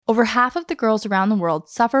Over half of the girls around the world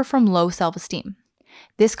suffer from low self-esteem.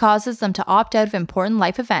 This causes them to opt out of important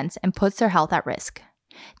life events and puts their health at risk.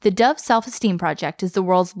 The Dove Self-Esteem Project is the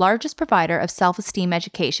world's largest provider of self-esteem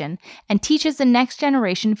education and teaches the next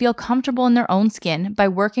generation to feel comfortable in their own skin by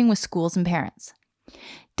working with schools and parents.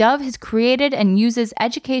 Dove has created and uses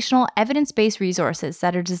educational, evidence-based resources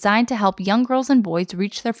that are designed to help young girls and boys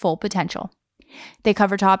reach their full potential. They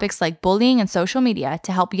cover topics like bullying and social media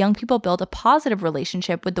to help young people build a positive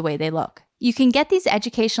relationship with the way they look. You can get these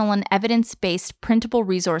educational and evidence-based printable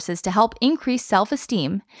resources to help increase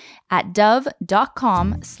self-esteem at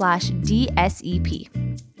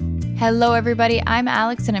dove.com/DSEP. Hello everybody, I'm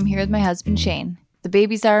Alex and I'm here with my husband Shane. The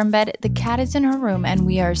babies are in bed, the cat is in her room, and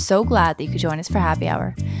we are so glad that you could join us for happy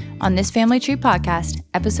hour on this Family Tree Podcast,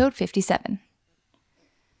 episode 57.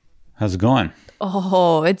 How's it going?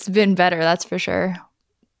 Oh, it's been better, that's for sure.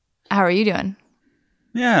 How are you doing?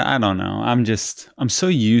 Yeah, I don't know. I'm so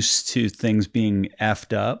used to things being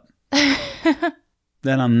effed up that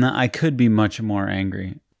I could be much more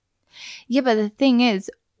angry. Yeah, but the thing is,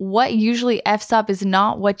 what usually F's up is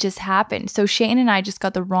not what just happened. So Shane and I just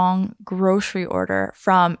got the wrong grocery order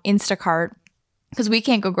from Instacart because we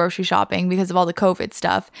can't go grocery shopping because of all the COVID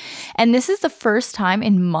stuff. And this is the first time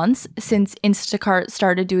in months since Instacart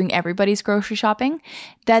started doing everybody's grocery shopping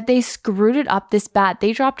that they screwed it up this bad.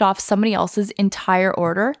 They dropped off somebody else's entire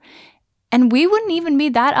order. And we wouldn't even be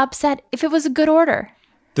that upset if it was a good order.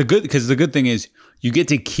 Because the good thing is you get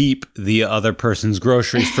to keep the other person's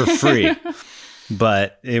groceries for free.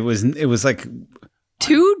 But it was like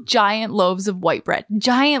 2 giant loaves of white bread.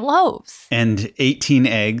 Giant loaves. And 18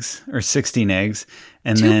 eggs or 16 eggs.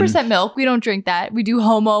 And 2% milk. We don't drink that. We do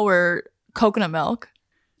homo or coconut milk.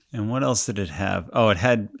 And what else did it have? Oh, it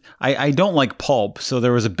had, I don't like pulp. So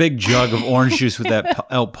there was a big jug of orange juice with that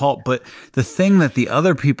pulp. But the thing that the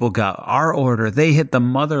other people got, our order, they hit the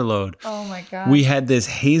mother load. Oh my God. We had this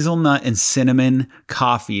hazelnut and cinnamon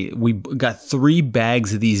coffee. We got 3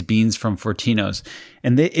 bags of these beans from Fortino's.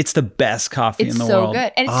 And it's the best coffee in the world. It's so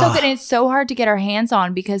good. And it's so good. And it's so hard to get our hands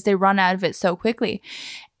on because they run out of it so quickly.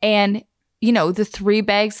 And you know, the 3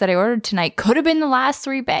 bags that I ordered tonight could have been the last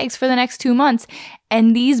 3 bags for the next 2 months.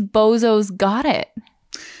 And these bozos got it.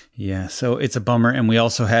 Yeah, so it's a bummer. And we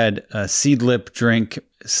also had a Seedlip drink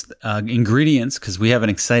ingredients because we have an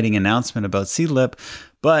exciting announcement about Seedlip.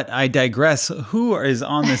 But I digress. Who is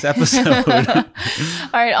on this episode? All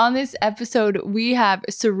right, on this episode, we have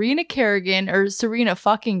Serena Kerrigan, or Serena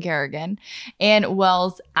fucking Kerrigan, and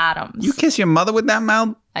Wells Adams. You kiss your mother with that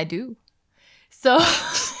mouth? I do. So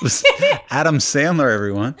Adam Sandler,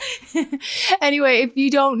 everyone. Anyway, if you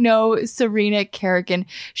don't know Serena Kerrigan,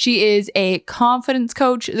 she is a confidence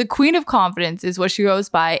coach. The Queen of Confidence is what she goes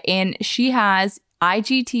by. And she has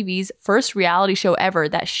IGTV's first reality show ever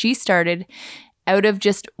that she started out of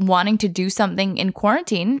just wanting to do something in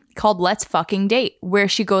quarantine called Let's Fucking Date, where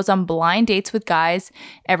she goes on blind dates with guys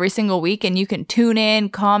every single week. And you can tune in,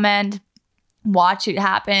 comment, watch it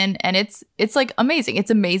happen, and it's like amazing.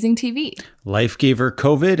 It's amazing TV. Life gave her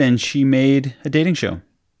COVID and she made a dating show.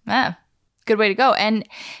 Yeah, good way to go. And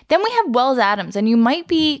then we have Wells Adams, and you might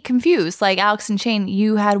be confused, like Alex and Shane,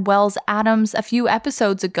 you had Wells Adams a few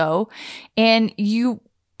episodes ago, and you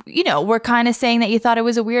know, were kind of saying that you thought it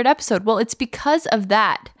was a weird episode. Well, it's because of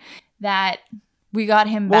that we got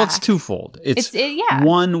him back. Well, it's twofold. Yeah.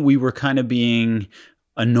 One, we were kind of being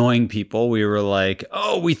annoying people. We were like,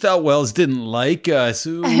 oh, we thought Wells didn't like us.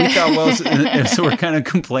 Ooh, we thought Wells, and so we're kind of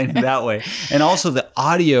complaining that way. And also the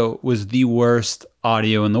audio was the worst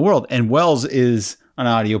audio in the world. And Wells is an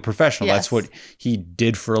audio professional. Yes. That's what he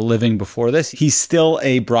did for a living before this. He's still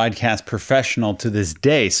a broadcast professional to this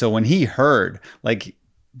day. So when he heard like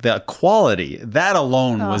the quality, that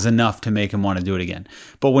alone was enough to make him want to do it again.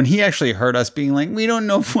 But when he actually heard us being like, we don't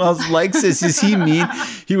know if Wells likes this, is he mean?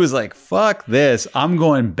 He was like, fuck this. I'm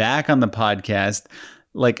going back on the podcast.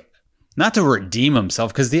 Like, not to redeem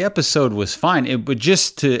himself, because the episode was fine. But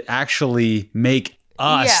just to actually make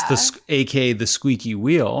us, aka the squeaky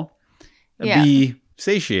wheel, be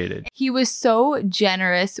satiated. He was so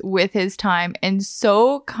generous with his time and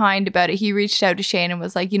so kind about it. He reached out to Shane and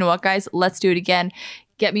was like, you know what, guys, let's do it again.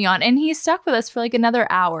 Get me on. And he stuck with us for like another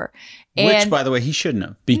hour. Which, by the way, he shouldn't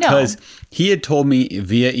have, because he had told me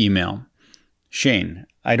via email, Shane,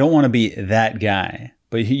 I don't want to be that guy,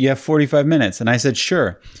 but you have 45 minutes. And I said,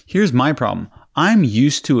 sure. Here's my problem. I'm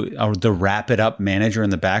used to the wrap it up manager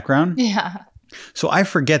in the background. Yeah. So I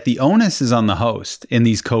forget the onus is on the host in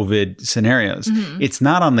these COVID scenarios. Mm-hmm. It's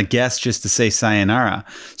not on the guest just to say sayonara.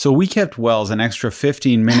 So we kept Wells an extra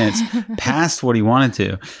 15 minutes past what he wanted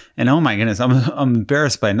to. And oh my goodness, I'm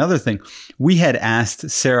embarrassed by another thing. We had asked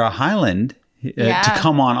Sarah Hyland, to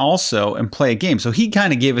come on also and play a game. So he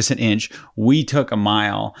kind of gave us an inch. We took a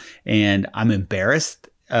mile, and I'm embarrassed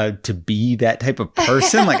to be that type of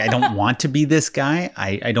person. Like, I don't want to be this guy.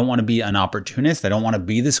 I don't want to be an opportunist. I don't want to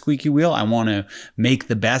be the squeaky wheel. I want to make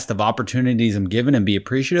the best of opportunities I'm given and be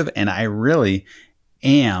appreciative. And I really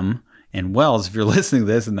am. And Wells, if you're listening to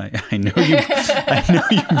this, and I know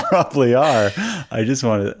you probably are, I just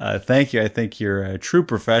want to thank you. I think you're a true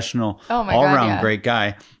professional, all-around great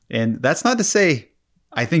guy. And that's not to say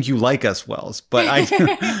I think you like us, Wells, but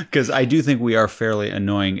because I do think we are fairly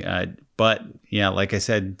annoying. But yeah, like I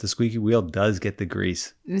said, the squeaky wheel does get the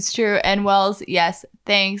grease. It's true. And Wells, yes,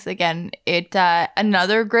 thanks again.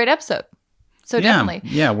 Another great episode. So definitely.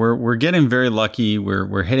 Yeah, we're getting very lucky.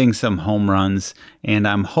 We're hitting some home runs, and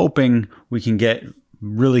I'm hoping we can get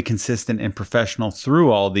really consistent and professional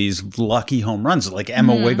through all these lucky home runs. Like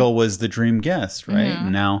Emma Wiggle was the dream guest, right?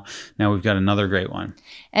 And now we've got another great one.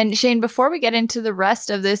 And Shane, before we get into the rest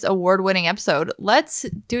of this award-winning episode, let's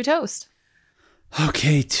do a toast.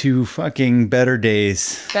 Okay, to fucking better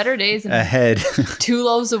days. Better days ahead. 2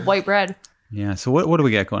 loaves of white bread. Yeah. So what do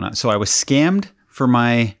we got going on? So I was scammed for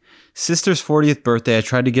my sister's 40th birthday. I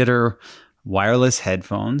tried to get her wireless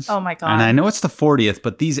headphones. Oh my God. And I know it's the 40th,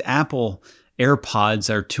 but these Apple AirPods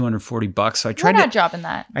are $240. So I tried dropping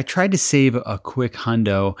that. I tried to save a quick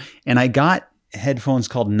hundo, and I got headphones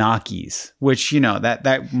called Nokis, which,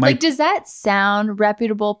 that might... Like, does that sound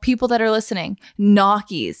reputable? People that are listening,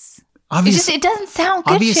 Nokis. It doesn't sound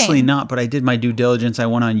good. Obviously Shane. not, but I did my due diligence. I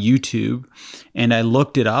went on YouTube and I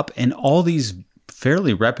looked it up, and all these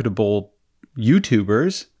fairly reputable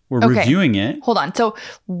YouTubers were reviewing it. Hold on. So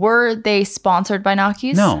were they sponsored by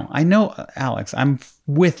Nokis? No, I know, Alex. I'm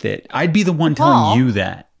with it. I'd be the one telling you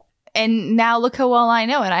that. And now look how well I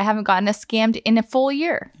know it. I haven't gotten scammed in a full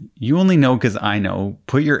year. You only know because I know.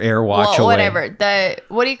 Put your AirWatch away. Whatever.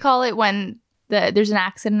 What do you call it when there's an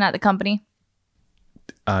accident at the company?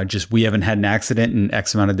 We haven't had an accident in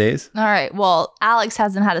X amount of days. All right. Well, Alex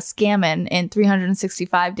hasn't had a scam in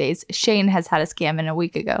 365 days. Shane has had a scam in a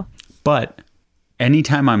week ago. But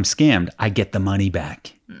anytime I'm scammed, I get the money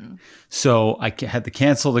back. So I had to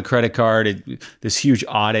cancel the credit card. This huge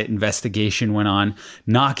audit investigation went on.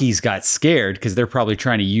 Nokis got scared because they're probably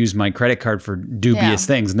trying to use my credit card for dubious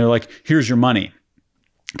things. And they're like, here's your money.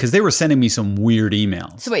 Because they were sending me some weird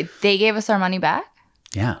emails. So wait, they gave us our money back?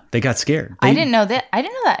 Yeah, they got scared. I didn't know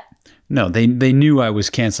that. No, they knew I was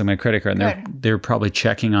canceling my credit card, and they're probably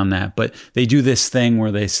checking on that. But they do this thing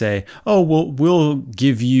where they say, "Oh, we'll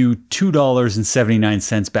give you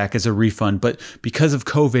 $2.79 back as a refund, but because of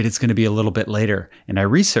COVID, it's going to be a little bit later." And I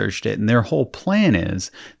researched it, and their whole plan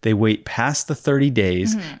is they wait past the 30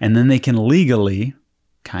 days, and then they can legally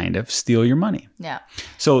kind of steal your money. Yeah.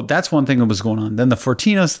 So that's one thing that was going on. Then the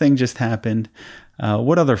Fortinos thing just happened.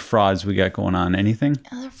 What other frauds we got going on? Anything?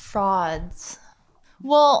 Other frauds.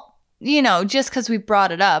 Well, just because we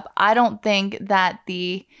brought it up, I don't think that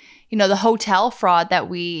the hotel fraud that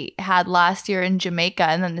we had last year in Jamaica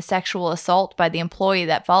and then the sexual assault by the employee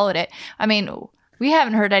that followed it. I mean, we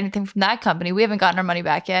haven't heard anything from that company. We haven't gotten our money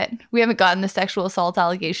back yet. We haven't gotten the sexual assault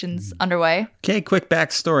allegations underway. Okay, quick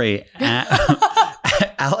backstory.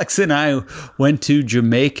 Alex and I went to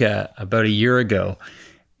Jamaica about a year ago,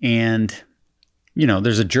 and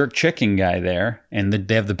there's a jerk chicken guy there, and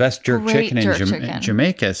they have the best jerk chicken in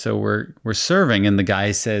Jamaica. So we're serving, and the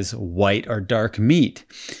guy says white or dark meat,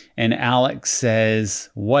 and Alex says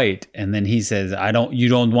white, and then he says, you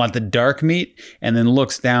don't want the dark meat, and then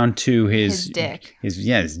looks down to his dick,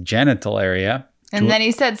 his genital area. And then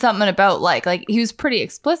he said something about like he was pretty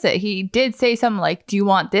explicit. He did say something like, "Do you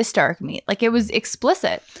want this dark meat?" Like, it was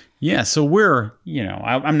explicit. Yeah. So we're,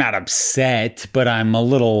 I'm not upset, but I'm a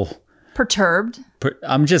little perturbed.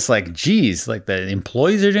 I'm just like, geez, like the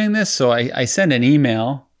employees are doing this. So I send an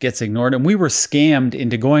email, gets ignored. And we were scammed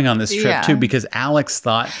into going on this trip too, because Alex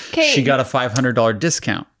thought she got a $500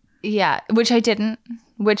 discount. Yeah. Which I didn't,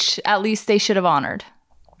 which at least they should have honored.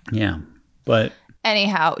 Yeah. But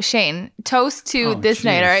anyhow, Shane, toast to this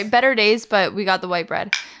night. All right. Better days, but we got the white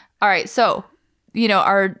bread. All right. So,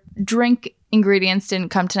 our drink ingredients didn't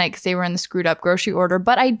come tonight because they were in the screwed up grocery order,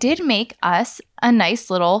 but I did make us a nice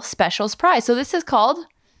little special surprise. So this is called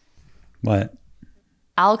what?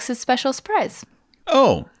 Alex's special surprise.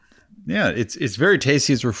 Oh, yeah. It's very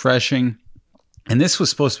tasty. It's refreshing. And this was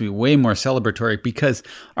supposed to be way more celebratory because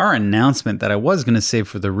our announcement that I was going to save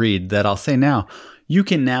for the read that I'll say now, you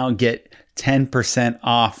can now get 10%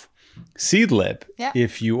 off Seedlip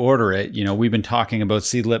if you order it. We've been talking about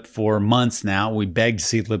Seedlip for months now. We begged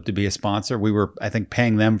Seedlip to be a sponsor. We were, I think,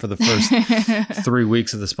 paying them for the first 3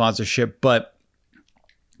 weeks of the sponsorship. But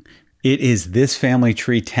It is This Family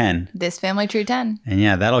Tree 10. This Family Tree 10. And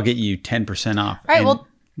yeah, that'll get you 10% off. All right, well,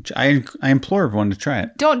 I implore everyone to try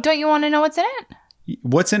it. Don't you want to know what's in it?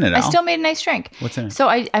 What's in it, Al? I still made a nice drink. What's in it? So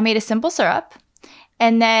I made a simple syrup,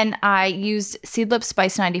 and then I used Seedlip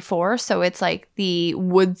Spice 94, so it's like the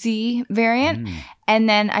woodsy variant. And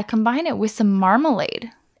then I combine it with some marmalade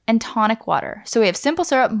and tonic water. So we have simple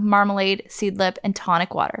syrup, marmalade, Seedlip, and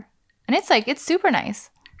tonic water. And it's super nice.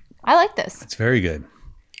 I like this. It's very good.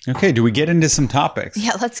 Okay, do we get into some topics?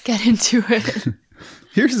 Yeah, let's get into it.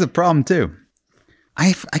 Here's the problem, too.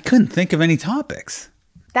 I couldn't think of any topics.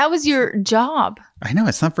 That was your job. I know.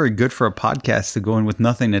 It's not very good for a podcast to go in with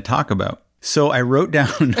nothing to talk about. So I wrote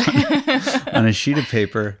down on a sheet of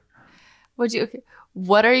paper.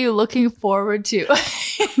 What are you looking forward to?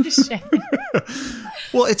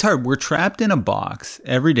 Well, it's hard. We're trapped in a box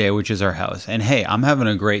every day, which is our house. And hey, I'm having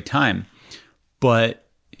a great time. But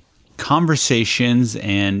conversations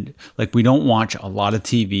and like we don't watch a lot of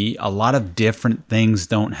TV. A lot of different things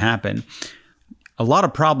don't happen. A lot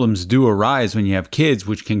of problems do arise when you have kids,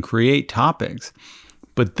 which can create topics.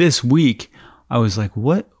 But this week, I was like,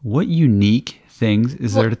 what unique things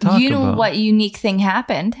is there to talk about? You know what unique thing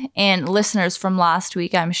happened? And listeners from last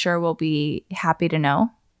week, I'm sure will be happy to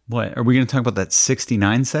know. What? Are we going to talk about that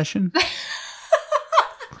 69 session?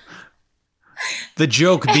 The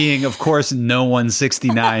joke being, of course, no one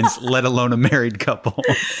 69s, let alone a married couple.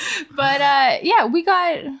 But yeah, we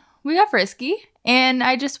got frisky, and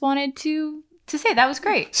I just wanted to say that was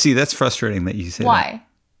great. See, that's frustrating that you say that. Why?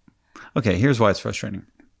 Okay, here's why it's frustrating.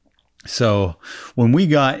 So when we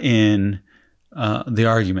got in the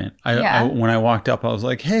argument, when I walked up, I was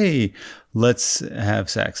like, hey, let's have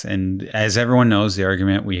sex. And as everyone knows, the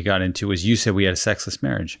argument we got into was you said we had a sexless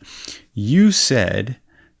marriage. You said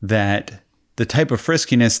that the type of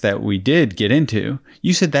friskiness that we did get into,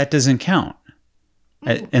 you said that doesn't count.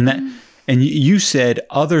 And you said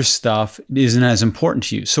other stuff isn't as important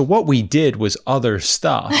to you. So what we did was other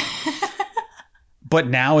stuff. But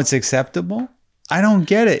now it's acceptable? I don't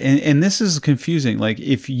get it. And this is confusing. Like,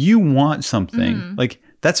 if you want something, like,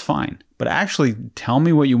 that's fine. But actually tell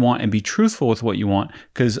me what you want and be truthful with what you want,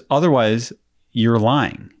 because otherwise you're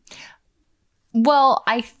lying. Well,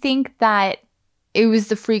 I think that it was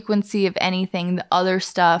the frequency of anything, the other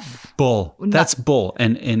stuff. Bull. That's bull.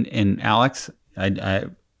 And Alex, I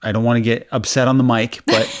don't want to get upset on the mic,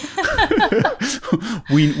 but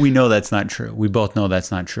we know that's not true. We both know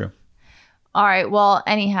that's not true. All right. Well,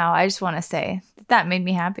 anyhow, I just want to say that made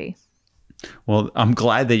me happy. Well, I'm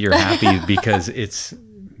glad that you're happy because it's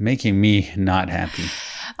making me not happy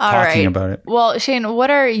talking about it. Well, Shane, what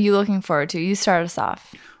are you looking forward to? You start us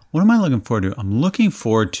off. What am I looking forward to? I'm looking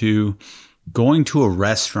forward to going to a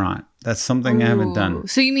restaurant. That's something I haven't done.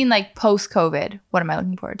 So you mean like post-COVID? What am I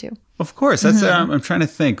looking forward to? Of course. That's I'm trying to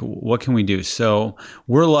think. What can we do? So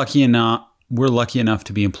we're lucky enough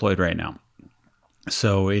to be employed right now.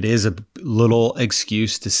 So it is a little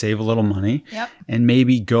excuse to save a little money and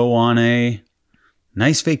maybe go on a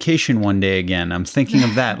nice vacation one day again. I'm thinking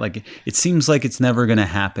of that. Like, it seems like it's never going to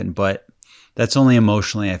happen, but that's only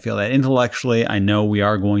emotionally. I feel that intellectually, I know we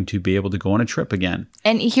are going to be able to go on a trip again.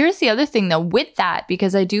 And here's the other thing, though, with that,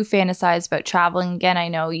 because I do fantasize about traveling again. I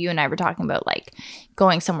know you and I were talking about like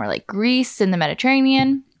going somewhere like Greece in the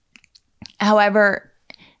Mediterranean. However,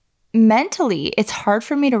 mentally, it's hard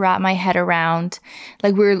for me to wrap my head around.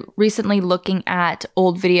 Like, we were recently looking at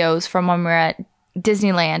old videos from when we were at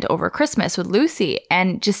Disneyland over Christmas with Lucy,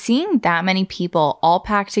 and just seeing that many people all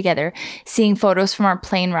packed together, seeing photos from our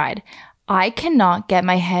plane ride. I cannot get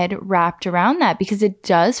my head wrapped around that because it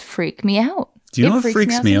does freak me out. Do you know what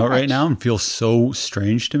freaks me out right now and feels so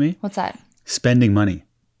strange to me? What's that? Spending money.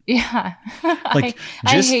 Yeah. Like,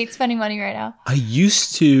 I hate spending money right now. I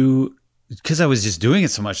used to, because I was just doing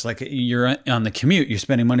it so much. Like, you're on the commute, you're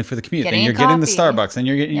spending money for the commute. Then you're getting the Starbucks, then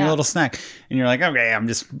you're getting your little snack. And you're like, okay, I'm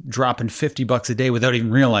just dropping $50 a day without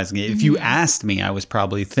even realizing it. If you asked me, I was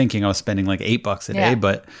probably thinking I was spending like $8 a day.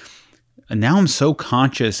 But now I'm so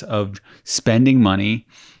conscious of spending money.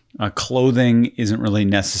 Clothing isn't really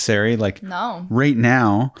necessary. Like, no. Right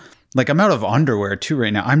now, like, I'm out of underwear too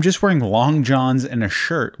right now. I'm just wearing long johns and a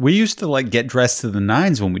shirt. We used to like get dressed to the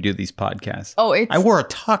nines when we do these podcasts. I wore a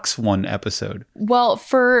tux one episode. Well,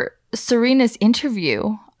 for Serena's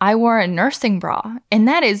interview, I wore a nursing bra, and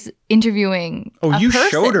that is interviewing a person.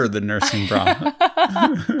 Showed her the nursing bra.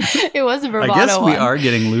 It was a bravado I guess we are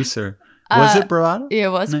getting looser. Was it bravado? Yeah,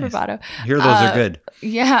 it was bravado. I hear those are good.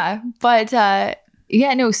 Yeah, but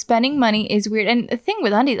spending money is weird. And the thing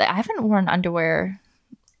with undies, like, I haven't worn underwear,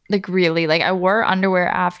 like, really. Like, I wore underwear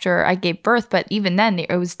after I gave birth, but even then,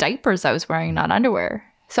 it was diapers I was wearing, not underwear.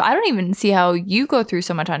 So I don't even see how you go through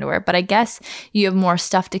so much underwear, but I guess you have more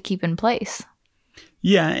stuff to keep in place.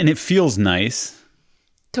 Yeah, and it feels nice.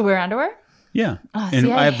 To wear underwear? Yeah. Oh, and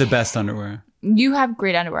see, I have the best underwear. You have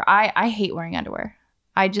great underwear. I hate wearing underwear.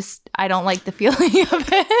 I don't like the feeling of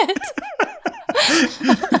it.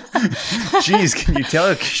 Jeez, can you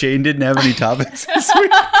tell Shane didn't have any topics this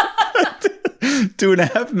week?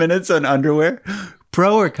 2.5 minutes on underwear?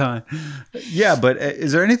 Pro or con? Yeah, but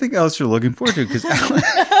is there anything else you're looking forward to? Because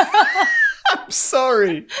I'm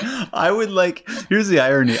sorry. Here's the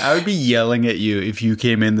irony. I would be yelling at you if you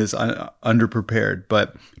came in this underprepared.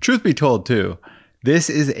 But truth be told, too, this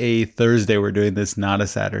is a Thursday. We're doing this, not a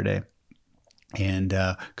Saturday. And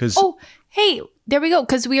because... Oh, hey, there we go.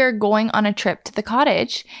 Because we are going on a trip to the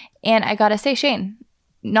cottage. And I got to say, Shane,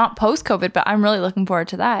 not post-COVID, but I'm really looking forward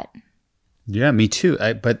to that. Yeah, me too.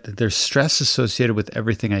 But there's stress associated with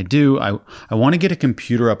everything I do. I want to get a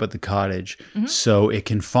computer up at the cottage so it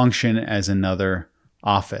can function as another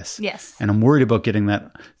office. Yes. And I'm worried about getting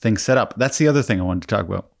that thing set up. That's the other thing I wanted to talk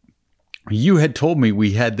about. You had told me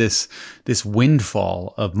we had this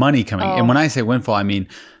windfall of money coming. And when I say windfall, I mean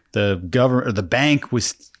the government or the bank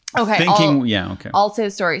was thinking. I'll say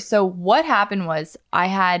the story. So what happened was I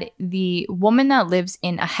had the woman that lives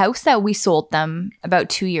in a house that we sold them about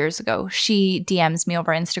 2 years ago. She DMs me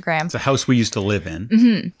over Instagram. It's a house we used to live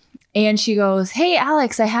in. And she goes, "Hey,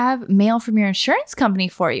 Alex, I have mail from your insurance company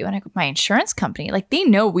for you." And I go, "My insurance company? Like, they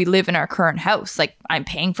know we live in our current house. Like, I'm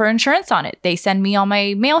paying for insurance on it. They send me all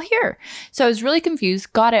my mail here." So I was really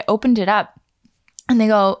confused, got it, opened it up. And they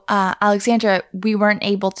go, "Alexandra, we weren't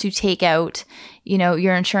able to take out,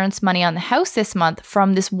 your insurance money on the house this month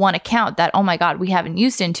from this one account that, oh my God, we haven't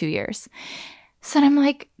used in 2 years." So then I'm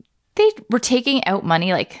like, they were taking out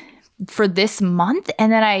money like for this month?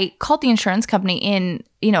 And then I called the insurance company in,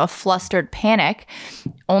 a flustered panic,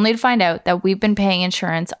 only to find out that we've been paying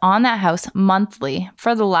insurance on that house monthly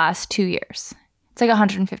for the last 2 years. It's like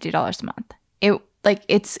 $150 a month.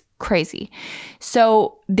 It's crazy.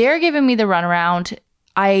 So they're giving me the runaround.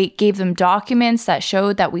 I gave them documents that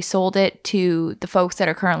showed that we sold it to the folks that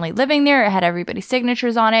are currently living there. It had everybody's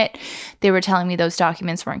signatures on it. They were telling me those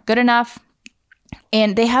documents weren't good enough.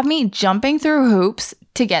 And they have me jumping through hoops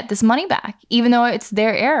to get this money back, even though it's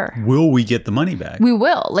their error. Will we get the money back? We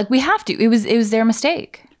will. We have to. It was their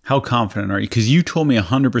mistake. How confident are you? Because you told me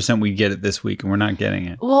 100% we'd get it this week, and we're not getting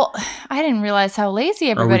it. Well, I didn't realize how lazy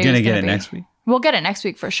everybody was. Are we going to get it next week? We'll get it next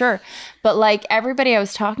week for sure. But everybody I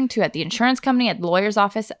was talking to at the insurance company, at the lawyer's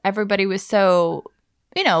office, everybody was so,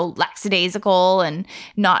 lackadaisical and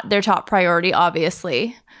not their top priority,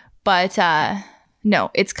 obviously. But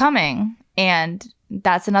no, it's coming. And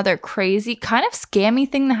that's another crazy kind of scammy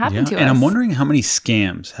thing that happened to us. And I'm wondering how many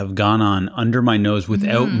scams have gone on under my nose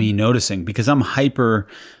without me noticing, because I'm hyper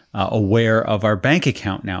aware of our bank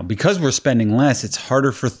account now. Because we're spending less, it's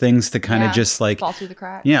harder for things to kind of just fall through the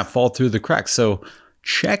cracks. Yeah, fall through the cracks. So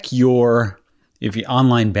check if you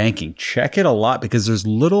online banking, check it a lot, because there's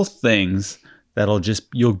little things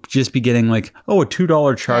you'll just be getting a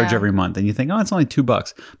 $2 charge every month. And you think, oh, it's only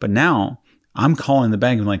 $2. But now I'm calling the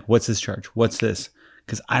bank and like, what's this charge? What's this?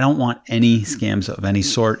 Because I don't want any scams of any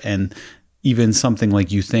sort. And even something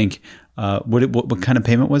like you think, what kind of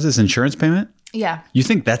payment was this? Insurance payment? Yeah. You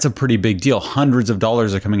think that's a pretty big deal. Hundreds of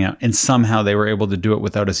dollars are coming out, and somehow they were able to do it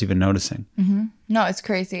without us even noticing. Mm-hmm. No, it's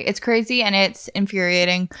crazy. It's crazy and it's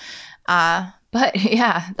infuriating. But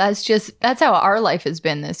yeah, that's how our life has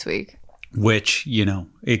been this week. Which,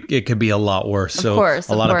 it could be a lot worse. So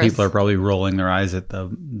a lot of people are probably rolling their eyes at the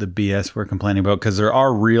BS we're complaining about, because there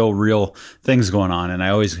are real things going on. And I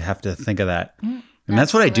always have to think of that. And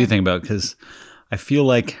that's what I do think about, because I feel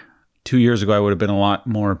like 2 years ago I would have been a lot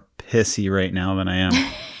more pissy right now than I am.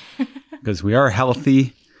 Because we are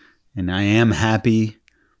healthy and I am happy.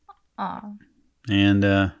 Aww.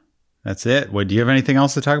 And that's it. Do you have anything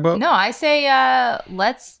else to talk about? No, I say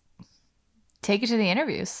let's take it to the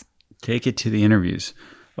interviews. Take it to the interviews.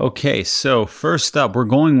 Okay, so first up, we're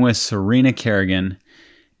going with Serena Kerrigan,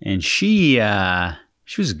 and she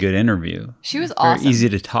was a good interview. She was awesome. Very easy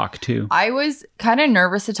to talk to. I was kind of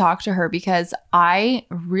nervous to talk to her because I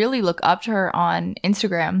really look up to her on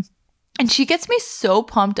Instagram. And she gets me so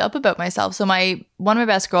pumped up about myself. So one of my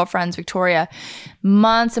best girlfriends, Victoria,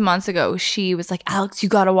 months and months ago, she was like, "Alex, you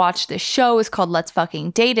got to watch this show. It's called Let's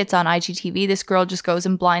Fucking Date. It's on IGTV. This girl just goes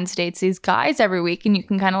and blind dates these guys every week. And you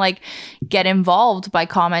can kind of get involved by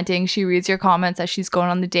commenting. She reads your comments as she's going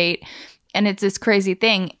on the date. And it's this crazy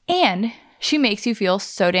thing. And she makes you feel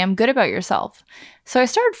so damn good about yourself." So I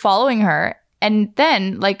started following her. And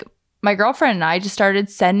then my girlfriend and I just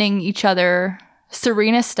started sending each other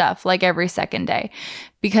Serena stuff like every second day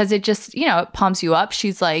because it just, it pumps you up.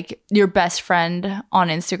 She's like your best friend on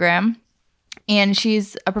Instagram. And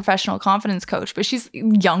she's a professional confidence coach, but she's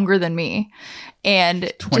younger than me.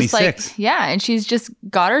 And 26. just and she's just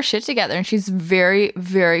got her shit together and she's very,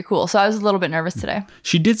 very cool. So I was a little bit nervous today.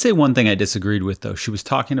 She did say one thing I disagreed with, though. She was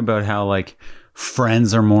talking about how like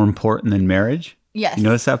friends are more important than marriage. Yes. You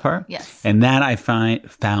notice that part? Yes. And that I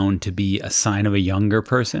found to be a sign of a younger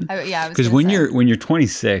person. Because when you're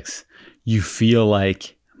 26, you feel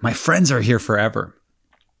like my friends are here forever.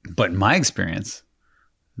 But in my experience,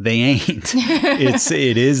 they ain't.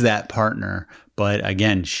 It is that partner. But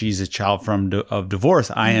again, she's a child of divorce.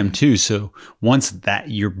 I am too. So once that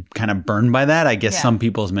you're kind of burned by that, I guess some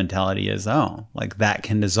people's mentality is, like that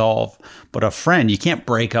can dissolve. But a friend, you can't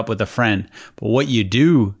break up with a friend. But what you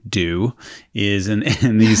do is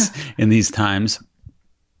in these times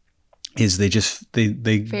is they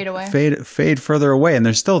fade away, fade further away, and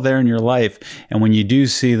they're still there in your life. And when you do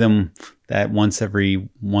see them that once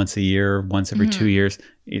a year, once every 2 years,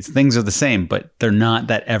 things are the same, but they're not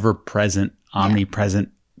that ever present, omnipresent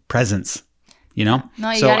presence, No,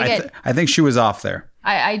 so I think she was off there.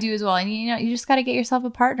 I do as well. And you just got to get yourself a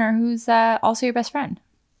partner who's also your best friend.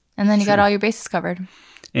 And then you got all your bases covered.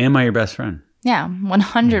 Am I your best friend? Yeah,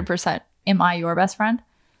 100%. Am I your best friend?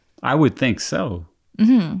 I would think so. I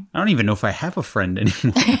don't even know if I have a friend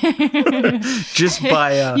anymore. Just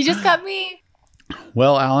by... You just got me.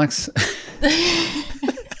 Well, Alex,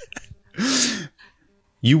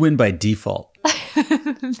 you win by default.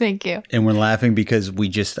 Thank you. And we're laughing because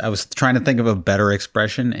I was trying to think of a better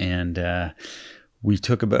expression, and we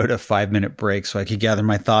took about a 5-minute break so I could gather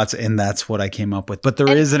my thoughts, and that's what I came up with. But there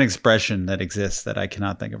is an expression that exists that I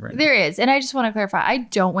cannot think of right now. There is. And I just want to clarify, I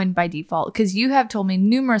don't win by default because you have told me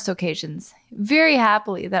numerous occasions very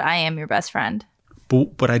happily that I am your best friend.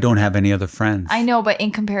 But I don't have any other friends. I know, but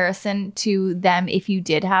in comparison to them, if you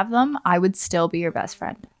did have them, I would still be your best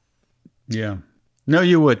friend. Yeah. No,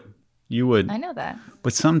 you would. You would. I know that.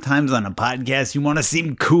 But sometimes on a podcast, you want to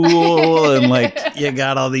seem cool and like you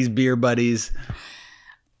got all these beer buddies.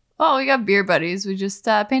 Oh, we got beer buddies. We just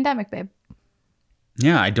pandemic, babe.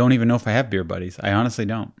 Yeah, I don't even know if I have beer buddies. I honestly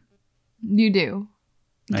don't. You do.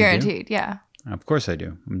 Guaranteed, yeah. Of course I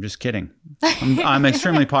do. I'm just kidding. I'm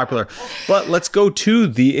extremely popular. But let's go to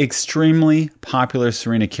the extremely popular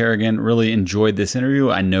Serena Kerrigan. Really enjoyed this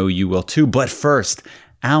interview. I know you will too. But first,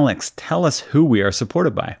 Alex, tell us who we are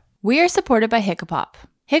supported by. We are supported by Hiccapop.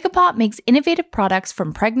 Hiccapop makes innovative products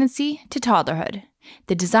from pregnancy to toddlerhood.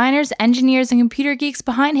 The designers, engineers, and computer geeks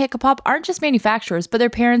behind Hiccapop aren't just manufacturers, but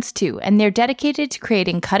they're parents too, and they're dedicated to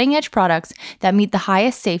creating cutting-edge products that meet the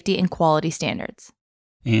highest safety and quality standards.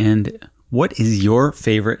 And what is your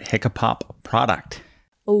favorite Hiccapop product?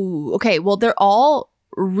 Oh, okay. Well, they're all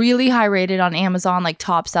really high rated on Amazon, like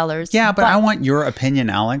top sellers. Yeah, but I want your opinion,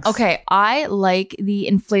 Alex. Okay, I like the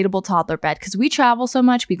inflatable toddler bed because we travel so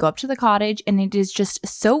much. We go up to the cottage and it is just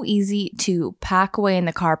so easy to pack away in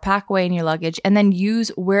the car, pack away in your luggage, and then use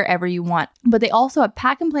wherever you want. But they also have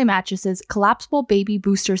pack and play mattresses, collapsible baby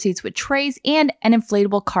booster seats with trays, and an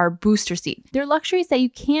inflatable car booster seat. They're luxuries that you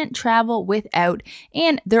can't travel without,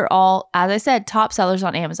 and they're all, as I said, top sellers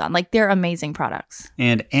on Amazon. Like, they're amazing products.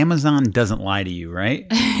 And Amazon doesn't lie to you, right?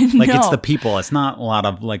 Like No. It's the people. It's not a lot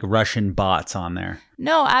of like Russian bots on there.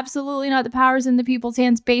 No, absolutely not. The power's in the people's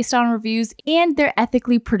hands based on reviews, and they're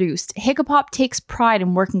ethically produced. Hiccapop takes pride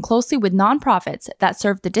in working closely with nonprofits that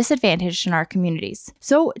serve the disadvantaged in our communities.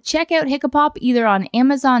 So check out Hiccapop either on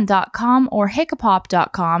Amazon.com or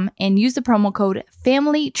Hiccapop.com and use the promo code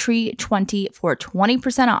FamilyTree20 for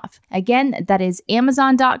 20% off. Again, that is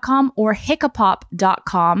Amazon.com or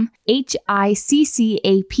Hiccapop.com, HICCAPOP.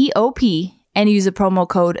 And use the promo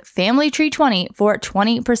code FamilyTree20 for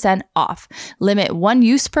 20% off. Limit one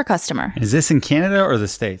use per customer. Is this in Canada or the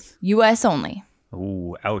States? US only.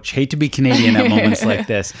 Ooh, ouch. Hate to be Canadian at moments like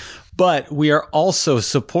this. But we are also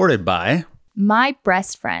supported by... My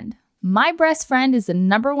Breast Friend. My Breast Friend is the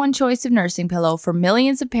 #1 choice of nursing pillow for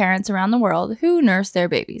millions of parents around the world who nurse their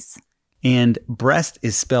babies. And breast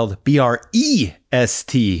is spelled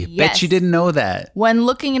B-R-E-S-T. Yes. Bet you didn't know that. When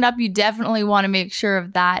looking it up, you definitely want to make sure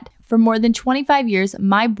of that. For more than 25 years,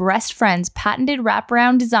 My Breast Friend's patented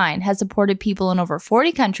wraparound design has supported people in over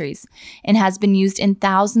 40 countries and has been used in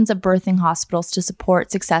thousands of birthing hospitals to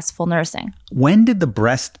support successful nursing. When did the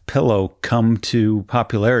breast pillow come to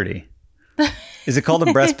popularity? Is it called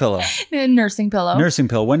a breast pillow? Nursing pillow. Nursing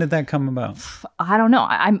pillow. When did that come about? I don't know.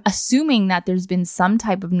 I'm assuming that there's been some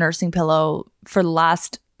type of nursing pillow for the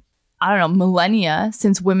last I don't know, millennia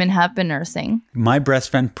since women have been nursing. My breast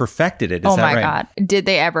friend perfected it. Is oh that my right? God. Did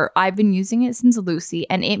they ever? I've been using it since Lucy,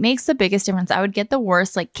 and it makes the biggest difference. I would get the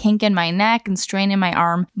worst like kink in my neck and strain in my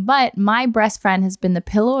arm, but my breast friend has been the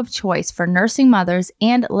pillow of choice for nursing mothers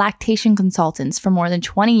and lactation consultants for more than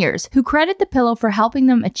 20 years, who credit the pillow for helping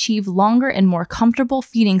them achieve longer and more comfortable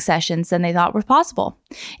feeding sessions than they thought were possible.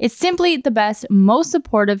 It's simply the best, most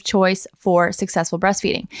supportive choice for successful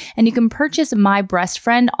breastfeeding. And you can purchase My Breast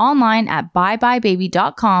Friend online at buybuy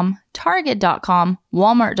BABY.com, Target.com,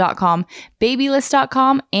 Walmart.com,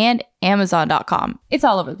 Babylist.com, and Amazon.com. It's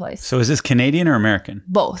all over the place. So is this Canadian or American?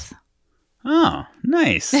 Both. Oh,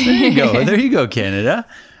 nice. There you go. There you go, Canada.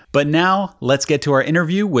 But now let's get to our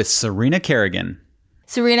interview with Serena Kerrigan.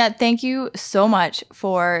 Serena, thank you so much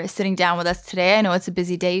for sitting down with us today. I know it's a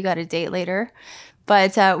busy day. You got a date later,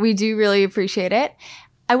 but we do really appreciate it.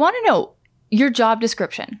 I want to know your job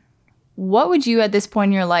description. What would you at this point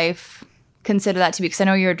in your life consider that to be? Because I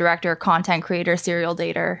know you're a director, content creator, serial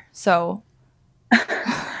dater. So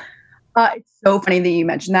it's so funny that you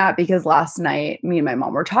mentioned that, because last night me and my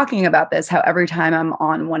mom were talking about this, how every time I'm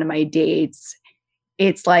on one of my dates,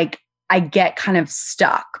 it's like I get kind of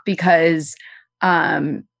stuck because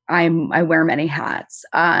I wear many hats.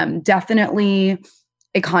 Definitely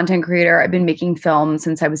a content creator. I've been making films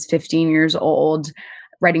since I was 15 years old,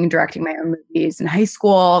 writing and directing my own movies in high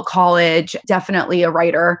school, college. Definitely a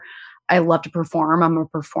writer. I love to perform. I'm a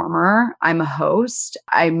performer. I'm a host.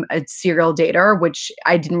 I'm a serial dater, which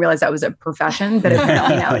I didn't realize that was a profession, but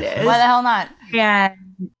apparently now it is. Why the hell not? And,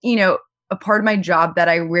 you know, a part of my job that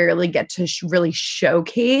I rarely get to really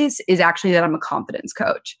showcase is actually that I'm a confidence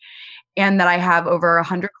coach, and that I have over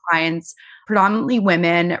 100 clients, predominantly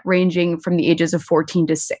women ranging from the ages of 14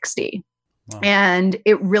 to 60. Wow. And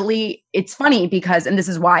it's funny because, and this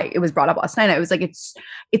is why it was brought up last night. I was like,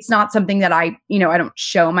 it's not something that I don't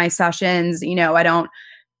show my sessions, I don't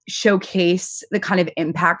showcase the kind of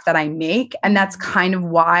impact that I make. And that's kind of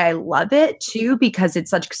why I love it too, because it's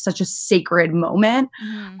such a sacred moment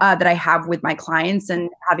that I have with my clients, and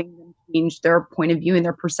having them change their point of view and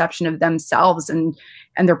their perception of themselves and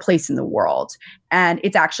their place in the world. And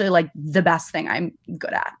it's actually like the best thing I'm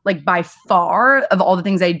good at. Like by far of all the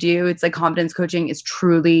things I do, it's like confidence coaching is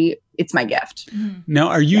truly, it's my gift. Now,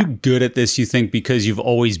 are you good at this, you think, because you've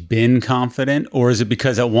always been confident, or is it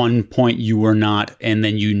because at one point you were not, and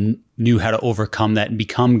then you knew how to overcome that and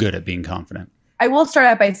become good at being confident? I will start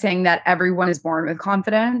out by saying that everyone is born with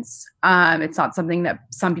confidence. It's not something that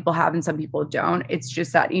some people have and some people don't. It's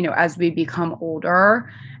just that, as we become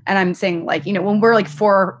older, and I'm saying like, when we're like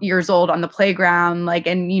 4 years old on the playground, like,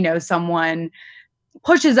 and, someone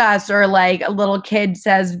pushes us, or like a little kid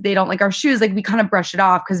says they don't like our shoes, like we kind of brush it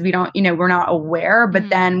off because we don't, we're not aware. But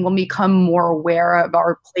then when we become more aware of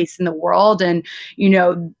our place in the world and,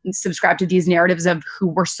 subscribe to these narratives of who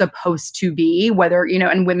we're supposed to be, whether,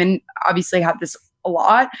 and women obviously have this a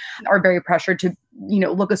lot, are very pressured to,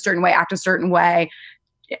 look a certain way, act a certain way,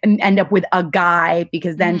 and end up with a guy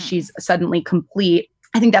because then she's suddenly complete.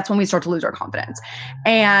 I think that's when we start to lose our confidence.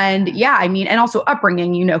 And and also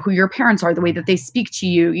upbringing, who your parents are, the way that they speak to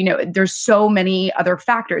you, there's so many other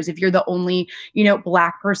factors. If you're the only,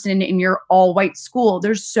 Black person in your all white school,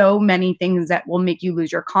 there's so many things that will make you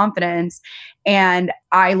lose your confidence. And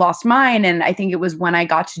I lost mine. And I think it was when I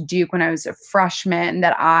got to Duke when I was a freshman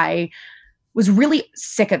that I was really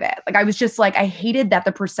sick of it. Like, I was just like, I hated that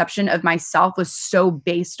the perception of myself was so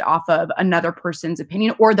based off of another person's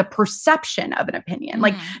opinion, or the perception of an opinion.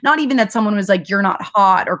 Like, not even that someone was like, you're not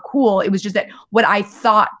hot or cool. It was just that what I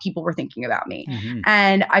thought people were thinking about me.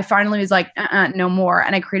 And I finally was like, no more.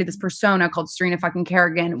 And I created this persona called Serena fucking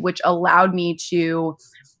Kerrigan, which allowed me to,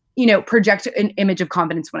 project an image of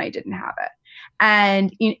confidence when I didn't have it.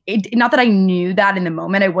 And not that I knew that in the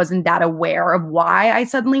moment, I wasn't that aware of why I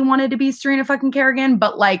suddenly wanted to be Serena fucking Kerrigan,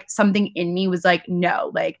 but like something in me was like,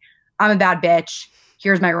 no, like I'm a bad bitch.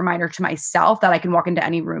 Here's my reminder to myself that I can walk into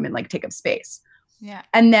any room and like take up space. Yeah.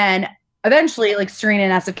 And then eventually like Serena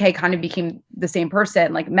and SFK kind of became the same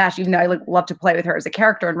person, like mesh, even though I like love to play with her as a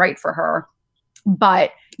character and write for her.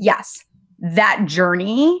 But yes, that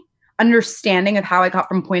journey, understanding of how I got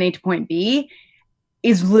from point A to point B,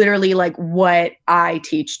 is literally like what I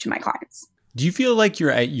teach to my clients. Do you feel like you're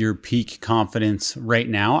at your peak confidence right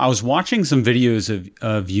now? I was watching some videos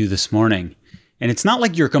of you this morning, and it's not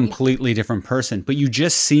like you're a completely different person, but you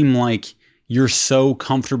just seem like you're so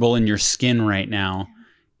comfortable in your skin right now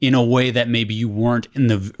in a way that maybe you weren't in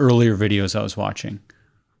the earlier videos I was watching.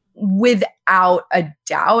 Without a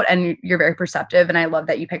doubt. And you're very perceptive. And I love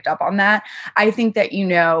that you picked up on that. I think that,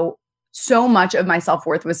 so much of my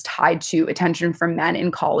self-worth was tied to attention from men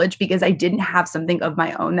in college because I didn't have something of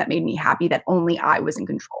my own that made me happy that only I was in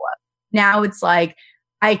control of. Now it's like,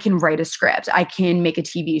 I can write a script. I can make a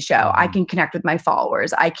TV show. I can connect with my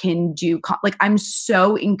followers. I can do, like, I'm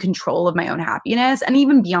so in control of my own happiness and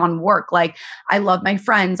even beyond work. Like, I love my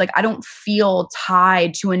friends. Like, I don't feel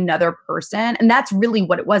tied to another person. And that's really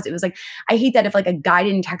what it was. It was like, I hate that if like a guy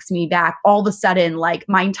didn't text me back, all of a sudden, like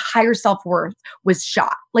my entire self-worth was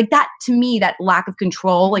shot. Like that, to me, that lack of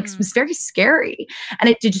control, like was very scary.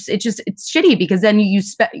 And it's shitty because then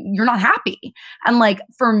you're not happy. And like,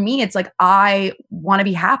 for me, it's like, I want to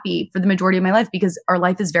be happy for the majority of my life because our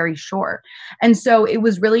life is very short. And so it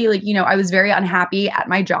was really like, I was very unhappy at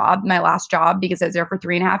my job, my last job, because I was there for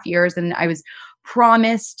 3.5 years and I was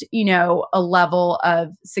promised, a level of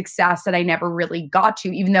success that I never really got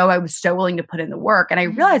to, even though I was so willing to put in the work. And I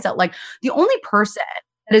realized that like the only person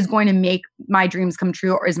that is going to make my dreams come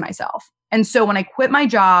true is myself. And so when I quit my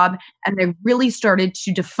job and I really started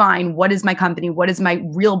to define what is my company, what is my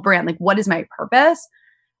real brand, like what is my purpose,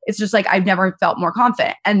 it's just like, I've never felt more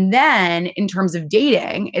confident. And then in terms of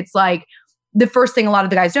dating, it's like the first thing a lot of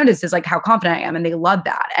the guys notice is like how confident I am. And they love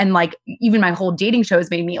that. And like, even my whole dating show has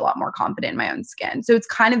made me a lot more confident in my own skin. So it's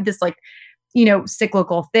kind of this like,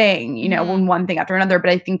 cyclical thing, when one thing after another. But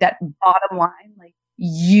I think that bottom line, like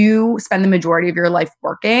you spend the majority of your life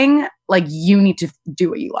working, like you need to do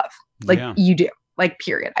what you love. Like you do, like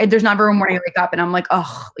period. There's never a morning I wake up and I'm like,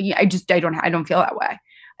 oh, yeah, I don't feel that way.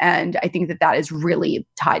 And I think that is really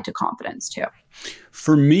tied to confidence too.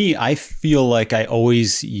 For me, I feel like I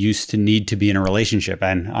always used to need to be in a relationship,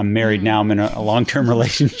 and I'm married now. I'm in a long-term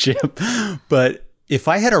relationship. But if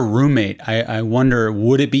I had a roommate, I wonder,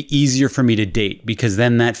 would it be easier for me to date? Because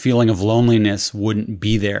then that feeling of loneliness wouldn't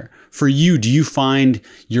be there. For you, do you find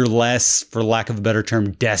you're less, for lack of a better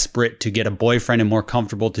term, desperate to get a boyfriend and more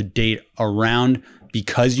comfortable to date around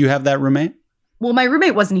because you have that roommate? Well, my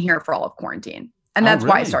roommate wasn't here for all of quarantine. And that's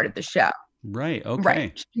why I started the show. Right. Okay.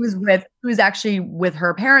 Right. She was actually with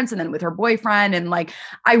her parents and then with her boyfriend. And like,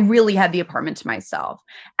 I really had the apartment to myself.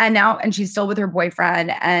 And she's still with her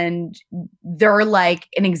boyfriend. And they're like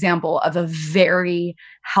an example of a very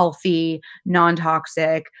healthy,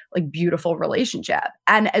 non-toxic, like beautiful relationship.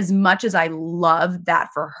 And as much as I love that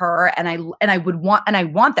for her, and I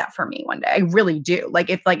want that for me one day, I really do. Like,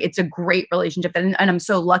 it's a great relationship. And I'm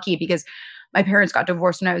so lucky because my parents got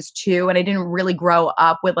divorced when I was 2 and I didn't really grow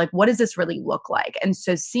up with like, what does this really look like? And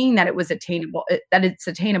so seeing that it's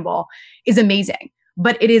attainable is amazing.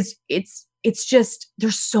 But it's just,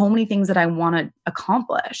 there's so many things that I want to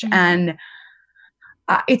accomplish. And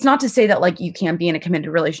it's not to say that like you can't be in a committed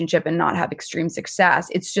relationship and not have extreme success.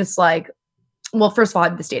 It's just like, well, first of all, I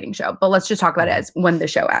have this dating show, but let's just talk about it as when the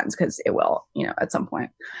show ends, because it will, at some point.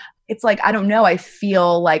 It's like, I don't know. I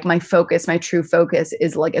feel like my true focus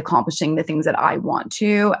is like accomplishing the things that I want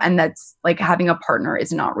to. And that's like having a partner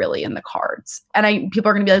is not really in the cards. And people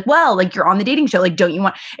are going to be like, well, like you're on the dating show. Like, don't you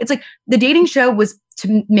want, it's like the dating show was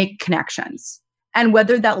to make connections. And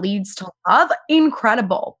whether that leads to love,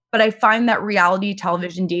 incredible. But I find that reality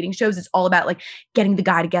television dating shows, it's all about like getting the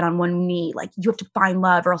guy to get on one knee. Like you have to find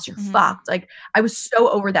love or else you're fucked. Like I was so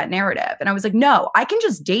over that narrative. And I was like, no, I can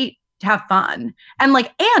just date to have fun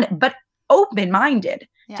but open-minded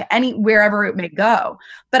to wherever it may go.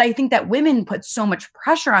 But I think that women put so much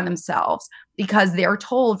pressure on themselves because they're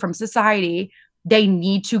told from society they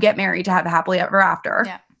need to get married to have a happily ever after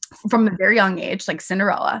from a very young age, like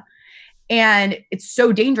Cinderella. And it's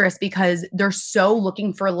so dangerous because they're so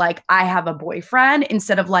looking for like, I have a boyfriend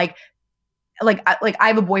instead of like I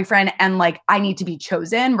have a boyfriend and like I need to be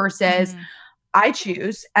chosen versus I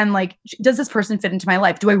choose. And like, does this person fit into my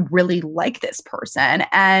life? Do I really like this person?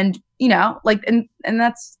 And, like, and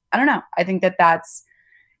that's, I don't know. I think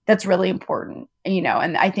that's really important,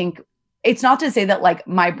 and I think it's not to say that like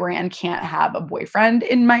my brand can't have a boyfriend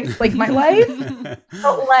in my life,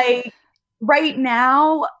 but like right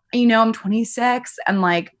now, I'm 26 and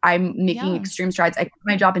like I'm making extreme strides. I quit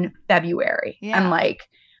my job in February and like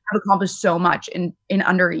I've accomplished so much in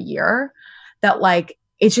under a year that like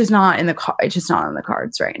it's just not in the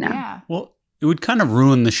cards right now. Yeah. Well, it would kind of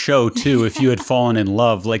ruin the show too if you had fallen in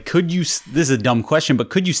love. Like, could you? This is a dumb question,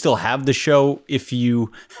 but could you still have the show if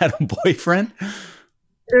you had a boyfriend?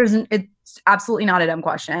 It's absolutely not a dumb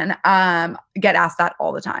question. Get asked that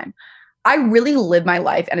all the time. I really live my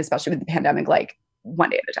life, and especially with the pandemic, like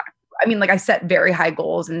one day at a time. I mean, like I set very high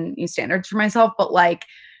goals and standards for myself, but like,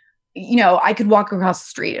 I could walk across the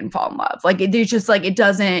street and fall in love. Like it's just like, it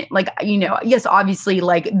doesn't like, yes, obviously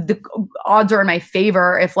like the odds are in my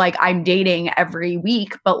favor if like I'm dating every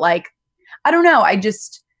week, but like, I don't know.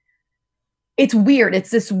 it's weird.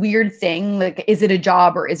 It's this weird thing. Like, is it a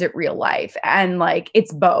job or is it real life? And like,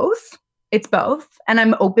 it's both. It's both. And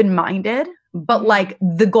I'm open-minded, but like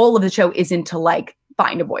the goal of the show isn't to like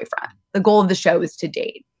find a boyfriend. The goal of the show is to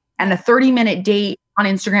date. And a 30-minute date on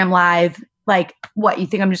Instagram Live, like, what, you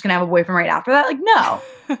think I'm just gonna have a boyfriend right after that? Like, no.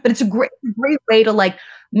 But it's a great way to like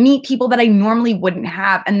meet people that I normally wouldn't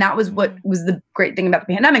have. And that was what was the great thing about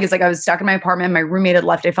the pandemic, is like I was stuck in my apartment. My roommate had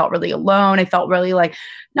left. I felt really alone. I felt really like,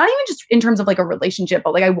 not even just in terms of like a relationship,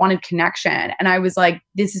 but like I wanted connection. And I was like,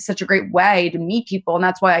 this is such a great way to meet people. And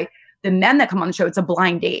that's why the men that come on the show, it's a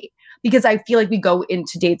blind date. Because I feel like we go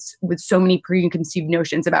into dates with so many preconceived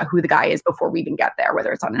notions about who the guy is before we even get there,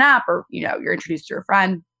 whether it's on an app or, you know, you're introduced to your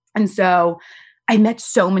friend. And so I met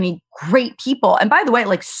so many great people. And by the way,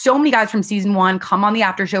 like so many guys from season 1 come on the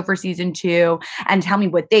after show for season 2 and tell me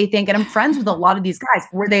what they think. And I'm friends with a lot of these guys.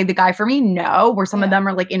 Were they the guy for me? No. Were some of them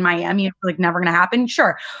are like in Miami, it's like never going to happen?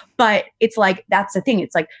 Sure. But it's like, that's the thing.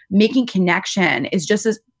 It's like making connection is just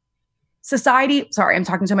as society, sorry, I'm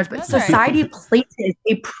talking so much, but society places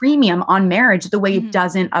a premium on marriage the way it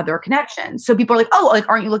doesn't other connections. So people are like, oh, like,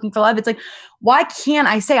 aren't you looking for love? It's like, why can't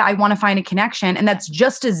I say I want to find a connection? And that's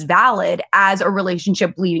just as valid as a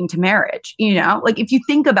relationship leading to marriage. You know, like if you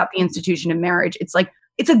think about the institution of marriage, it's like,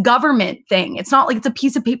 it's a government thing. It's not like it's a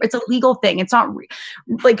piece of paper. It's a legal thing. It's not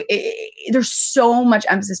like there's so much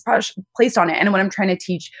emphasis placed on it. And what I'm trying to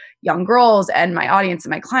teach young girls and my audience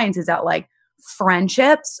and my clients is that like,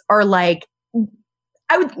 friendships are like,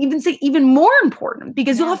 I would even say even more important,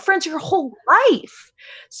 because you'll have friends your whole life.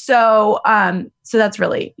 So that's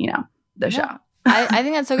really, you know, the show. I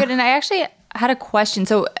think that's so good. And I actually had a question.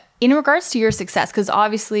 So in regards to your success, because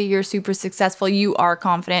obviously you're super successful, you are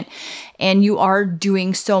confident and you are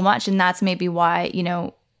doing so much. And that's maybe why, you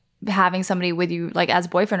know, having somebody with you like as a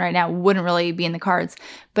boyfriend right now wouldn't really be in the cards.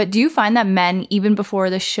 But do you find that men, even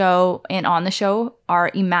before the show and on the show,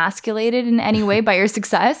 are emasculated in any way by your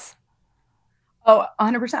success? Oh,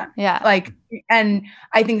 100%. Yeah. Like, and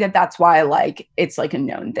I think that that's why like it's like a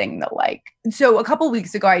known thing that like, so a couple of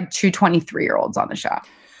weeks ago I had 2 23-year-olds on the show.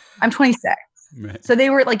 I'm 26. Right. So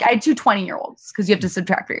they were like, I had 2 20-year-olds because you have to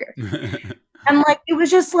subtract 3 years. And like, it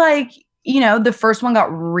was just like, you know, the first one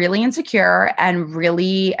got really insecure and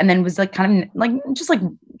then was like kind of like just like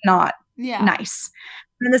not nice.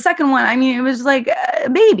 And the second one, I mean, it was like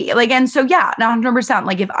a baby. Like, and so yeah, 100%.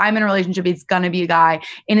 Like if I'm in a relationship, it's gonna be a guy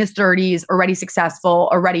in his 30s, already successful,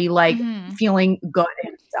 already like feeling good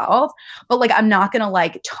in himself. But like I'm not gonna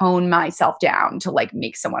like tone myself down to like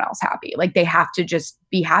make someone else happy. Like they have to just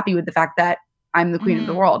be happy with the fact that I'm the queen of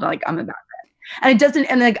the world. Like I'm about it. And it doesn't,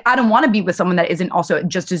 and like I don't want to be with someone that isn't also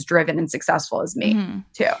just as driven and successful as me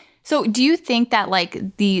too. So do you think that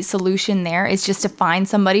like the solution there is just to find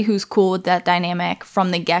somebody who's cool with that dynamic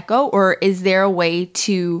from the get-go, or is there a way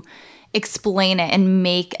to explain it and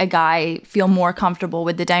make a guy feel more comfortable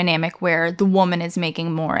with the dynamic where the woman is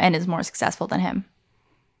making more and is more successful than him?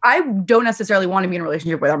 I don't necessarily want to be in a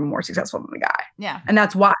relationship where I'm more successful than the guy. Yeah. And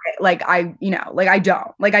that's why, like, I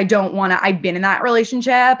don't want to, I've been in that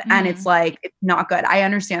relationship and it's like, it's not good. I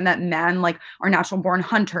understand that men like are natural born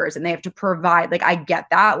hunters and they have to provide, like, I get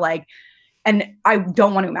that. Like, and I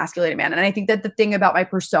don't want to emasculate a man. And I think that the thing about my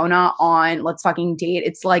persona on Let's Fucking Date,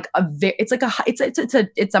 it's like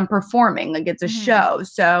I'm performing, like it's a show.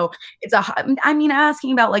 So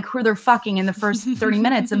asking about like who they're fucking in the first 30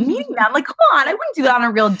 minutes of meeting them. Like, come on, I wouldn't do that on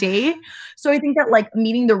a real date. So I think that like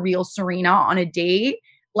meeting the real Serena on a date,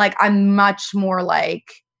 like I'm much more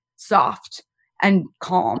like soft and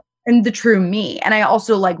calm and the true me. And I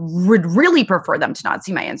also like would really prefer them to not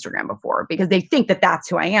see my Instagram before, because they think that that's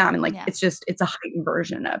who I am. And like, it's a heightened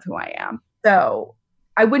version of who I am. So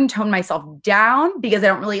I wouldn't tone myself down because I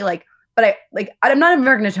don't really like, but I'm not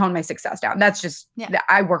ever going to tone my success down. That's just,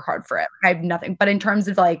 I work hard for it. I have nothing, but in terms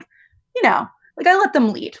of like, you know, like I let them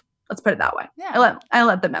lead. Let's put it that way. Yeah. I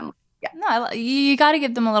let the men lead. Yeah. No, you got to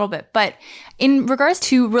give them a little bit. But in regards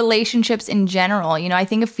to relationships in general, you know, I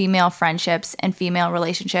think of female friendships and female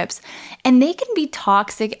relationships, and they can be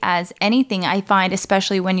toxic as anything, I find,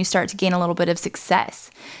 especially when you start to gain a little bit of success.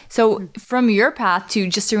 So from your path to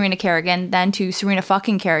just Serena Kerrigan, then to Serena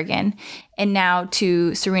fucking Kerrigan, and now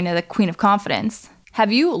to Serena, the Queen of Confidence,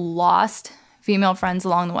 have you lost female friends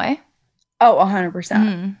along the way? Oh,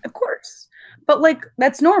 100%. Of course. But like,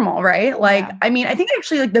 that's normal, right? Like, I mean, I think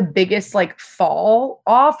actually like the biggest like fall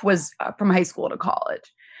off was from high school to college.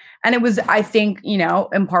 And it was, I think, you know,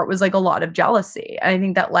 in part was like a lot of jealousy. And I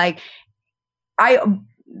think that like, I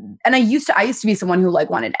used to be someone who like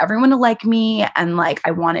wanted everyone to like me. And like,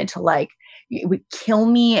 I wanted to like, it would kill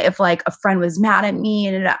me if like a friend was mad at me.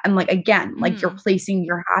 And like, again, like you're placing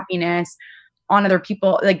your happiness on other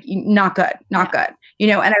people, like not good, not good, you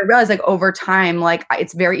know? And I realized like over time, like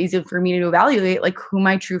it's very easy for me to evaluate like who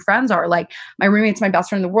my true friends are. Like my roommate's my best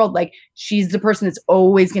friend in the world. Like she's the person that's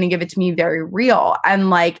always going to give it to me very real. And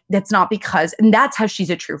like, that's not because, and that's how she's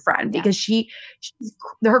a true friend because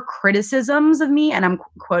her criticisms of me, and I'm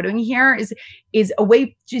quoting here, is a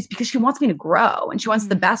way just because she wants me to grow and she wants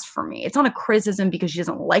the best for me. It's not a criticism because she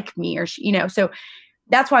doesn't like me or she, you know, so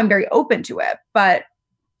that's why I'm very open to it.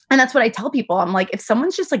 And that's what I tell people. I'm like, if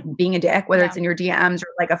someone's just like being a dick, whether it's in your DMs or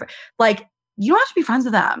like you don't have to be friends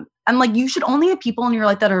with them. And like, you should only have people in your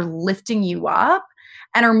life that are lifting you up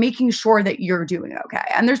and are making sure that you're doing okay.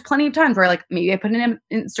 And there's plenty of times where like, maybe I put in an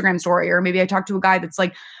Instagram story or maybe I talk to a guy that's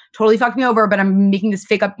like totally fucked me over, but I'm making this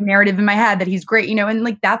fake up narrative in my head that he's great, you know? And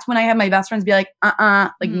like, that's when I have my best friends be like,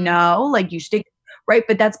 like, no, like you should take, right.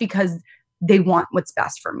 But that's because they want what's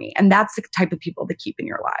best for me. And that's the type of people to keep in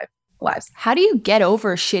your lives. How do you get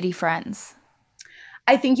over shitty friends?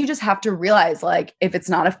 I think you just have to realize like, if it's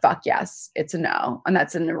not a fuck yes, it's a no. And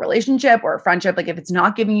that's in a relationship or a friendship. Like if it's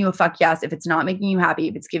not giving you a fuck yes, if it's not making you happy,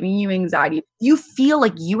 if it's giving you anxiety, if you feel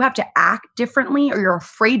like you have to act differently or you're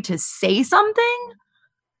afraid to say something,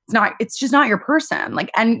 it's just not your person.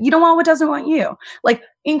 Like, and you don't want what doesn't want you. Like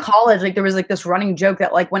in college, like there was like this running joke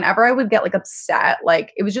that like whenever I would get like upset,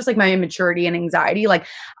 like it was just like my immaturity and anxiety. Like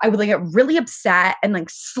I would like get really upset and like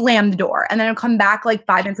slam the door. And then I'd come back like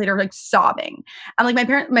 5 minutes later, like sobbing. And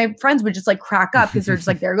like my friends would just like crack up because they're just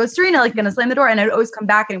like, there goes Serena, like gonna slam the door. And I'd always come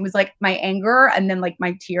back and it was like my anger and then like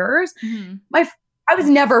my tears. I was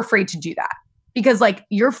never afraid to do that. Because like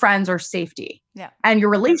your friends are safety and your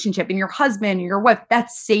relationship and your husband and your wife,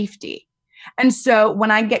 that's safety. And so when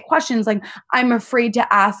I get questions like, I'm afraid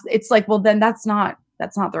to ask, it's like, well, then that's not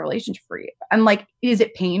the relationship for you. And like, is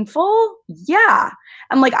it painful? Yeah.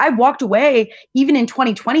 And like, I walked away even in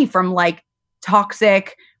 2020 from like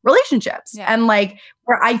toxic relationships and like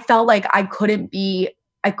where I felt like I couldn't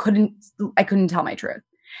tell my truth.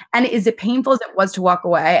 And is it painful as it was to walk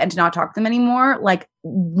away and to not talk to them anymore? Like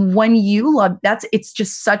when you love, it's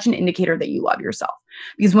just such an indicator that you love yourself.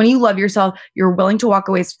 Because when you love yourself, you're willing to walk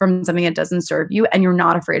away from something that doesn't serve you and you're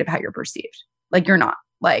not afraid of how you're perceived. Like you're not.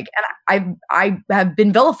 Like, and I have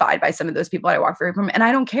been vilified by some of those people that I walk away from, and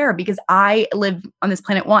I don't care because I live on this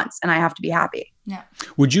planet once and I have to be happy. Yeah.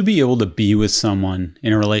 Would you be able to be with someone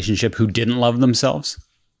in a relationship who didn't love themselves?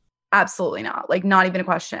 Absolutely not. Like not even a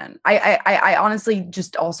question. I honestly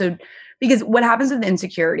just also, because what happens with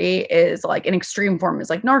insecurity is like an extreme form is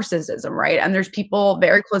like narcissism, right? And there's people,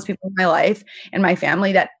 very close people in my life and my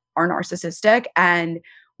family that are narcissistic. And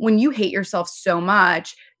when you hate yourself so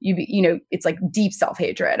much, you know, it's like deep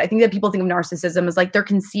self-hatred. I think that people think of narcissism as like they're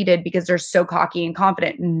conceited because they're so cocky and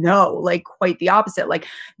confident. No, like quite the opposite. Like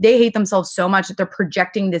they hate themselves so much that they're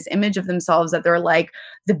projecting this image of themselves that they're like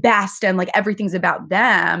the best and like everything's about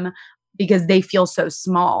them because they feel so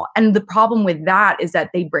small. And the problem with that is that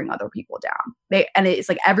they bring other people down. And it's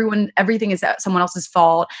like everything is someone else's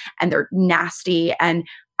fault and they're nasty. And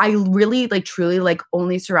I really like truly like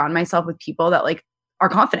only surround myself with people that like are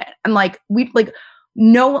confident. And like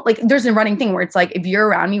there's a running thing where it's like, if you're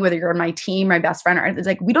around me, whether you're on my team, my best friend, or it's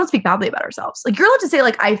like, we don't speak badly about ourselves. Like you're allowed to say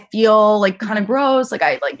like, I feel like kind of gross. Like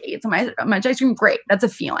I like ate so much ice cream. Great. That's a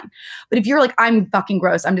feeling. But if you're like, I'm fucking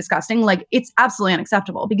gross, I'm disgusting. Like it's absolutely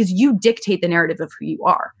unacceptable because you dictate the narrative of who you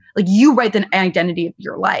are. Like you write the identity of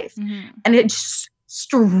your life. And it's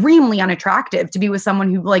extremely unattractive to be with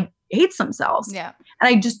someone who like hates themselves. Yeah. And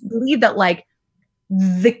I just believe that like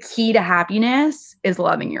the key to happiness is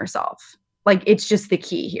loving yourself. Like, it's just the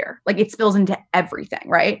key here. Like, it spills into everything,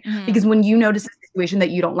 right? Because when you notice a situation that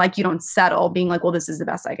you don't like, you don't settle being like, well, this is the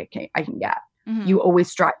best I can get. You always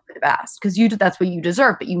strive for the best because that's what you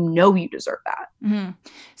deserve, but you know you deserve that.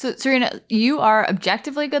 So, Serena, you are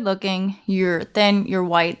objectively good looking. You're thin, you're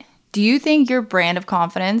white. Do you think your brand of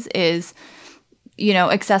confidence is, you know,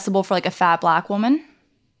 accessible for like a fat Black woman?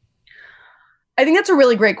 I think that's a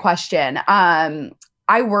really great question.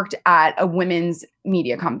 I worked at a women's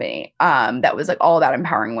media company that was like all about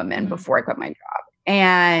empowering women before I quit my job.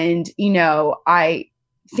 And, you know, I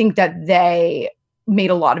think that they made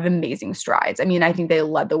a lot of amazing strides. I mean, I think they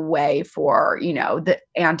led the way for, you know, the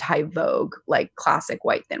anti-Vogue, like classic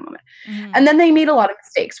white thin woman. And then they made a lot of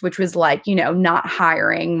mistakes, which was like, you know, not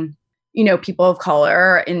hiring, you know, people of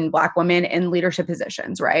color and Black women in leadership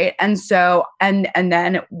positions. Right. And so, and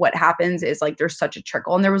then what happens is like, there's such a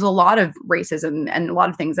trickle, and there was a lot of racism and a lot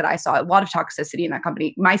of things that I saw, a lot of toxicity in that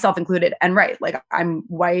company, myself included. And right, like I'm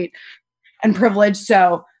white and privileged.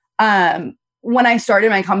 So, when I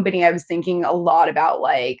started my company, I was thinking a lot about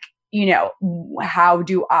like, you know, how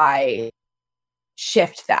do I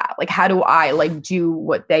shift that? Like, how do I like do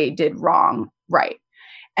what they did wrong Right.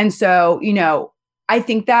 And so, I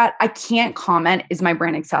think that I can't comment, is my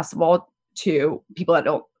brand accessible to people that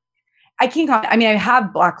don't, I can't comment. I mean, I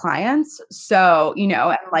have Black clients. So,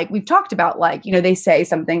 and like we've talked about, like, they say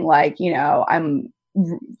something like, I'm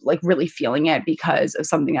like really feeling it because of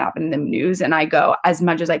something that happened in the news. And I go, as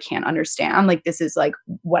much as I can understand, like, this is like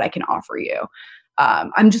what I can offer you.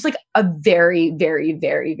 I'm just like a very, very,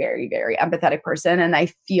 very, very, very empathetic person. And I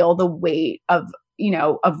feel the weight of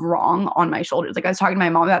wrong on my shoulders. Like, I was talking to my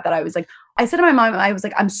mom about that. I said to my mom, I was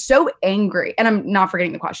like, I'm so angry. And I'm not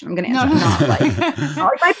forgetting the question. I'm going to answer.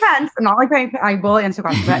 Not like my Pence. I'm not like I will answer the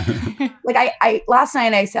question. But like I last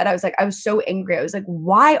night I said, I was so angry. I was like,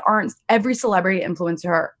 why aren't every celebrity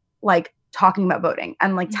influencer like talking about voting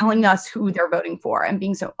and like telling us who they're voting for and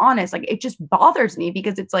being so honest? Like, it just bothers me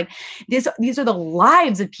because it's like these are the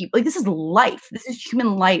lives of people. Like, this is life. This is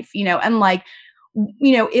human life, and like,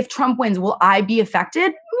 if Trump wins, will I be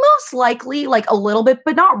affected? Most likely, like a little bit,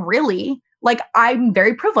 but not really. Like, I'm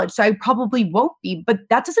very privileged, so I probably won't be, but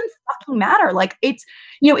that doesn't fucking matter. Like, it's,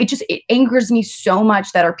 it angers me so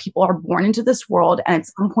much that our people are born into this world and at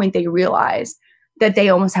some point they realize that they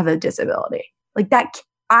almost have a disability. Like, that,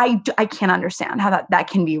 I can't understand how that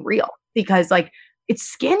can be real, because like, it's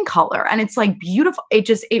skin color and it's like beautiful.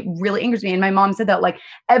 It really angers me. And my mom said that like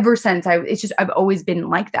ever since I've always been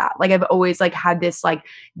like that. Like, I've always like had this like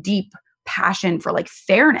deep passion for like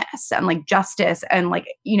fairness and like justice and like,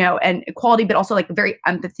 and equality, but also like a very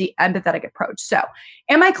empathetic approach. So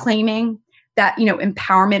am I claiming that,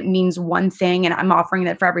 empowerment means one thing and I'm offering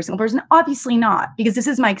that for every single person? Obviously not, because this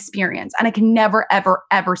is my experience and I can never, ever,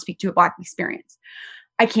 ever speak to a Black experience.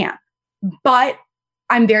 I can't, but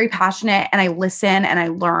I'm very passionate and I listen and I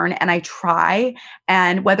learn and I try.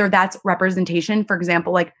 And whether that's representation, for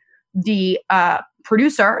example, like the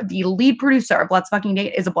lead producer of Let's Fucking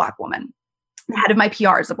Date is a Black woman. The head of my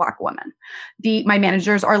PR is a Black woman. My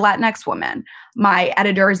managers are Latinx women. My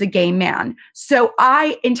editor is a gay man. So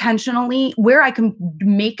I intentionally, where I can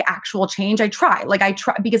make actual change, I try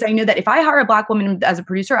because I know that if I hire a Black woman as a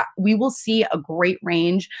producer, we will see a great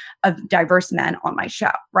range of diverse men on my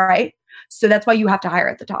show, right? So that's why you have to hire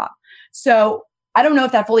at the top. So I don't know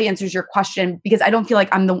if that fully answers your question, because I don't feel like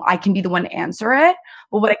I can be the one to answer it.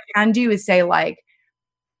 But what I can do is say, like,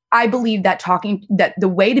 I believe that the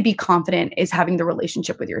way to be confident is having the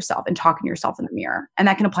relationship with yourself and talking to yourself in the mirror. And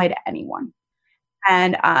that can apply to anyone.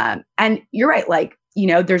 And you're right. Like,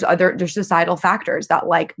 there's societal factors that,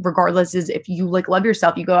 like, regardless is if you like love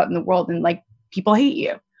yourself, you go out in the world and like people hate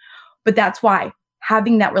you. But that's why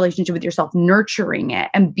having that relationship with yourself, nurturing it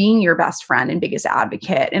and being your best friend and biggest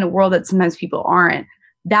advocate in a world that sometimes people aren't,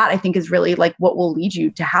 that I think is really like what will lead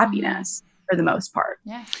you to happiness for the most part.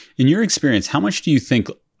 Yeah. In your experience, how much do you think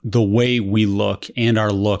the way we look and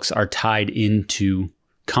our looks are tied into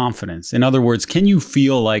confidence? In other words, can you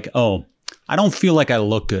feel like, oh, I don't feel like I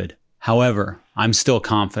look good, however, I'm still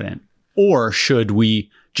confident? Or should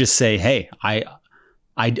we just say, hey,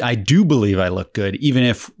 I do believe I look good, even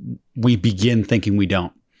if we begin thinking we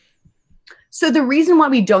don't? So the reason why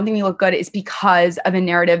we don't think we look good is because of a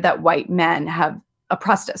narrative that white men have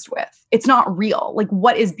oppressed us with. It's not real. Like,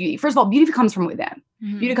 what is beauty? First of all, beauty comes from within.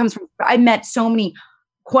 Mm-hmm. Beauty comes from, I met so many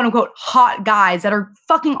quote unquote hot guys that are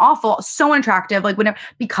fucking awful, so unattractive, like whatever,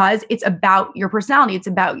 because it's about your personality. It's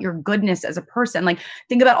about your goodness as a person. Like,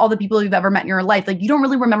 think about all the people you've ever met in your life. Like, you don't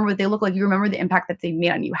really remember what they look like. You remember the impact that they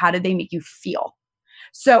made on you. How did they make you feel?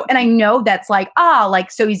 So, and I know that's like,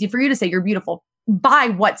 like so easy for you to say you're beautiful. By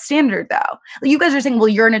what standard though? Like, you guys are saying, well,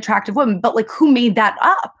 you're an attractive woman, but like, who made that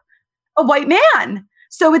up? A white man.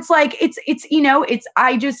 So it's like,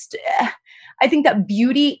 I think that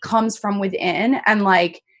beauty comes from within. And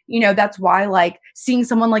like, that's why like seeing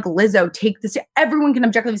someone like Lizzo take this, everyone can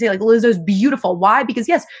objectively say like Lizzo's beautiful. Why? Because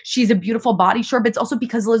yes, she's a beautiful body, sure, but it's also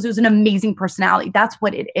because Lizzo's an amazing personality. That's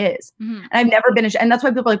what it is. Mm-hmm. And I've never been, and that's why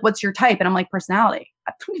people are like, what's your type? And I'm like, personality.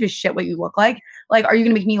 I don't give a shit what you look like. Like, are you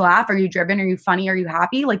going to make me laugh? Are you driven? Are you funny? Are you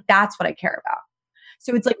happy? Like, that's what I care about.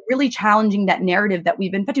 So it's like really challenging that narrative that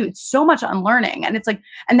we've been fed to. It's so much unlearning. And it's like,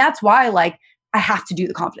 and that's why like, I have to do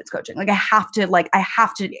the confidence coaching. Like, I have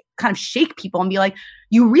to kind of shake people and be like,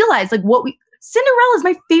 you realize like Cinderella is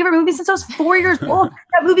my favorite movie since I was 4 years old.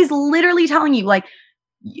 That movie is literally telling you like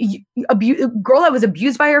a girl that was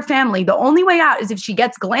abused by her family. The only way out is if she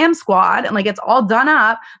gets glam squad and like gets all done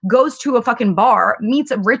up, goes to a fucking bar, meets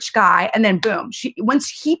a rich guy, and then boom, once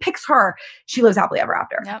he picks her, she lives happily ever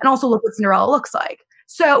after. Yep. And also look what Cinderella looks like.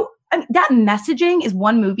 So that messaging is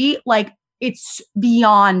one movie, like, it's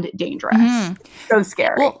beyond dangerous. Mm-hmm. So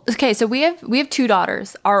scary. Well, okay. So we have 2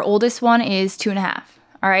 daughters. Our oldest one is 2.5.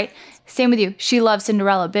 All right. Same with you. She loves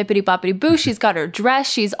Cinderella, bippity boppity boo. She's got her dress.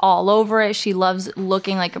 She's all over it. She loves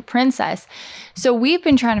looking like a princess. So we've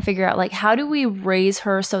been trying to figure out, like, how do we raise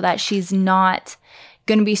her so that she's not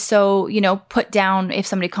going to be so, you know, put down if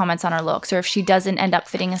somebody comments on her looks, or if she doesn't end up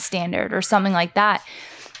fitting a standard or something like that.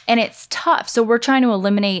 And it's tough. So we're trying to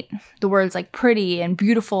eliminate the words like pretty and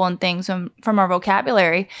beautiful and things from our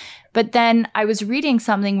vocabulary. But then I was reading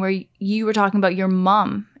something where you were talking about your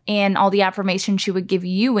mom and all the affirmations she would give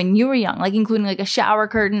you when you were young, like including like a shower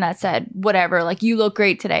curtain that said whatever, like you look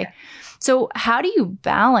great today. So how do you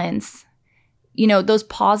balance, you know, those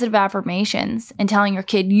positive affirmations and telling your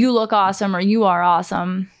kid you look awesome or you are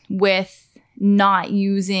awesome with not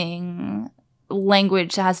using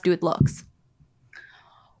language that has to do with looks?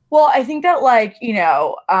 Well, I think that, like, you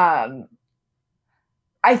know, I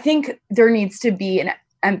think there needs to be an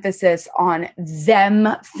emphasis on them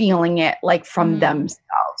feeling it like from themselves.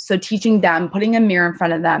 So teaching them, putting a mirror in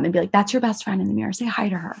front of them and be like, that's your best friend in the mirror. Say hi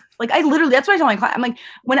to her. Like, I literally, that's what I tell my client. I'm like,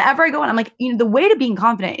 whenever I go in, I'm like, you know, the way to being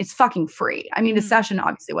confident is fucking free. I mean, the session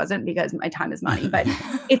obviously wasn't because my time is money, but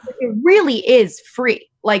it really is free.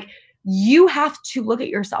 Like, you have to look at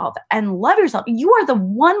yourself and love yourself. You are the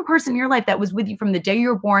one person in your life that was with you from the day you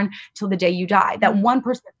were born till the day you die. That one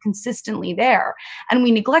person is consistently there. And we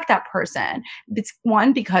neglect that person. It's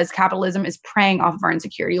one, because capitalism is preying off of our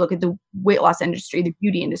insecurity. Look at the weight loss industry, the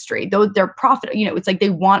beauty industry, though they're profit, you know, it's like they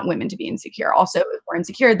want women to be insecure. Also, if we're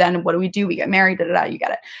insecure, then what do? We get married, you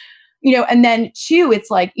get it. You know, and then two, it's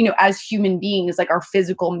like, you know, as human beings, like our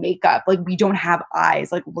physical makeup, like we don't have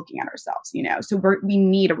eyes like looking at ourselves, you know, so we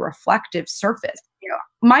need a reflective surface. You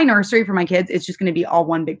know, my nursery for my kids is just going to be all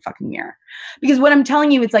one big fucking mirror, because what I'm telling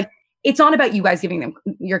you, it's like, it's not about you guys giving them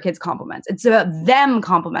your kids compliments. It's about them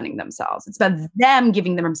complimenting themselves. It's about them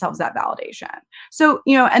giving themselves that validation. So,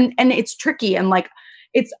 you know, and it's tricky. And like,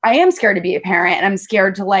 I am scared to be a parent, and I'm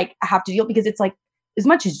scared to like have to deal, because it's like, as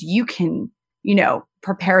much as you can, you know,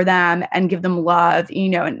 prepare them and give them love, you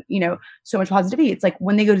know, and, you know, so much positivity. It's like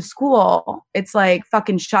when they go to school, it's like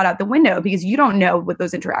fucking shot out the window, because you don't know what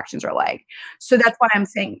those interactions are like. So that's what I'm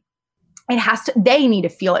saying. They need to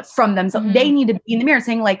feel it from themselves. They need to be in the mirror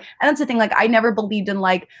saying like, and that's the thing, like, I never believed in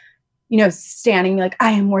like, you know, standing like,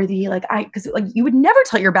 I am worthy. Like because like you would never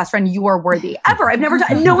tell your best friend you are worthy ever.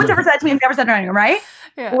 No one's ever said to me, I've never said to anyone, right?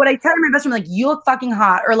 Yeah. But what I tell my best friend, like, you look fucking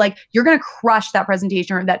hot, or like, you're going to crush that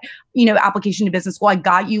presentation or that, you know, application to business school. I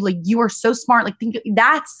got you. Like, you are so smart. Like,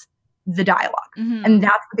 that's the dialogue. And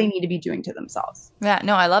that's what they need to be doing to themselves. Yeah,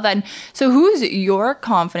 no, I love that. And so who's your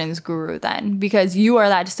confidence guru then? Because you are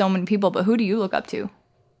that to so many people, but who do you look up to?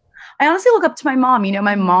 I honestly look up to my mom. You know,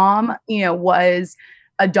 my mom, you know, was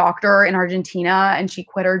a doctor in Argentina, and she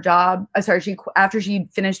quit her job. After she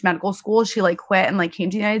finished medical school, she like quit and like came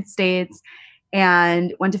to the United States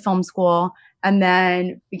and went to film school, and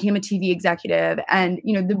then became a TV executive. And,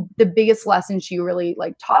 you know, the biggest lesson she really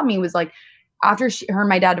like taught me was like, after her and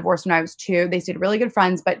my dad divorced when I was 2, they stayed really good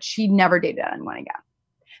friends, but she never dated anyone again.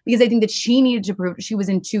 Because I think that she needed to prove, she was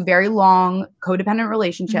in 2 very long codependent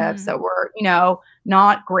relationships that were, you know,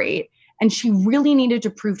 not great. And she really needed to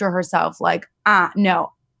prove to herself, like,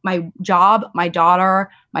 no, my job, my daughter,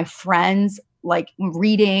 my friends, like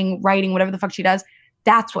reading, writing, whatever the fuck she does,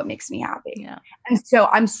 that's what makes me happy. Yeah. And so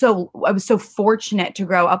I was so fortunate to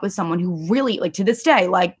grow up with someone who really, like, to this day,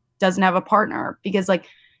 like, doesn't have a partner, because like,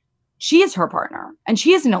 she is her partner and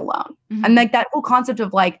she isn't alone. And like that whole concept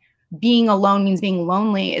of like being alone means being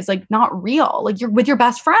lonely is like not real. Like, you're with your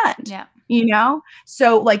best friend. Yeah. You know?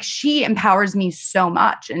 So like, she empowers me so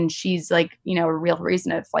much, and she's like, you know, a real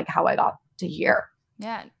reason of like how I got to here.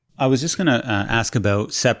 Yeah. I was just going to ask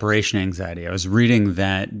about separation anxiety. I was reading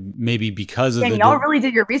that maybe because of y'all really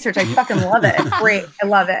did your research. I fucking love it. It's great. I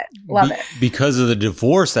love it. Love it. Because of the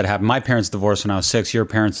divorce that happened. My parents divorced when I was 6. Your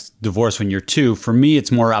parents divorced when you're 2. For me,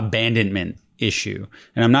 it's more abandonment issue.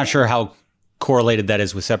 And I'm not sure how correlated that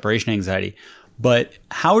is with separation anxiety. But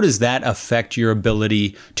how does that affect your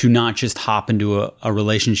ability to not just hop into a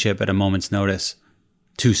relationship at a moment's notice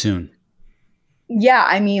too soon? Yeah,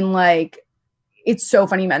 I mean, like, it's so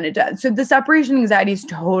funny, man. It does. So the separation anxiety is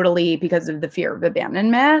totally because of the fear of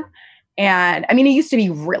abandonment. And I mean, it used to be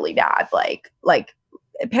really bad, like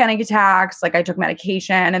panic attacks. Like, I took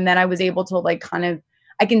medication, and then I was able to like kind of,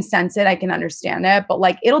 I can sense it, I can understand it, but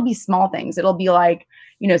like, it'll be small things. It'll be like,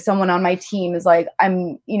 you know, someone on my team is like,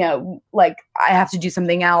 I'm, you know, like, I have to do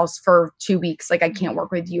something else for 2 weeks. Like, I can't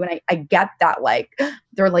work with you. And I get that, like,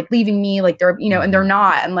 they're like leaving me, like they're, you know, and they're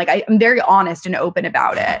not. And like, I'm very honest and open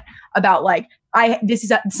about it, about like, this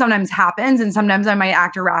is sometimes happens, and sometimes I might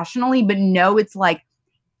act irrationally, but no, it's like,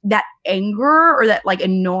 that anger or that like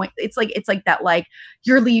annoying, it's like that like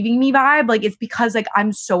you're leaving me vibe. Like it's because like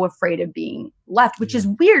I'm so afraid of being left, which is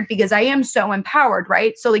weird because I am so empowered,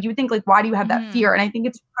 right? So like you would think like, why do you have that fear? And I think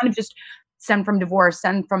it's kind of just stemmed from divorce,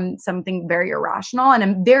 stemmed from something very irrational. And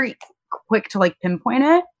I'm very quick to like pinpoint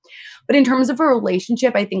it. But in terms of a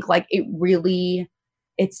relationship, I think like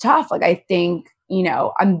it's tough. Like I think, you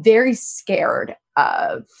know, I'm very scared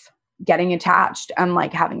of getting attached and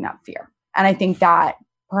like having that fear. And I think that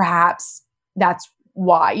perhaps that's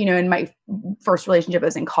why, you know, in my first relationship I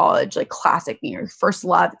was in college, like classic, you know, first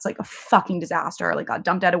love, it's like a fucking disaster, like got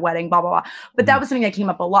dumped at a wedding, blah, blah, blah. But that was something that came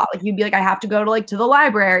up a lot. Like you'd be like, I have to go to the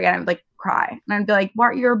library, and I would like cry. And I'd be like,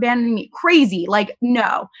 why you're abandoning me? Crazy. Like,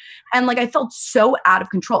 no. And like, I felt so out of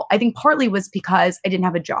control. I think partly was because I didn't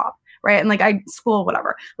have a job. Right. And like school,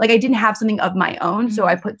 whatever, like I didn't have something of my own. So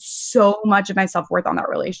I put so much of my self-worth on that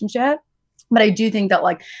relationship. But I do think that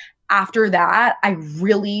like after that, I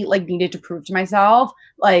really like needed to prove to myself,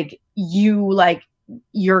 like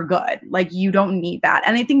you're good. Like you don't need that.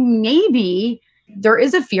 And I think maybe there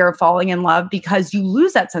is a fear of falling in love because you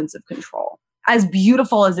lose that sense of control. As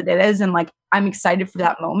beautiful as it is, and like I'm excited for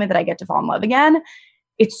that moment that I get to fall in love again,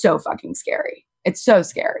 it's so fucking scary. It's so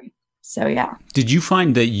scary. So, yeah. Did you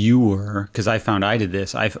find that you were, because I found I did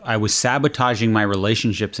this, I was sabotaging my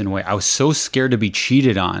relationships in a way. I was so scared to be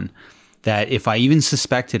cheated on that if I even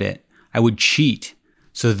suspected it, I would cheat.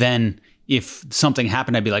 So then if something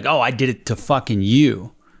happened, I'd be like, oh, I did it to fucking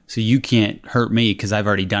you. So you can't hurt me because I've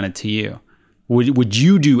already done it to you. Would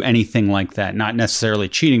you do anything like that? Not necessarily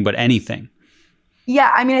cheating, but anything?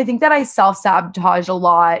 Yeah. I mean, I think that I self-sabotage a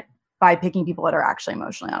lot by picking people that are actually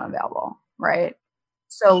emotionally unavailable. Right.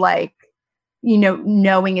 So like, you know,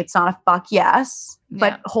 knowing it's not a fuck yes,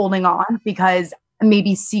 but holding on because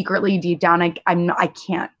maybe secretly deep down,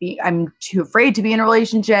 I'm too afraid to be in a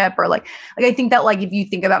relationship, or like I think that like, if you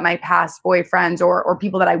think about my past boyfriends or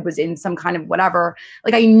people that I was in some kind of whatever,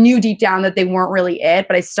 like I knew deep down that they weren't really it,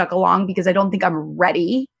 but I stuck along because I don't think I'm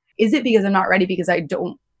ready. Is it because I'm not ready because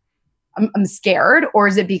I'm scared, or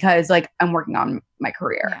is it because like I'm working on my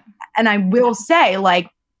career? Yeah. And I will say like,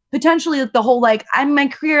 potentially like the whole, like I'm my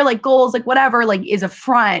career, like goals, like whatever, like is a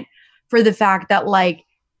front for the fact that like,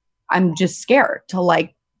 I'm just scared to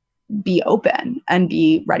like be open and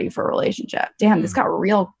be ready for a relationship. Damn, this got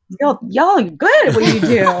real, y'all good at what you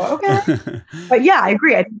do. Okay. But yeah, I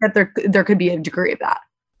agree. I think that there could be a degree of that.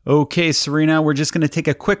 Okay, Serena, we're just going to take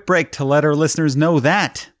a quick break to let our listeners know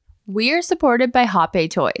that we are supported by Hoppe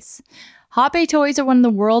Toys. Hoppe Toys are one of the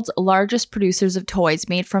world's largest producers of toys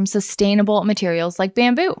made from sustainable materials like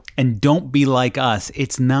bamboo. And don't be like us.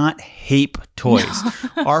 It's not Hape Toys.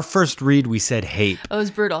 No. Our first read, we said Hape. It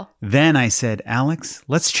was brutal. Then I said, Alex,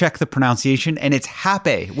 let's check the pronunciation. And it's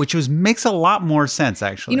Hape, which makes a lot more sense,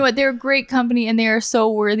 actually. You know what? They're a great company, and they are so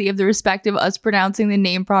worthy of the respect of us pronouncing the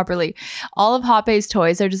name properly. All of Hoppe's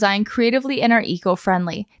toys are designed creatively and are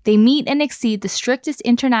eco-friendly. They meet and exceed the strictest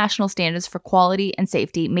international standards for quality and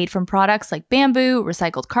safety, made from products like bamboo,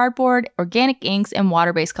 recycled cardboard, organic inks, and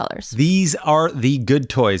water-based colors. These are the good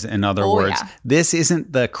toys, in other words. Yeah. This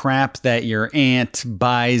isn't the crap that your aunt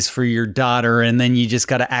buys for your daughter and then you just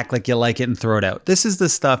got to act like you like it and throw it out. This is the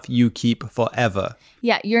stuff you keep forever.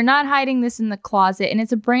 Yeah, you're not hiding this in the closet, and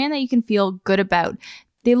it's a brand that you can feel good about.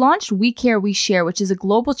 They launched We Care, We Share, which is a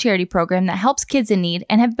global charity program that helps kids in need,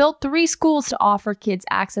 and have built 3 schools to offer kids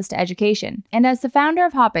access to education. And as the founder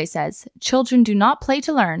of Hoppe says, children do not play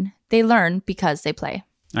to learn. They learn because they play.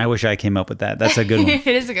 I wish I came up with that. That's a good one. It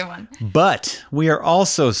is a good one. But we are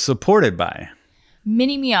also supported by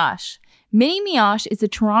Mini Mioche. Mini Mioche is a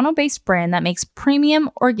Toronto-based brand that makes premium,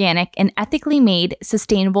 organic, and ethically made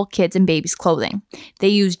sustainable kids and babies clothing. They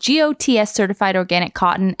use GOTS certified organic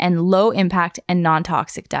cotton and low impact and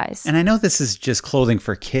non-toxic dyes. And I know this is just clothing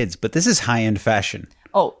for kids, but this is high-end fashion.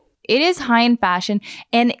 Oh, it is high-end fashion,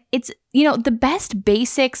 and it's, you know, the best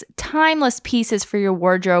basics, timeless pieces for your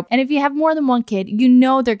wardrobe. And if you have more than one kid, you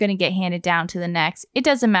know they're going to get handed down to the next. It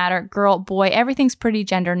doesn't matter, girl, boy, everything's pretty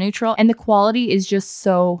gender neutral, and the quality is just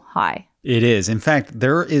so high. It is. In fact,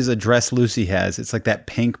 there is a dress Lucy has. It's like that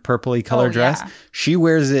pink purpley color dress. Yeah. She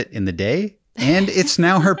wears it in the day, and it's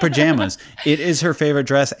now her pajamas. It is her favorite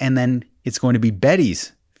dress, and then it's going to be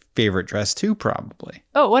Betty's favorite dress too, probably.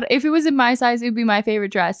 Oh, what if it was in my size, it would be my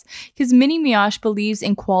favorite dress. Because Mini Mioche believes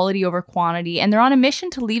in quality over quantity, and they're on a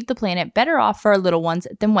mission to leave the planet better off for our little ones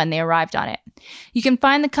than when they arrived on it. You can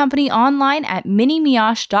find the company online at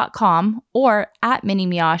minimioche.com or at Mini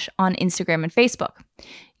Mioche on Instagram and Facebook.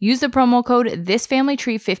 Use the promo code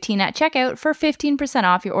ThisFamilyTree15 at checkout for 15%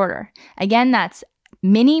 off your order. Again, that's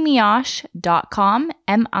minimioche.com,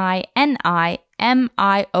 MINIMIOCHE,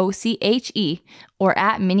 or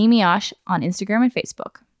at minimioche on Instagram and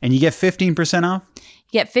Facebook. And you get 15% off?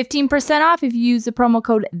 You get 15% off if you use the promo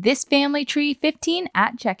code ThisFamilyTree15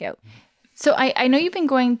 at checkout. So I know you've been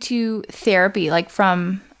going to therapy like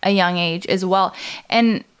from a young age as well.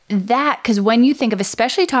 And that, because when you think of,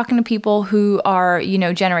 especially talking to people who are, you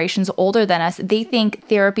know, generations older than us, they think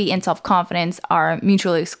therapy and self-confidence are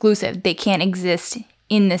mutually exclusive. They can't exist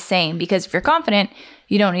in the same, because if you're confident,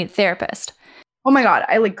 you don't need a therapist. Oh my God,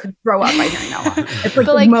 I like could throw up by hearing that one. It's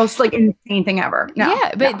like the most like insane thing ever.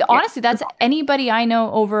 Honestly, that's anybody I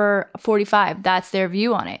know over 45, that's their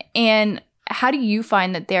view on it. And how do you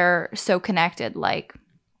find that they're so connected? Like,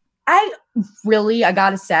 I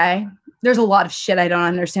gotta say, there's a lot of shit I don't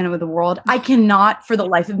understand with the world. I cannot for the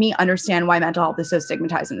life of me understand why mental health is so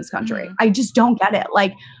stigmatized in this country. Mm-hmm. I just don't get it.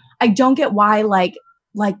 Like, I don't get why like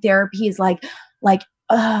therapy is like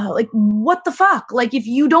what the fuck? Like, if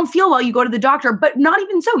you don't feel well, you go to the doctor, but not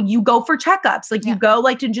even so, you go for checkups. Like you go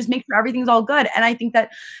like to just make sure everything's all good. And I think that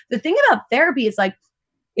the thing about therapy is like,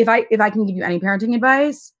 if I can give you any parenting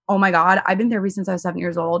advice, oh my God, I've been in therapy since I was 7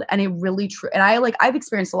 years old. And it really true. And I've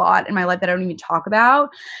experienced a lot in my life that I don't even talk about,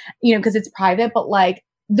 you know, because it's private, but like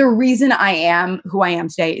the reason I am who I am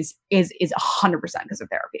today is 100% because of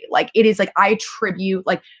therapy. Like it is like, I attribute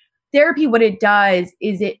like therapy, what it does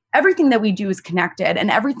is everything that we do is connected, and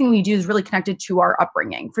everything we do is really connected to our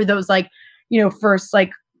upbringing for those like, you know, first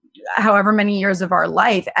like however many years of our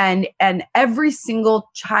life. And every single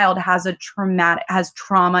child has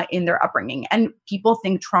trauma in their upbringing. And people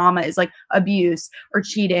think trauma is like abuse or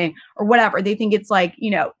cheating or whatever. They think it's like,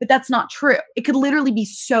 you know, but that's not true. It could literally be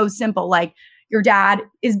so simple. Like your dad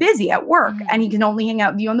is busy at work and he can only hang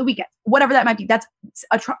out with you on the weekends, whatever that might be. That's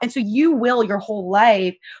a trauma. And so you will your whole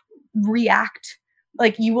life react,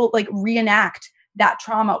 like you will like reenact that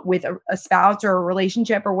trauma with a spouse or a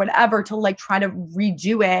relationship or whatever to like try to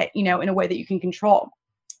redo it, you know, in a way that you can control.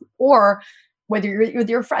 Or whether you're with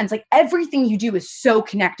your friends, like everything you do is so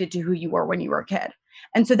connected to who you were when you were a kid.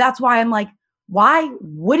 And so that's why I'm like, why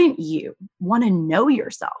wouldn't you want to know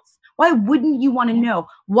yourself? Why wouldn't you want to know?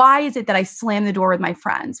 Why is it that I slam the door with my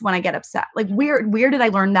friends when I get upset? Like where did I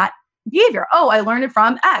learn that behavior? Oh, I learned it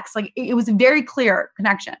from X. Like it was a very clear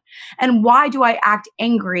connection. And why do I act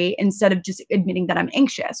angry instead of just admitting that I'm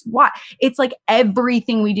anxious? Why? It's like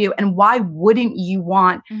everything we do. And why wouldn't you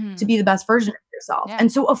want to be the best version of yourself? Yeah.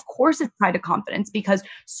 And so of course it's tied to confidence, because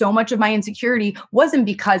so much of my insecurity wasn't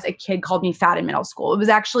because a kid called me fat in middle school. It was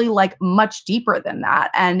actually like much deeper than that.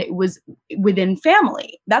 And it was within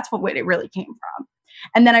family. That's what it really came from.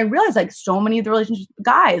 And then I realized like so many of the relationships with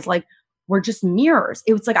guys, like, were just mirrors.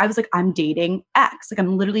 It was like, I was like, I'm dating X. Like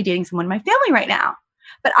I'm literally dating someone in my family right now,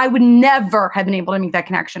 but I would never have been able to make that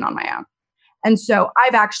connection on my own. And so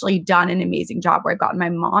I've actually done an amazing job where I've gotten my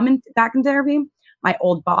mom back in therapy, my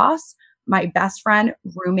old boss, my best friend,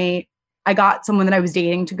 roommate. I got someone that I was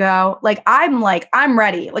dating to go. I'm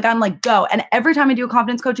ready. Like, I'm like, go. And every time I do a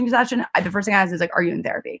confidence coaching session, the first thing I ask is like, are you in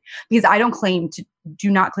therapy? Because I do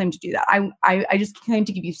not claim to do that. I just claim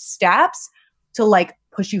to give you steps to like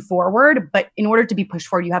push you forward. But in order to be pushed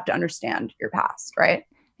forward, you have to understand your past, right?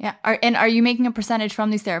 Yeah. Are you making a percentage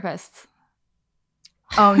from these therapists?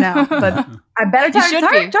 Oh no, but I better charge.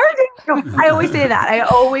 I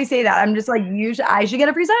always say that. I'm just like, I should get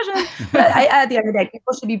a free session. But at the end of the day,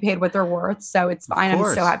 people should be paid what they're worth. So it's fine. I'm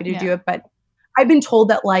so happy to do it. But I've been told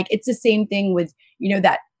that like, it's the same thing with, you know,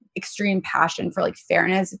 that extreme passion for like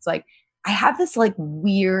fairness. It's like, I have this like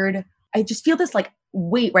weird, I just feel this like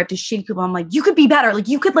weight where I have to shake people. I'm like, you could be better. Like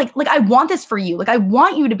you could like, I want this for you. Like, I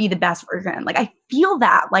want you to be the best version. Like, I feel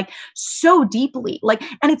that like so deeply, like,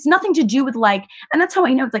 and it's nothing to do with like, and that's how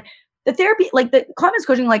I know it's like the therapy, like the confidence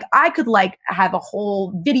coaching, like I could like have a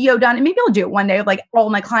whole video done and maybe I'll do it one day of like all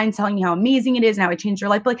my clients telling me how amazing it is and how it changed their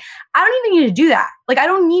life. But like, I don't even need to do that. Like, I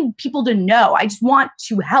don't need people to know. I just want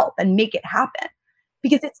to help and make it happen,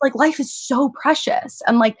 because it's like, life is so precious.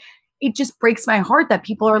 And like, it just breaks my heart that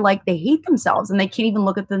people are like, they hate themselves and they can't even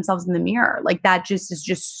look at themselves in the mirror. Like that just is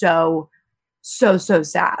just so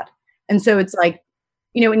sad. And so it's like,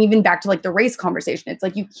 you know, and even back to like the race conversation, it's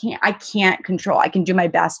like, I can't control. I can do my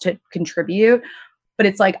best to contribute, but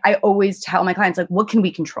it's like, I always tell my clients, like, what can we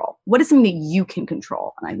control? What is something that you can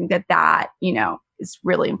control? And I think that, you know, is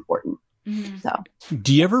really important. Mm-hmm. So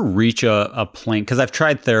do you ever reach a point? Cause I've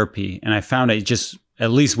tried therapy and I found it just, at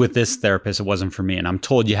least with this therapist, it wasn't for me. And I'm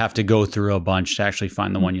told you have to go through a bunch to actually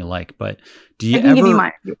find the one you like. But do you ever? Give you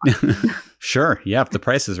mine if you want. Sure. Yeah. If the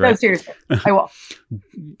price is right. No, seriously. I will.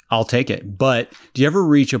 I'll take it. But do you ever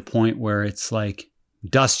reach a point where it's like,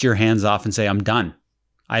 dust your hands off and say, I'm done.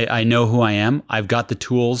 I know who I am. I've got the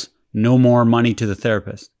tools. No more money to the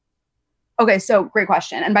therapist. Okay, so great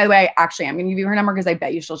question. And by the way, actually, I'm going to give you her number because I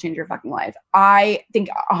bet you she'll change your fucking life. I think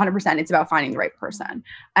 100% it's about finding the right person.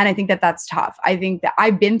 And I think that that's tough. I think that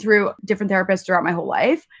I've been through different therapists throughout my whole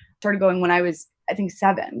life. Started going when I was, I think,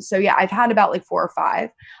 7. So yeah, I've had about like 4 or 5.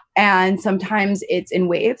 And sometimes it's in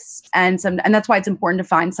waves. And that's why it's important to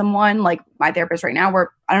find someone like my therapist right now,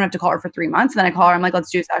 where I don't have to call her for 3 months. And then I call her, I'm like, let's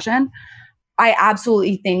do a session. I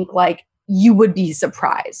absolutely think like you would be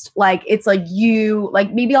surprised. Like, it's like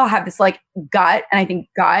maybe I'll have this like gut. And I think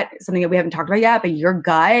gut is something that we haven't talked about yet, but your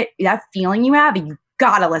gut, that feeling you have, you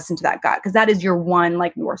gotta listen to that gut, because that is your one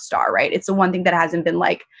like North Star, right? It's the one thing that hasn't been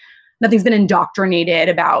like, nothing's been indoctrinated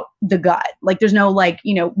about the gut. Like there's no like,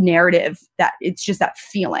 narrative, that it's just that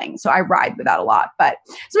feeling. So I ride with that a lot. But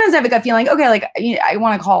sometimes I have a gut feeling, okay, like I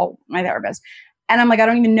want to call my therapist. And I'm like, I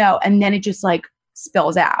don't even know. And then it just like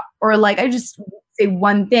spills out. Or like I just say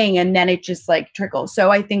one thing and then it just like trickles.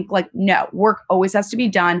 So I think like, no, work always has to be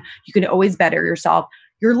done. You can always better yourself.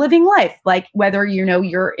 You're living life. Like whether,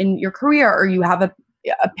 you're in your career or you have a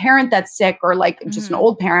parent that's sick, or like just an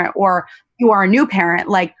old parent, or you are a new parent,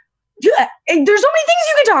 like there's so many things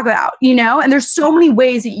you can talk about, and there's so many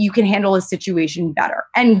ways that you can handle a situation better.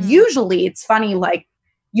 And usually it's funny, like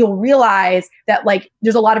you'll realize that like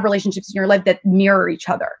there's a lot of relationships in your life that mirror each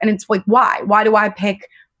other. And it's like, why do I pick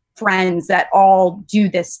friends that all do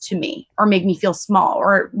this to me or make me feel small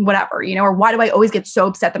or whatever, or why do I always get so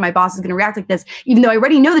upset that my boss is going to react like this, even though I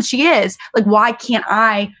already know that she is? Like, why can't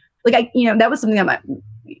I, like, that was something that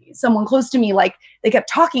someone close to me, like they kept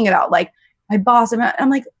talking about, like my boss. I'm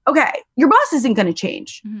like, okay, your boss isn't going to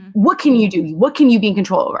change. What can you do? What can you be in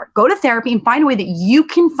control over? Go to therapy and find a way that you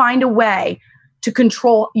can find a way to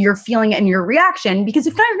control your feeling and your reaction. Because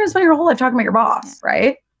if not, you're going to spend your whole life talking about your boss,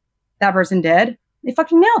 right? That person did. They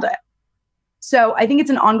fucking nailed it. So I think it's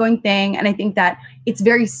an ongoing thing. And I think that it's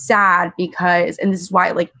very sad because, and this is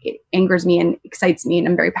why like it angers me and excites me and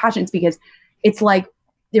I'm very passionate, because it's like,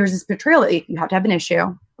 there's this portrayal that you have to have an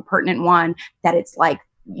issue, a pertinent one, that it's like,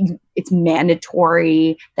 it's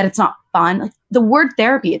mandatory, that it's not fun. Like the word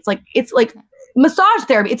therapy, it's like massage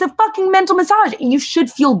therapy. It's a fucking mental massage. You should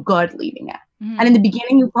feel good leaving it. And in the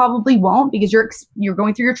beginning, you probably won't, because you're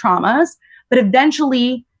going through your traumas, but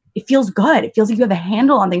eventually it feels good. It feels like you have a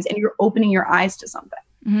handle on things and you're opening your eyes to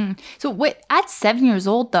something. So at 7 years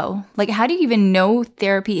old though, like how do you even know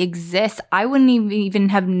therapy exists? I wouldn't even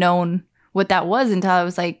have known what that was until I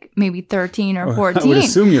was like maybe 13 or 14. I would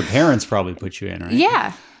assume your parents probably put you in, right?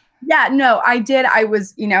 Yeah. Yeah, no, I did. I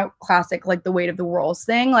was, classic, like the weight of the worlds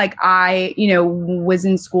thing. Like I, was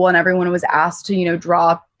in school and everyone was asked to,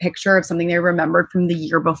 draw a picture of something they remembered from the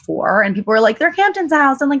year before. And people were like, their Hampton's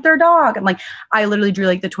house and like their dog. And like, I literally drew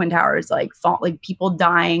like the Twin Towers, like people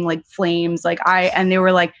dying, like flames. And they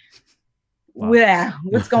were like, wow. Yeah,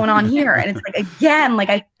 what's going on here? And it's like, again, like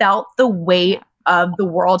I felt the weight of the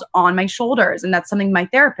world on my shoulders. And that's something my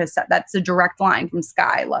therapist said. That's a direct line from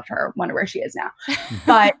Sky. Love her. Wonder where she is now.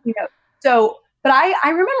 But, but I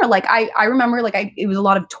remember like, I remember like it was a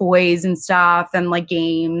lot of toys and stuff and like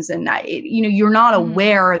games and you're not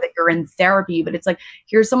aware that you're in therapy, but it's like,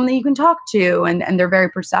 here's someone that you can talk to and they're very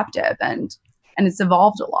perceptive and it's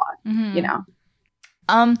evolved a lot,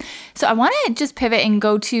 So I want to just pivot and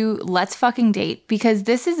go to Let's Fucking Date, because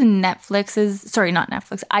this is IGTV's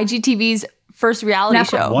first reality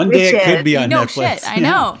show. One day it could be on Netflix. Shit, I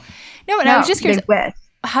know. No, but I was just curious.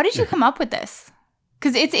 How did you come up with this?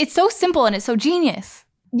 Because it's so simple and it's so genius.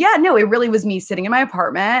 Yeah, no, it really was me sitting in my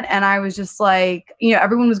apartment and I was just like,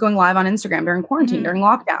 everyone was going live on Instagram during quarantine, during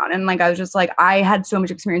lockdown. And like, I was just like, I had so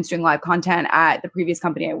much experience doing live content at the previous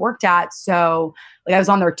company I worked at. So like I was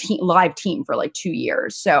on their live team for like 2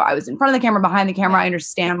 years. So I was in front of the camera, behind the camera. I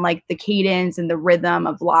understand like the cadence and the rhythm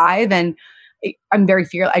of live. And I'm very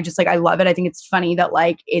fearless. I love it. I think it's funny that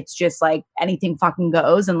like, it's just like anything fucking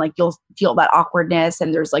goes and like, you'll feel that awkwardness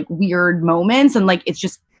and there's like weird moments and like,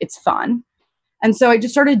 it's fun. And so I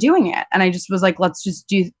just started doing it and I just was like, let's just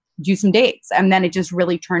do some dates. And then it just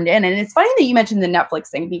really turned in. And it's funny that you mentioned the Netflix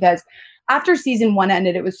thing, because after season 1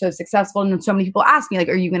 ended, it was so successful. And so many people asked me like,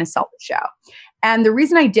 are you going to sell the show? And the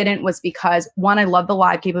reason I didn't was because, one, I love the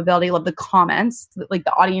live capability, I love the comments. Like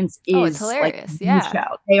the audience is hilarious. Like, yeah. the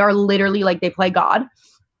show. They are literally like, they play God.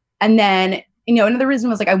 And then, another reason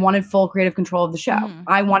was like, I wanted full creative control of the show.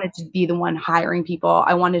 I wanted to be the one hiring people.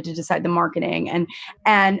 I wanted to decide the marketing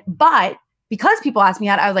but because people asked me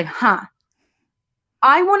that, I was like,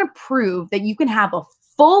 I want to prove that you can have a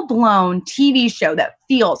full-blown TV show that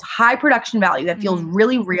feels high production value, that feels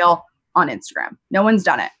really real, on Instagram. No one's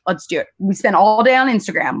done it. Let's do it. We spend all day on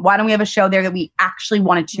Instagram. Why don't we have a show there that we actually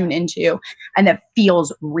want to tune into and that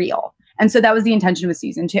feels real? And so that was the intention with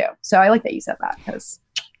season 2. So I like that you said that, because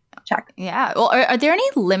check. Yeah. Well, are there any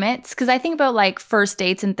limits? Because I think about like first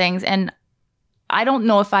dates and things, and I don't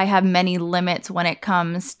know if I have many limits when it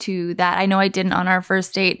comes to that. I know I didn't on our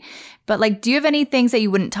first date, but like, do you have any things that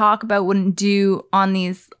you wouldn't talk about, wouldn't do on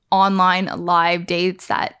these online live dates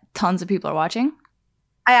that tons of people are watching?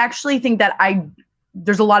 I actually think that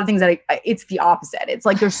there's a lot of things that it's the opposite. It's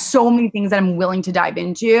like, there's so many things that I'm willing to dive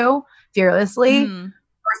into fearlessly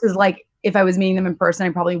versus like, if I was meeting them in person,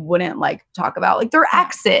 I probably wouldn't like talk about like their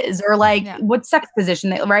exes or like what sex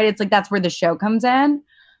position they, right? It's like, that's where the show comes in.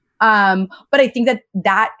 But I think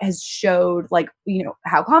that has showed like, you know,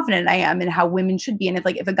 how confident I am and how women should be. And it's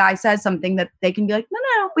like, if a guy says something that they can be like,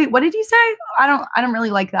 no, wait, what did you say? I don't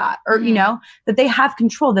really like that. Or, you know, that they have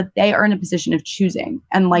control, that they are in a position of choosing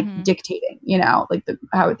and like dictating, you know, like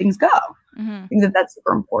how things go. I think that's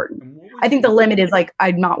super important. I think the limit is like,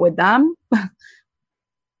 I'm not with them.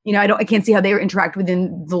 You know, I can't see how they interact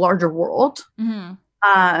within the larger world.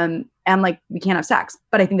 And like, we can't have sex,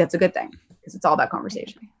 but I think that's a good thing because it's all about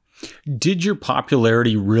conversation. Did your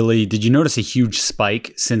popularity did you notice a huge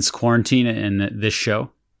spike since quarantine and this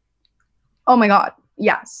show? Oh my God.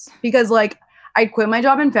 Yes. Because like I quit my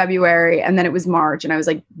job in February and then it was March and I was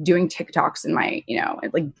like doing TikToks and my, you know,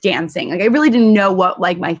 like dancing. Like I really didn't know what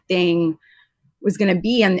like my thing was going to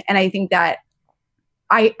be. And I think that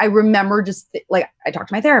I remember just like I talked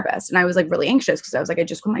to my therapist and I was like really anxious because I was like, I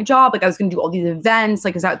just quit my job. Like I was going to do all these events,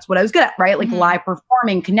 like, cause that's what I was good at, right? Like live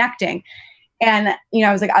performing, connecting. And, you know,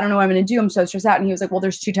 I was like, I don't know what I'm going to do. I'm so stressed out. And he was like, well,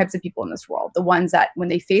 there's 2 types of people in this world. The ones that when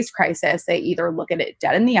they face crisis, they either look at it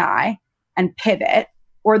dead in the eye and pivot,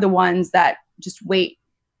 or the ones that just wait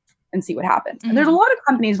and see what happens. And there's a lot of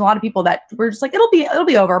companies, a lot of people that were just like, it'll be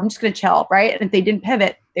over. I'm just going to chill. Right. And if they didn't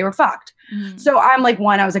pivot, they were fucked. So I'm like,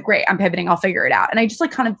 I was like, great, I'm pivoting. I'll figure it out. And I just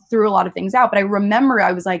like kind of threw a lot of things out. But I remember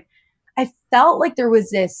I was like, I felt like there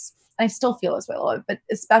was this, and I still feel this way a little bit, but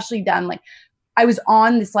especially then, like I was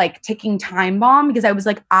on this like ticking time bomb because I was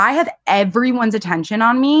like, I have everyone's attention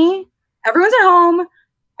on me. Everyone's at home.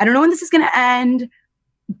 I don't know when this is going to end.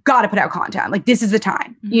 Got to put out content. Like this is the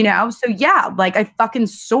time, you know? So yeah, like I fucking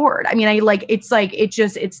soared. I mean, it's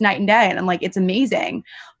night and day and I'm like, it's amazing.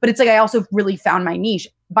 But it's like, I also really found my niche.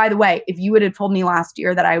 By the way, if you would have told me last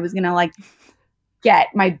year that I was going to like get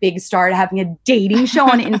my big start having a dating show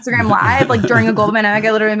on Instagram Live, like during a global pandemic,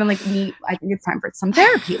 I literally been like, I think it's time for some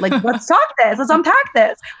therapy. Like, let's talk this, let's unpack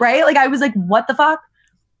this. Right. Like I was like, what the fuck?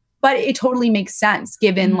 But it totally makes sense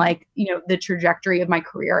given like, you know, the trajectory of my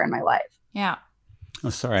career and my life. Yeah. Oh,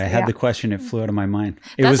 sorry. I had the question. It flew out of my mind.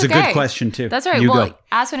 It was a good question too. That's right. Well,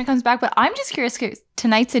 ask when it comes back. But I'm just curious,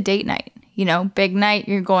 tonight's a date night, you know, big night.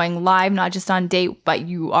 You're going live, not just on date, but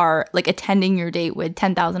you are like attending your date with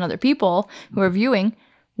 10,000 other people who are viewing.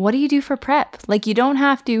 What do you do for prep? Like you don't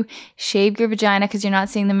have to shave your vagina because you're not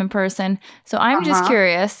seeing them in person. So I'm just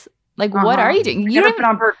curious, like what are you doing? You don't put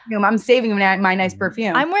on perfume. I'm saving my nice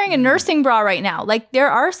perfume. I'm wearing a nursing bra right now. Like there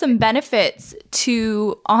are some benefits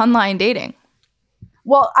to online dating.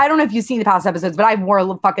 Well, I don't know if you've seen the past episodes, but I wore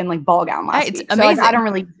a fucking like ball gown last week. It's amazing. So like, I don't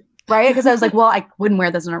really, right? Because I was like, well, I wouldn't wear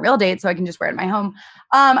this on a real date, so I can just wear it at my home.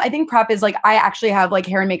 I think prep is like, I actually have like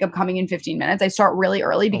hair and makeup coming in 15 minutes. I start really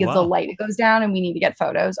early because the light goes down and we need to get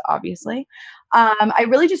photos, obviously. I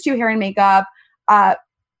really just do hair and makeup. And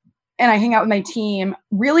I hang out with my team.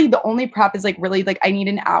 Really, the only prep is like really like I need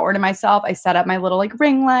an hour to myself. I set up my little like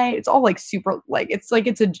ring light. It's all like super like it's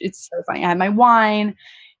so funny. I have my wine.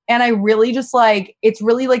 And I really just like, it's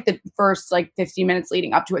really like the first like 15 minutes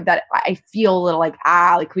leading up to it that I feel a little like,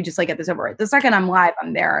 we just like get this over with. The second I'm live,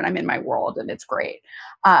 I'm there and I'm in my world and it's great.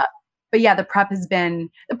 But yeah, the prep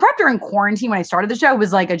during quarantine when I started the show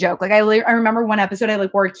was like a joke. Like I remember one episode I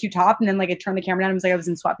like wore a cute top and then like I turned the camera down and it was like I was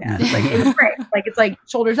in sweatpants. Like it was great. Like it's like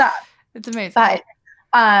shoulders up. It's amazing. But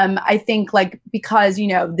I think like because, you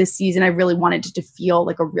know, this season I really wanted it to feel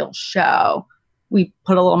like a real show. We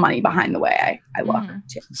put a little money behind the way I look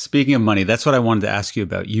too. Speaking of money, that's what I wanted to ask you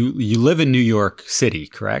about. You live in New York City,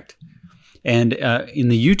 correct? And in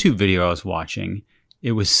the YouTube video I was watching,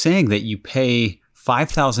 it was saying that you pay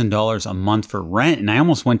 $5,000 a month for rent. And I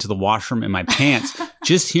almost went to the washroom in my pants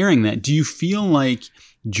just hearing that. Do you feel like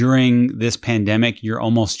during this pandemic, you're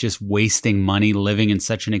almost just wasting money living in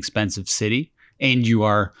such an expensive city? And you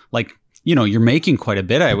are like, you know, you're making quite a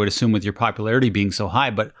bit, I would assume, with your popularity being so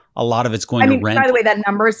high, but a lot of it's going to rent. By the way, that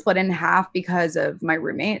number is split in half because of my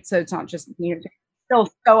roommate. So it's not just, you know,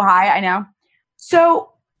 still so high. I know.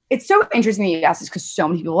 So it's so interesting that you asked this because so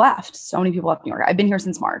many people left. So many people left New York. I've been here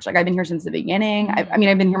since March. Like I've been here since the beginning. I mean,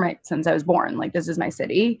 I've been here since I was born. Like this is my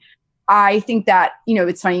city. I think that, you know,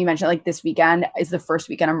 it's funny you mentioned like this weekend is the first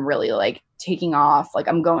weekend I'm really like taking off. Like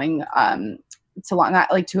I'm going to Long Island,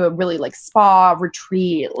 like to a really like spa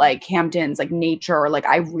retreat, like Hamptons, like nature. Like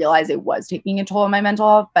I realized it was taking a toll on my mental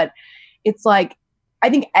health, but it's like, I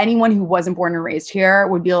think anyone who wasn't born and raised here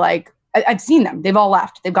would be like, I've seen them. They've all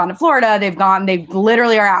left. They've gone to Florida. They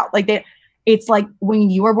literally are out. Like it's like when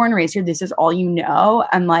you were born and raised here, this is all you know.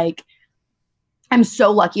 And like, I'm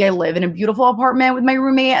so lucky I live in a beautiful apartment with my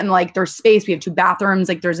roommate and like there's space. We have 2 bathrooms.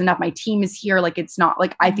 Like there's enough. My team is here. Like it's not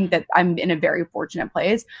like, I think that I'm in a very fortunate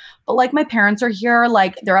place, but like my parents are here,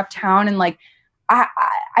 like they're uptown and like,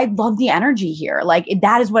 I love the energy here. Like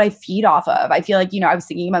that is what I feed off of. I feel like, you know, I was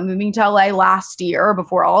thinking about moving to LA last year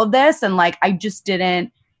before all of this. And like, I just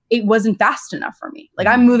it wasn't fast enough for me. Like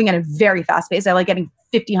I'm moving at a very fast pace. I like getting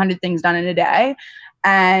 50, 100 things done in a day.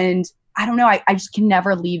 And I don't know. I just can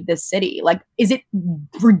never leave this city. Like, is it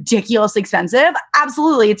ridiculously expensive?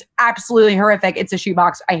 Absolutely. It's absolutely horrific. It's a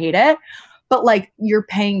shoebox. I hate it. But like you're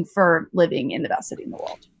paying for living in the best city in the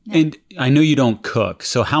world. And I know you don't cook.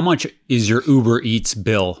 So how much is your Uber Eats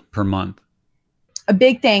bill per month? A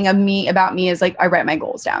big thing about me is like, I write my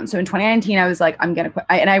goals down. So in 2019, I was like, I'm going to quit.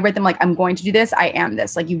 And I write them like, I'm going to do this. I am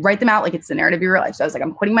this. Like you write them out like it's the narrative of your life. So I was like,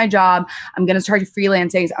 I'm quitting my job. I'm going to start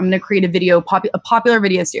freelancing. I'm going to create a popular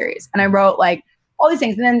video series. And I wrote like all these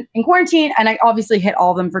things. And then in quarantine, and I obviously hit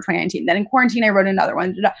all of them for 2019. Then in quarantine, I wrote another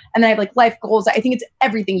one. And then I have like life goals. I think it's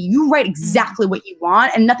everything. You write exactly what you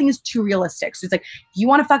want and nothing is too realistic. So it's like, if you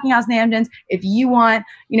want a fucking house in the Hamptons, if you want,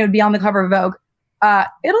 you know, to be on the cover of Vogue,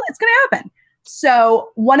 it's going to happen.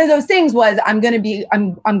 So one of those things was I'm going to be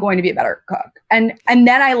a better cook. And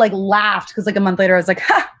then I like laughed because like a month later I was like,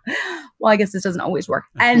 well, I guess this doesn't always work.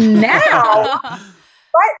 And now, but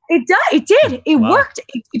it did. It worked.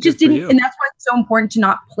 It just didn't. And that's why it's so important to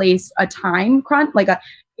not place a time crunch. Like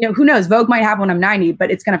you know, who knows? Vogue might happen when I'm 90,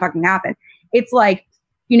 but it's going to fucking happen. It's like,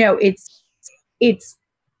 you know, it's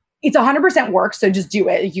 100% work. So just do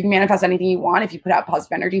it. You can manifest anything you want if you put out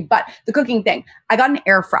positive energy. But the cooking thing, I got an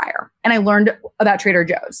air fryer and I learned about Trader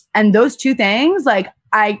Joe's. And those 2 things, like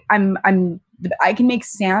I can make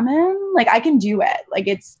salmon. Like I can do it. Like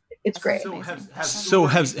it's great. So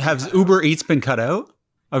has Uber Eats been cut out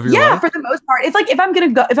of your life? For the most part. It's like if I'm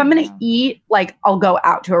going to eat, like I'll go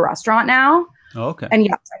out to a restaurant now. Oh, okay. And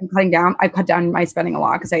yes, I'm cutting down. I cut down my spending a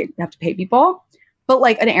lot because I have to pay people. But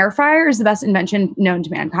like an air fryer is the best invention known to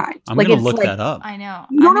mankind. I'm like, going to look that up. I know.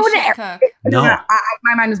 You don't know what an air cook. No.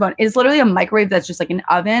 My mind is blown. It's literally a microwave that's just like an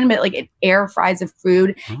oven, but like it air fries the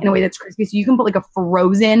food in a way that's crispy. So you can put like a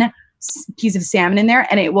frozen piece of salmon in there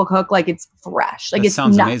and it will cook like it's fresh. Like that it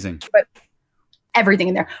sounds amazing. But everything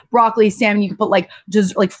in there, broccoli, salmon. You can put like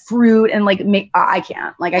just like fruit and like make. I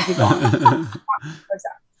can't. Like I keep going.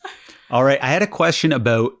 All right. I had a question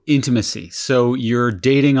about intimacy. So you're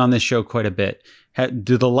dating on this show quite a bit.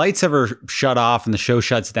 Do the lights ever shut off and the show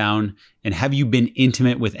shuts down? And have you been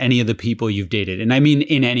intimate with any of the people you've dated? And I mean,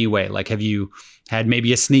 in any way, like have you had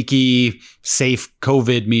maybe a sneaky, safe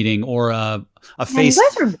COVID meeting or a face? You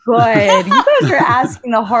guys are good. You guys are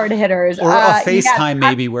asking the hard hitters. Or a FaceTime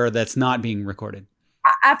maybe where that's not being recorded.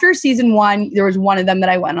 After season 1, there was one of them that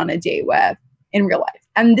I went on a date with in real life.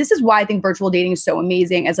 And this is why I think virtual dating is so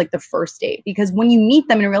amazing as like the first date, because when you meet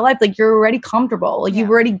them in real life, like you're already comfortable. Like you've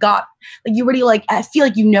already got, like you already like, I feel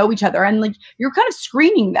like you know each other and like you're kind of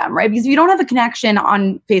screening them, right? Because if you don't have a connection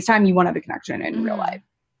on FaceTime, you want to have a connection in real life.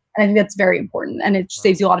 And I think that's very important. And it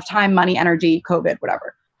saves you a lot of time, money, energy, COVID,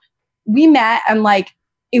 whatever. We met and like,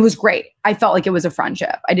 it was great. I felt like it was a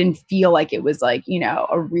friendship. I didn't feel like it was like, you know,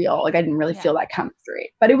 a real, like I didn't really feel that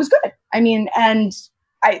chemistry, but it was good. I mean, and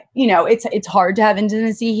you know, it's hard to have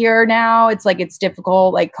intimacy here now. It's like, it's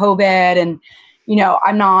difficult, like COVID and, you know,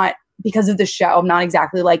 because of the show, I'm not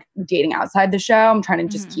exactly like dating outside the show. I'm trying to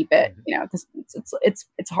just keep it, you know, because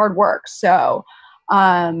it's hard work. So,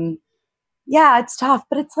 yeah, it's tough,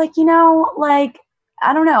 but it's like, you know, like,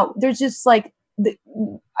 I don't know. There's just like,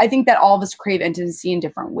 I think that all of us crave intimacy in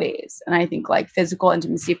different ways. And I think like physical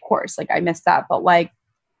intimacy, of course, like I miss that, but like,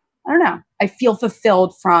 I don't know. I feel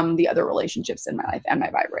fulfilled from the other relationships in my life and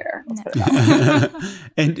my vibrator. Let's put it that way.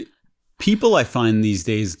 And people I find these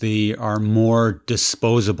days, they are more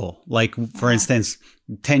disposable. Like, for instance,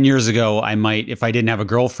 10 years ago, I might, if I didn't have a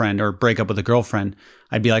girlfriend or break up with a girlfriend,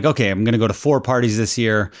 I'd be like, okay, I'm going to go to 4 parties this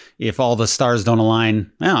year. If all the stars don't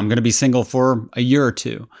align, I'm going to be single for a year or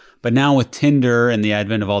 2. But now with Tinder and the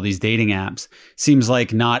advent of all these dating apps, seems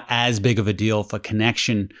like not as big of a deal if a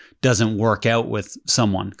connection doesn't work out with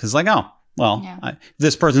someone. Because like, oh, Well, Yeah.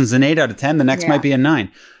 this person's an 8 out of 10. The next might be a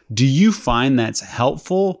 9. Do you find that's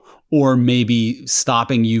helpful or maybe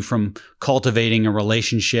stopping you from cultivating a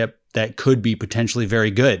relationship that could be potentially very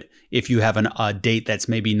good if you have a date that's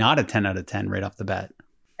maybe not a 10 out of 10 right off the bat?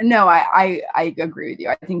 No, I agree with you.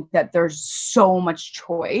 I think that there's so much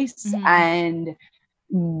choice and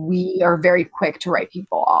we are very quick to write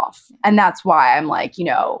people off. And that's why I'm like,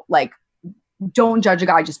 don't judge a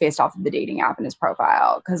guy just based off of the dating app and his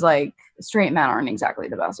profile. Cause like straight men aren't exactly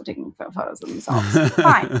the best at taking photos of themselves.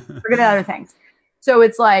 Fine. Forget other things. So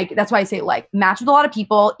it's like, that's why I say like match with a lot of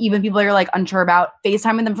people, even people you're like unsure about,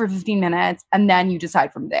 FaceTime with them for 15 minutes. And then you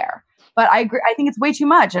decide from there. But I agree. I think it's way too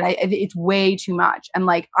much. And it's way too much. And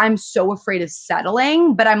like, I'm so afraid of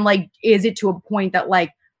settling, but I'm like, is it to a point that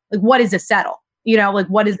like what is a settle?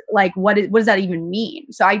 What does that even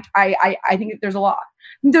mean? So I think there's a lot.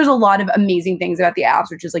 There's a lot of amazing things about the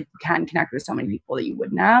apps, which is like you can connect with so many people that you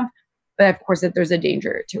wouldn't have. But of course, there's a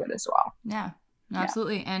danger to it as well. Yeah,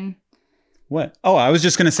 absolutely. Yeah. And what? Oh, I was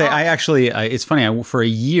just going to say, it's funny. For a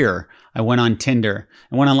year, I went on Tinder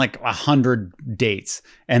and went on like 100 dates.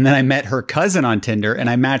 And then I met her cousin on Tinder and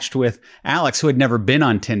I matched with Alex, who had never been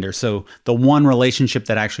on Tinder. So the one relationship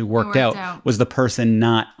that actually worked out was the person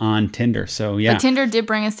not on Tinder. So yeah. But Tinder did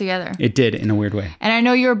bring us together. It did in a weird way. And I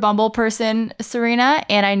know you're a Bumble person, Serena,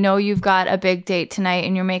 and I know you've got a big date tonight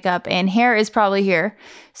and your makeup and hair is probably here.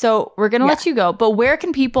 So we're going to let you go. But where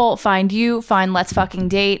can people find you, find Let's Fucking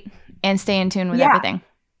Date, and stay in tune with everything?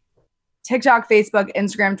 TikTok, Facebook,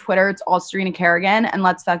 Instagram, Twitter. It's all Serena Kerrigan, and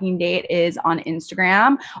Let's Fucking Date is on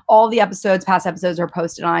Instagram. All the past episodes are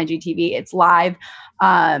posted on IGTV. It's live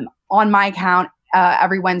on my account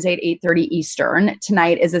every Wednesday at 8:30 Eastern.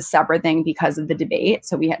 Tonight is a separate thing because of the debate,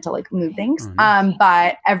 so we had to like move things.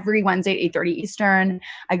 But every Wednesday at 8:30 Eastern,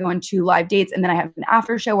 I go into live dates, and then I have an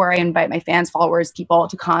after show where I invite my fans, followers, people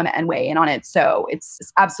to come and weigh in on it. So it's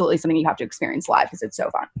absolutely something you have to experience live because it's so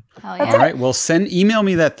fun. Hell yeah. All right. Well, email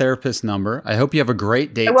me that therapist number. I hope you have a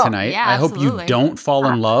great date tonight. Yeah, I hope you don't fall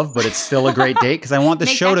in love, but it's still a great date because I want the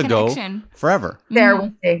show to go forever. There,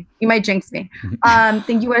 we'll see. You might jinx me.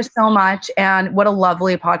 Thank you guys so much. And what a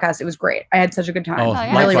lovely podcast. It was great. I had such a good time. Oh,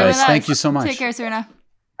 likewise. Really Thank you so much. Take care, Serena.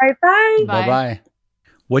 All right, bye. Bye-bye.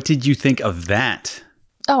 What did you think of that?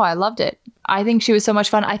 Oh, I loved it. I think she was so much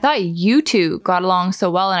fun. I thought you two got along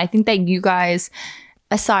so well. And I think that you guys,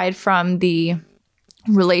 aside from the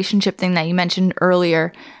relationship thing that you mentioned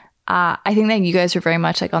earlier, I think that you guys were very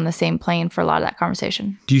much like on the same plane for a lot of that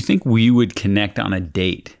conversation. Do you think we would connect on a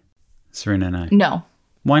date, Serena and I? No.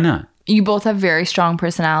 Why not? You both have very strong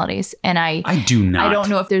personalities, and I do not. I don't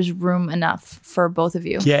know if there's room enough for both of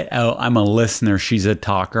you. Yeah, I'm a listener. She's a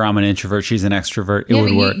talker. I'm an introvert. She's an extrovert. It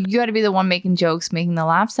would work. You got to be the one making jokes, making the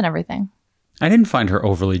laughs and everything. I didn't find her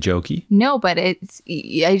overly jokey. No, but I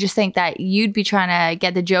just think that you'd be trying to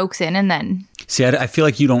get the jokes in and then... See, I feel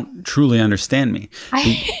like you don't truly understand me.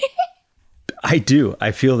 I do.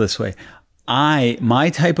 I feel this way.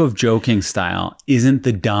 My type of joking style isn't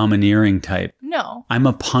the domineering type. No. I'm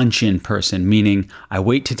a punch-in person, meaning I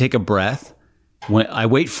wait to take a breath. I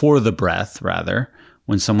wait for the breath, rather,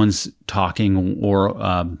 when someone's talking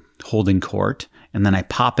or holding court. And then I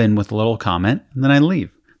pop in with a little comment, and then I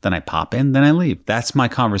leave. Then I pop in, then I leave. That's my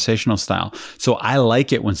conversational style. So I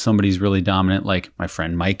like it when somebody's really dominant, like my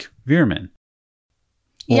friend Mike Veerman.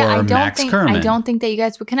 Or Max Kerman. I don't think that you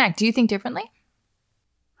guys would connect. Do you think differently?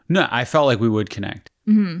 No, I felt like we would connect.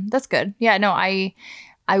 Mm-hmm. That's good. Yeah, no, I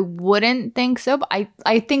wouldn't think so, but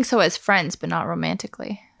I think so as friends, but not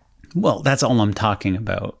romantically. Well, that's all I'm talking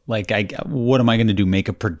about. Like, what am I going to do? Make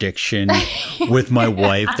a prediction with my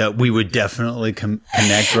wife that we would definitely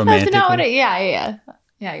connect romantically? That's not what yeah,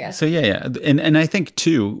 I guess. So yeah. And I think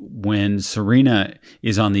too, when Serena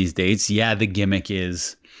is on these dates, the gimmick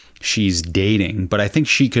is she's dating, but I think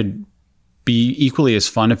she could be equally as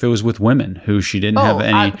fun if it was with women who she didn't have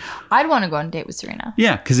any. I'd want to go on a date with Serena.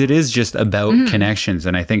 Yeah, because it is just about connections,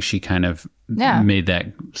 and I think she kind of made that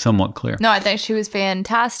somewhat clear. No, I think she was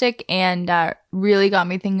fantastic and really got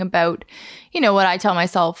me thinking about, what I tell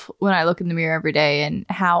myself when I look in the mirror every day and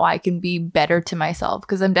how I can be better to myself,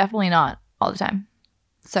 because I'm definitely not all the time.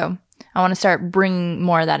 So I want to start bringing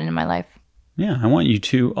more of that into my life. Yeah, I want you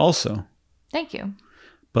to also. Thank you.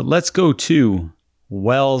 But let's go to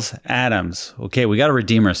Wells Adams. Okay, we got to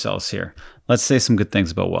redeem ourselves here. Let's say some good things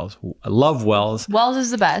about Wells. I love Wells. Wells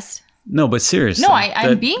is the best. No, but seriously. No,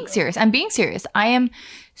 I'm being serious. I am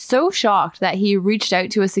so shocked that he reached out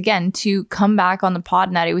to us again to come back on the pod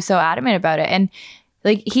and that he was so adamant about it. And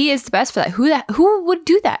like, he is the best for that. Who would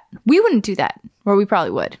do that? We wouldn't do that. Or we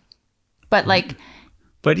probably would. But like...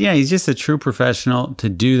 But yeah, he's just a true professional to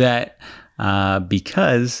do that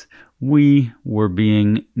because we were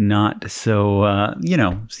being not so,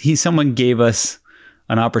 someone gave us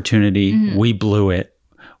an opportunity. We blew it.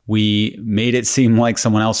 We made it seem like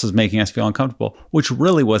someone else was making us feel uncomfortable, which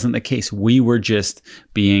really wasn't the case. We were just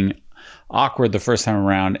being awkward the first time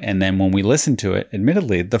around. And then when we listened to it,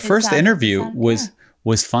 admittedly, the first interview was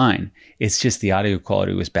fine. It's just the audio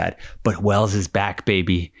quality was bad. But Wells is back,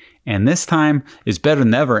 baby. And this time is better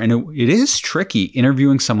than ever. And it is tricky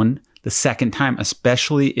interviewing someone the second time,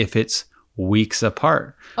 especially if it's weeks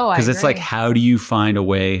apart. Because it's like, how do you find a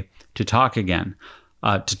way to talk again,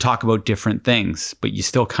 to talk about different things, but you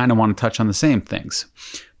still kind of want to touch on the same things.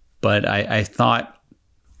 But I thought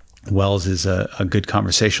Wells is a good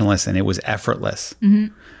conversationalist, and it was effortless.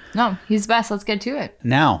 Mm-hmm. No, he's the best. Let's get to it.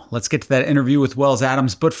 Now, let's get to that interview with Wells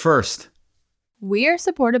Adams. But first, we are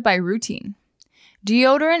supported by Routine.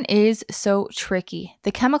 Deodorant is so tricky.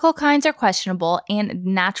 The chemical kinds are questionable, and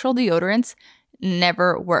natural deodorants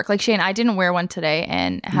never work. Like, Shane, I didn't wear one today,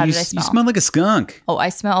 and how did I smell? You smell like a skunk. Oh, I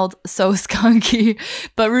smelled so skunky.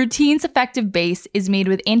 But Routine's effective base is made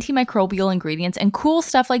with antimicrobial ingredients and cool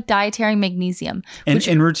stuff like dietary magnesium.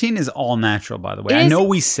 And Routine is all natural, by the way. I know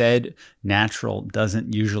we said natural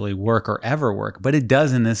doesn't usually work or ever work, but it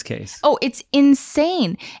does in this case. Oh, it's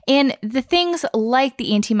insane. And the things like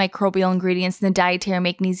the antimicrobial ingredients and the dietary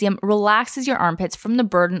magnesium relaxes your armpits from the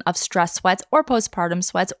burden of stress sweats or postpartum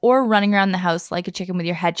sweats or running around the house like a chicken with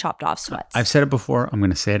your head chopped off sweats. I've said it before. I'm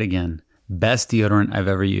going to say it again. Best deodorant I've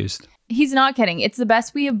ever used. He's not kidding. It's the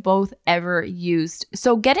best we have both ever used.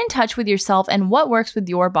 So get in touch with yourself and what works with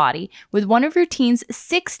your body with one of Routine's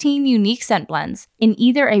 16 unique scent blends in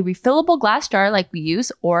either a refillable glass jar like we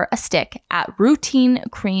use or a stick at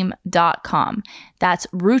routinecream.com. That's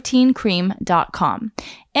routinecream.com.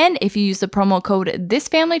 And if you use the promo code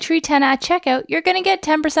ThisFamilyTree10 at checkout, you're going to get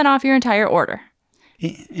 10% off your entire order.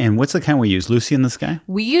 And what's the kind we use? Lucy in the Sky?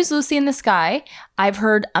 We use Lucy in the Sky. I've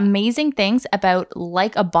heard amazing things about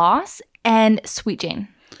Like a Boss and Sweet Jane.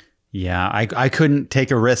 Yeah, I couldn't take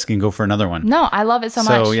a risk and go for another one. No, I love it so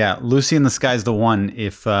much. So yeah, Lucy in the Sky is the one.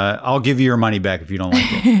 If I'll give you your money back if you don't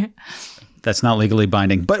like it. That's not legally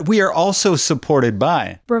binding. But we are also supported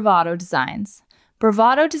by Bravado Designs.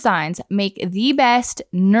 Bravado Designs make the best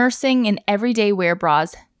nursing and everyday wear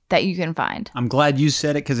bras that you can find. I'm glad you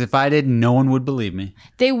said it, because if I did, no one would believe me.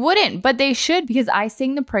 They wouldn't, but they should, because I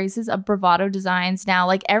sing the praises of Bravado Designs now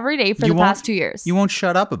like every day for the past 2 years. You won't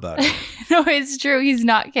shut up about it. No, it's true. He's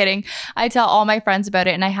not kidding. I tell all my friends about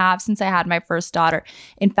it, and I have since I had my first daughter.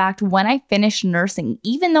 In fact, when I finished nursing,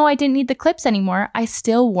 even though I didn't need the clips anymore, I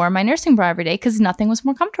still wore my nursing bra every day because nothing was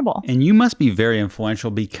more comfortable. And you must be very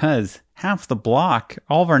influential, because half the block,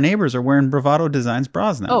 all of our neighbors are wearing Bravado Designs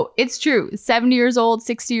bras now. Oh, it's true. 70 years old,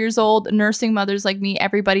 60 years old, nursing mothers like me,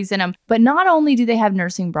 everybody's in them. But not only do they have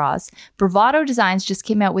nursing bras, Bravado Designs just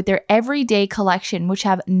came out with their everyday collection, which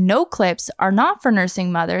have no clips, are not for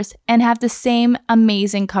nursing mothers, and have the same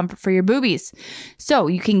amazing comfort for your boobies. So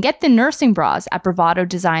you can get the nursing bras at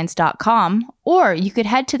bravadodesigns.com, or you could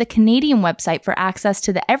head to the Canadian website for access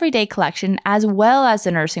to the everyday collection as well as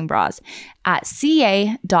the nursing bras at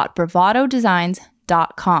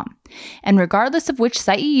ca.bravadodesigns.com. And regardless of which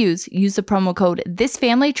site you use the promo code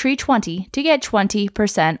ThisFamilyTree20 to get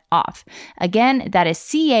 20% off. Again, that is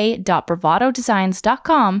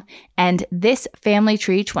ca.bravadodesigns.com and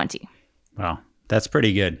ThisFamilyTree20. Wow, that's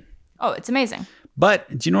pretty good. Oh, it's amazing. But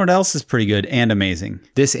do you know what else is pretty good and amazing?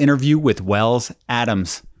 This interview with Wells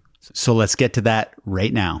Adams. So let's get to that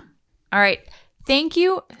right now. All right. Thank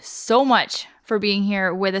you so much for being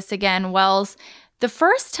here with us again, Wells. The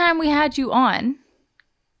first time we had you on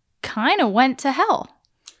kind of went to hell.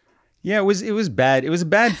 Yeah, it was bad. It was a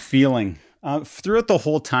bad feeling. Throughout the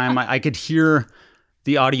whole time, I could hear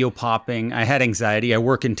the audio popping. I had anxiety. I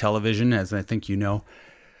work in television, as I think you know.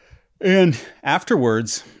 And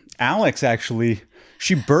afterwards, Alex actually,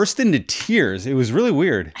 she burst into tears. It was really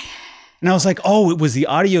weird. And I was like, oh, it was the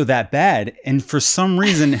audio that bad. And for some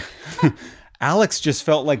reason, Alex just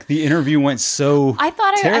felt like the interview went so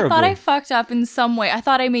terribly. I thought I fucked up in some way. I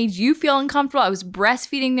thought I made you feel uncomfortable. I was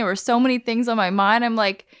breastfeeding. There were so many things on my mind. I'm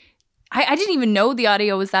like, I didn't even know the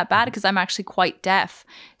audio was that bad because I'm actually quite deaf.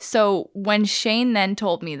 So when Shane then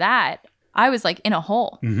told me that, I was like in a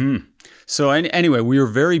hole. Mm-hmm. So anyway, we were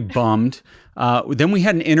very bummed. Then we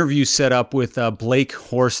had an interview set up with Blake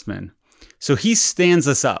Horstman. So he stands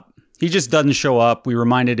us up. He just doesn't show up. We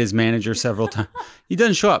reminded his manager several times. He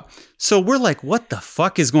doesn't show up. So we're like, what the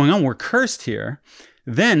fuck is going on? We're cursed here.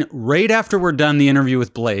 Then right after we're done the interview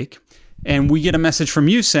with Blake, and we get a message from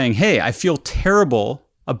you saying, hey, I feel terrible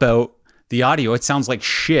about the audio. It sounds like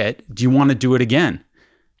shit. Do you want to do it again?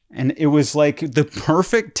 And it was like the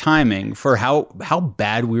perfect timing for how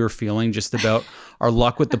bad we were feeling just about our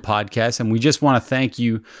luck with the podcast. And we just want to thank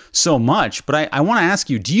you so much. But I want to ask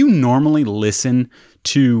you, do you normally listen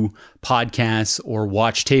to podcasts or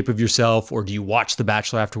watch tape of yourself, or do you watch The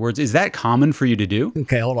Bachelor afterwards? Is that common for you to do?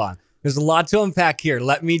 Okay, hold on. There's a lot to unpack here.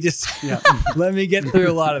 Let me just let me get through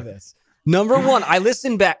a lot of this. Number one, I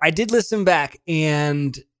did listen back,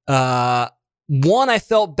 and one, I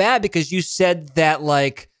felt bad because you said that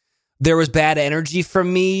like there was bad energy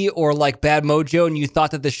from me or like bad mojo, and you thought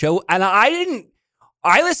that the show, and I didn't.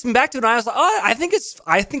 I listened back to it and I was like, oh, I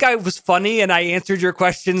think I was funny and I answered your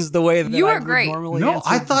questions the way that you were I would great. normally No, answer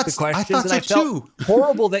I thought the questions. so and I felt too.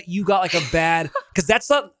 horrible that you got like a bad, because that's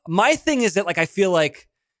not my thing. Is that like I feel like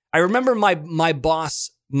I remember my boss,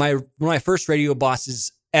 one of my first radio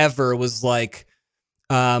bosses ever was like,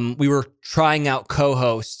 we were trying out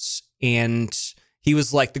co-hosts, and he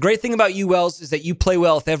was like, the great thing about you, Wells, is that you play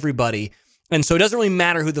well with everybody. And so it doesn't really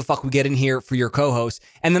matter who the fuck we get in here for your co-host.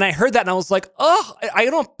 And then I heard that and I was like, oh, I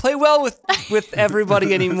don't play well with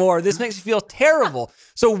everybody anymore. This makes me feel terrible.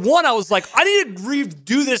 So one, I was like, I need to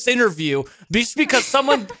redo this interview just because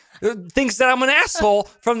someone thinks that I'm an asshole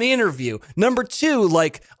from the interview. Number two,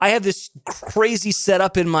 like I have this crazy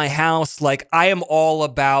setup in my house. Like I am all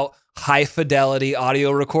about high fidelity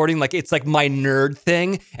audio recording. Like it's like my nerd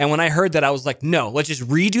thing. And when I heard that, I was like, no, let's just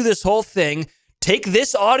redo this whole thing. Take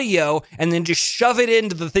this audio and then just shove it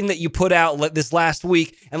into the thing that you put out this last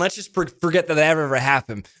week, and let's just forget that ever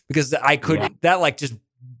happened, because I couldn't. That like just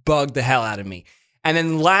bugged the hell out of me. And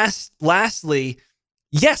then lastly,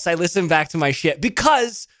 yes, I listened back to my shit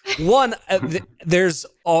because one,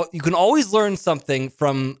 you can always learn something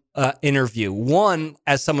from interview. One,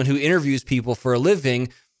 as someone who interviews people for a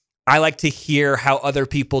living, I like to hear how other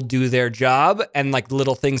people do their job and like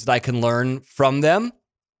little things that I can learn from them.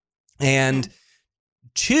 And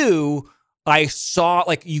two, I saw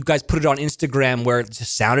like you guys put it on Instagram where it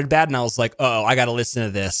just sounded bad, and I was like, oh, I got to listen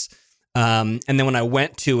to this. And then when I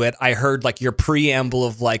went to it, I heard like your preamble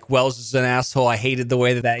of like, Wells is an asshole. I hated the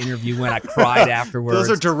way that interview went. I cried afterwards.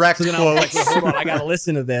 Those are direct quotes. I was like, well, hold on, I got to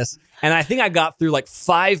listen to this. And I think I got through like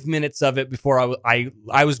 5 minutes of it before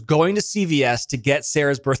I was going to CVS to get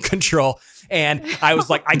Sarah's birth control. And I was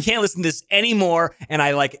like, I can't listen to this anymore. And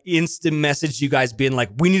I like instant messaged you guys being like,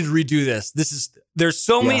 we need to redo this. There's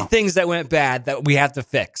so many things that went bad that we have to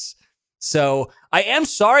fix. So I am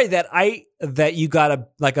sorry that you got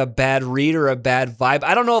a bad read or a bad vibe.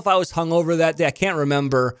 I don't know if I was hungover that day. I can't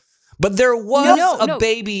remember, but there was a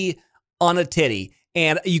baby on a titty,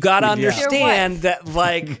 and you got to understand that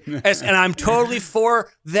like, and I'm totally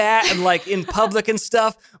for that and like in public and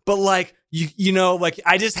stuff. But like, you know, like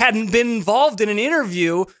I just hadn't been involved in an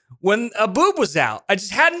interview when a boob was out. I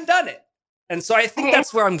just hadn't done it. And so I think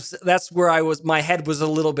that's where I was, my head was a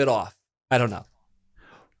little bit off. I don't know.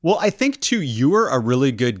 Well, I think too, you are a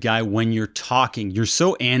really good guy when you're talking. You're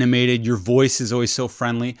so animated. Your voice is always so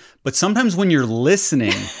friendly. But sometimes when you're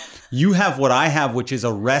listening, you have what I have, which is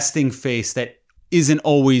a resting face that isn't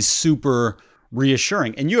always super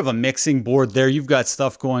reassuring. And you have a mixing board there. You've got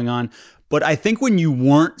stuff going on. But I think when you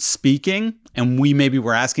weren't speaking and we maybe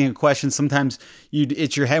were asking a question, sometimes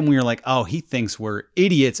it's your head when you're like, oh, he thinks we're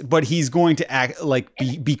idiots, but he's going to act like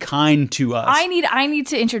be kind to us. I need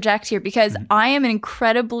to interject here because I am an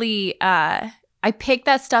incredibly I pick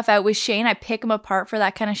that stuff out with Shane. I pick him apart for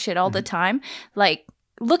that kind of shit all the time. Like,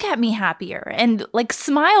 look at me happier and like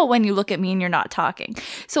smile when you look at me and you're not talking.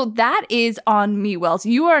 So that is on me, Wells.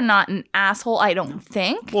 You are not an asshole, I don't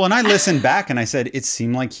think. Well, and I listened back and I said, it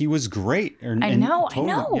seemed like he was great. I know.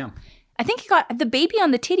 Yeah. I think he got the baby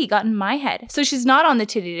on the titty got in my head. So she's not on the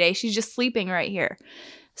titty today. She's just sleeping right here.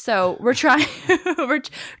 So we're trying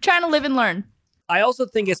to live and learn. I also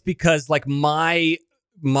think it's because like my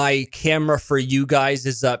camera for you guys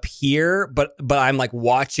is up here, but I'm like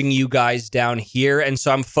watching you guys down here, and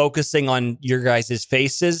so I'm focusing on your guys'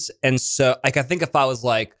 faces, and so like I think if I was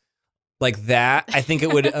like that, I think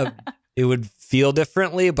it would feel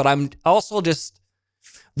differently. But I'm also just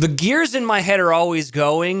the gears in my head are always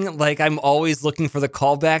going. Like I'm always looking for the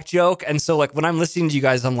callback joke, and so like when I'm listening to you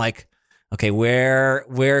guys, I'm like, okay,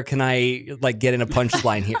 where can I like get in a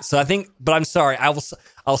punchline here? So I think, but I'm sorry,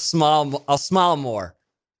 I'll smile more.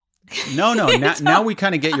 No. Now we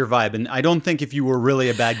kind of get your vibe. And I don't think if you were really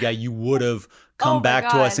a bad guy, you would have come back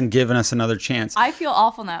to us and given us another chance. I feel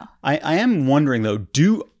awful now. I am wondering, though,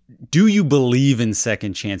 do you believe in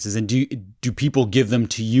second chances? And do people give them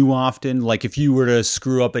to you often? Like if you were to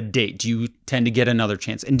screw up a date, do you tend to get another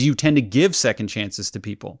chance? And do you tend to give second chances to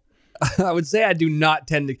people? I would say I do not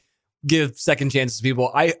tend to give second chances to people.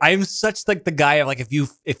 I'm such like the guy of like if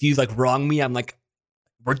you like wrong me, I'm like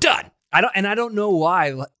we're done. I don't know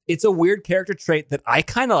why. It's a weird character trait that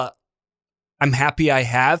I'm happy I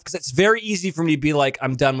have, because it's very easy for me to be like,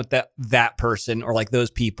 I'm done with that person or like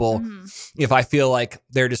those people if I feel like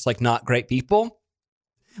they're just like not great people.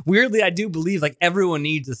 Weirdly, I do believe like everyone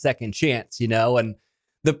needs a second chance, and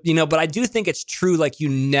but I do think it's true. Like you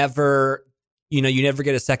never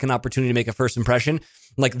get a second opportunity to make a first impression.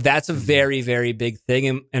 Like that's a very, very big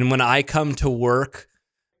thing. And when I come to work,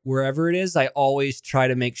 wherever it is, I always try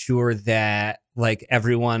to make sure that like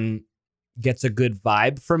everyone gets a good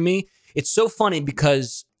vibe from me. It's so funny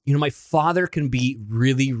because, my father can be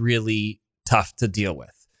really, really tough to deal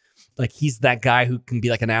with. Like he's that guy who can be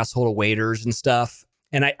like an asshole to waiters and stuff.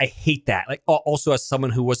 And I hate that. Like also as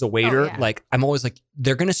someone who was a waiter, like I'm always like,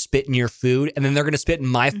 they're going to spit in your food and then they're going to spit in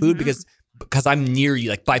my food because I'm near you.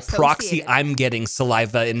 Like by proxy, I'm getting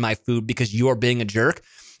saliva in my food because you're being a jerk.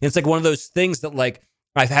 And it's like one of those things that like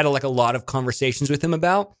I've had like a lot of conversations with him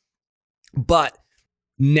about. But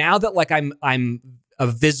now that like I'm a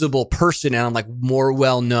visible person and I'm like more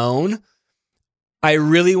well known, I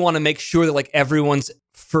really want to make sure that like everyone's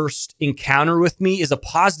first encounter with me is a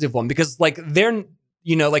positive one, because like they're,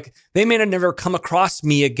 like they may have never come across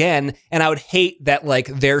me again. And I would hate that like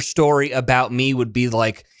their story about me would be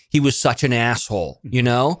like, he was such an asshole,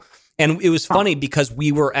 And it was funny because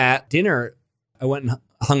we were at dinner. I went and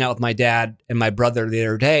hung out with my dad and my brother the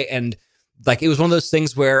other day. And like, it was one of those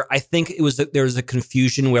things where I think there was a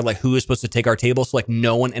confusion where like who was supposed to take our table. So like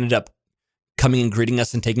no one ended up coming and greeting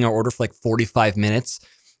us and taking our order for like 45 minutes.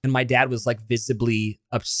 And my dad was like visibly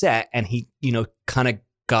upset. And he, kind of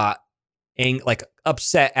got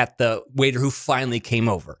upset at the waiter who finally came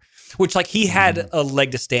over, which like he had a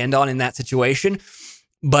leg to stand on in that situation.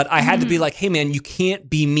 But I had to be like, hey man, you can't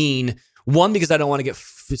be mean. One, because I don't want to get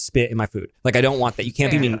spit in my food. Like I don't want that. You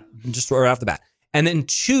can't be mean just right off the bat. And then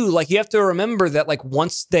two, like you have to remember that like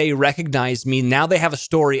once they recognize me, now they have a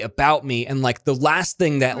story about me. And like the last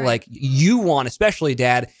thing that like you want, especially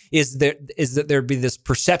dad, is that there be this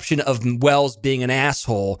perception of Wells being an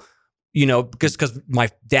asshole, because my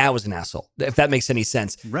dad was an asshole, if that makes any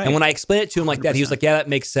sense. Right. And when I explained it to him like that, he was like, yeah, that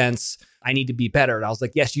makes sense. I need to be better. And I was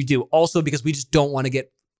like, yes, you do. Also, because we just don't want to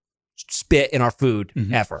get spit in our food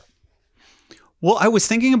ever. Well, I was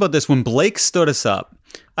thinking about this when Blake stood us up.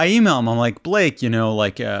 I emailed him. I'm like, Blake,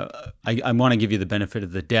 I want to give you the benefit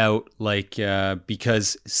of the doubt,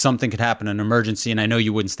 because something could happen, an emergency, and I know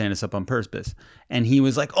you wouldn't stand us up on purpose. And he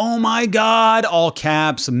was like, oh my God, all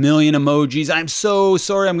caps, 1 million emojis. I'm so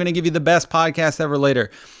sorry. I'm going to give you the best podcast ever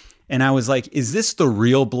later. And I was like, is this the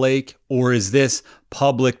real Blake, or is this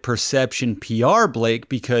public perception PR Blake?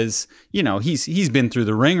 Because, he's been through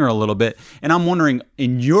the ringer a little bit. And I'm wondering,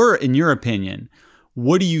 in your opinion,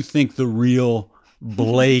 what do you think the real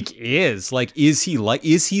Blake is? Like, is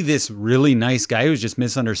he this really nice guy who's just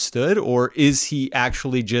misunderstood, or is he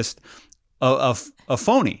actually just a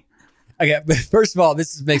phony? Okay, but first of all,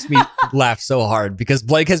 this makes me laugh so hard because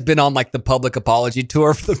Blake has been on like the public apology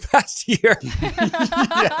tour for the past year.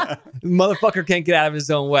 Motherfucker can't get out of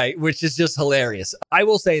his own way, which is just hilarious. I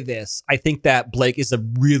will say this. I think that Blake is a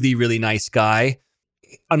really, really nice guy.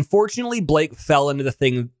 Unfortunately, Blake fell into the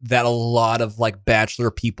thing that a lot of like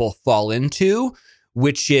bachelor people fall into,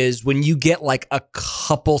 which is when you get like a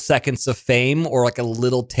couple seconds of fame or like a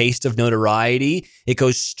little taste of notoriety, it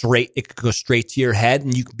goes straight to your head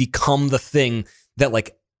and you become the thing that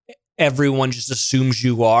like everyone just assumes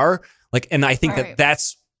you are. Like, and I think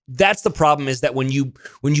that's the problem, is that when you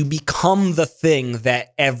become the thing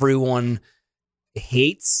that everyone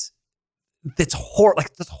hates, that's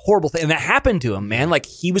that's a horrible thing. And that happened to him, man. Like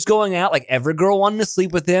he was going out, like every girl wanted to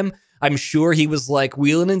sleep with him. I'm sure he was like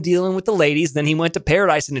wheeling and dealing with the ladies. Then he went to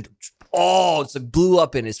Paradise and it's like blew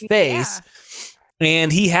up in his face. Yeah.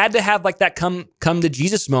 And he had to have like that come to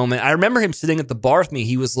Jesus moment. I remember him sitting at the bar with me.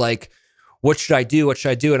 He was like, what should I do? What should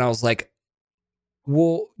I do? And I was like,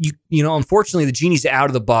 well, unfortunately the genie's out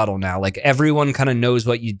of the bottle now. Like everyone kind of knows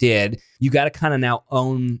what you did. You got to kind of now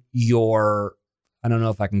own your, I don't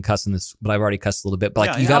know if I can cuss in this, but I've already cussed a little bit. But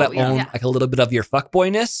like you got to own like a little bit of your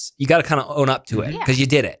fuckboyness. You got to kind of own up to it because you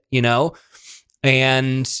did it,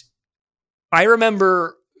 And I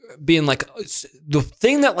remember being like, the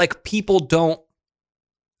thing that like people don't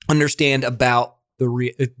understand about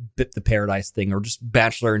the Paradise thing, or just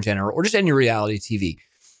Bachelor in general, or just any reality TV,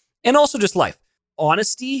 and also just life.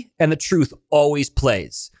 Honesty and the truth always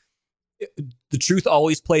plays. The truth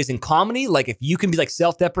always plays in comedy. Like if you can be like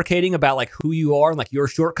self-deprecating about like who you are and like your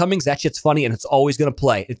shortcomings, that shit's funny and it's always going to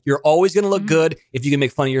play. You're always going to look good if you can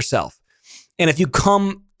make fun of yourself. And if you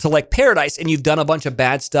come to like Paradise and you've done a bunch of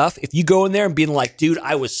bad stuff, if you go in there and being like, dude,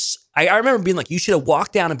 I was I remember being like, you should have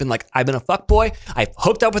walked down and been like, I've been a fuckboy. I've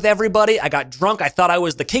hooked up with everybody. I got drunk. I thought I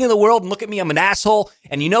was the king of the world. And look at me, I'm an asshole.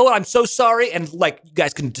 And you know what? I'm so sorry. And like, you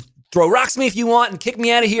guys can throw rocks at me if you want and kick me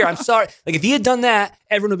out of here. I'm sorry. Like, if he had done that,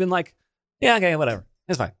 everyone would have been like, yeah, okay, whatever.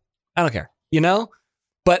 It's fine. I don't care. You know?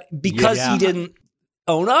 But because he didn't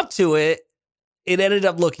own up to it, it ended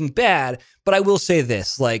up looking bad. But I will say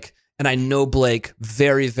this, like, and I know Blake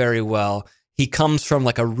very, very well. He comes from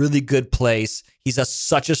like a really good place. He's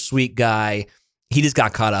such a sweet guy. He just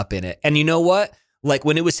got caught up in it. And you know what? Like,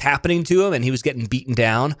 when it was happening to him and he was getting beaten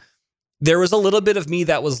down, there was a little bit of me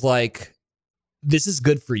that was like, this is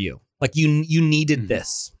good for you. Like, you needed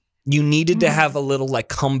this. You needed to have a little like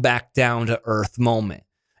come back down to earth moment.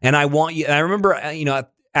 And I want you, and I remember,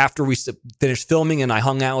 after we finished filming and I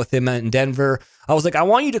hung out with him in Denver, I was like, I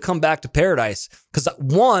want you to come back to Paradise. Because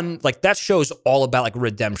one, like, that show's all about like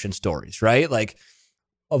redemption stories, right? Like,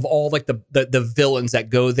 of all like the villains that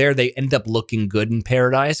go there, they end up looking good in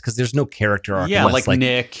Paradise because there's no character arc. Yeah, like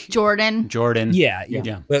Nick. Jordan. Yeah.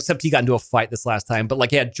 Well, except he got into a fight this last time. But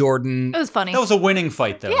like, yeah, Jordan. It was funny. That was a winning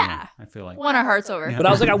fight, though. Yeah. I feel like. Won our hearts over. Yeah. But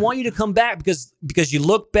I was like, I want you to come back because you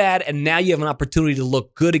look bad and now you have an opportunity to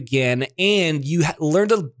look good again. And you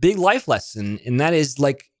learned a big life lesson. And that is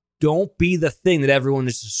like, don't be the thing that everyone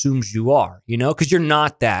just assumes you are, because you're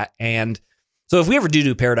not that. And so if we ever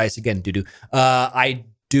do Paradise again, I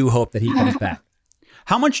do hope that he comes back.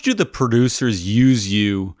 How much do the producers use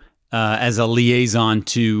you as a liaison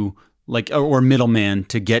to like, or middleman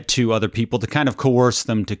to get to other people to kind of coerce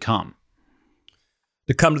them to come?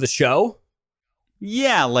 To come to the show?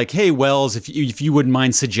 Yeah, like, hey, Wells, if you wouldn't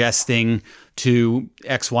mind suggesting to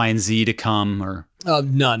X, Y, and Z to come, or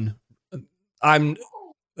none. I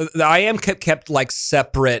am kept like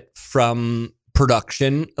separate from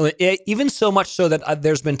production, even so much so that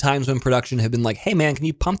there's been times when production have been like, hey man, can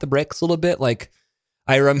you pump the brakes a little bit? Like,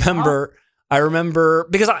 I remember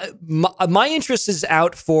because my interest is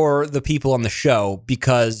out for the people on the show,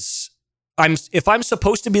 because if I'm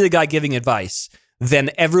supposed to be the guy giving advice, then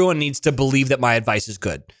everyone needs to believe that my advice is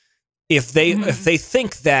good. If they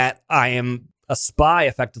think that I am a spy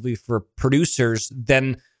effectively for producers,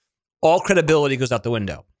 then all credibility goes out the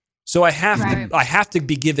window. So I have to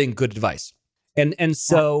be giving good advice. And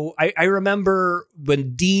so I remember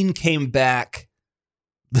when Dean came back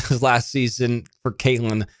this last season for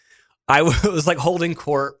Caitlyn, I was like holding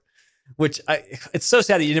court, which it's so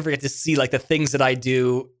sad that you never get to see like the things that I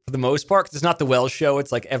do for the most part, because it's not the Wells show,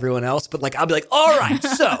 it's like everyone else. But like, I'll be like, all right,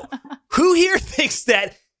 so who here thinks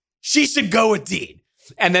that she should go with Dean?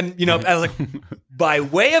 And then, I was like, by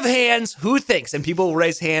way of hands, who thinks? And people will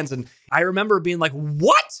raise hands. And I remember being like,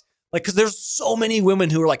 what? Like, because there's so many women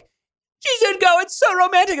who are like, she should go. It's so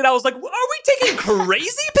romantic. And I was like, are we taking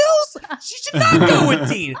crazy pills? She should not go with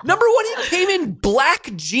Dean. Number one, he came in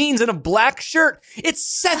black jeans and a black shirt. It's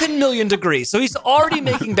 7 million degrees. So he's already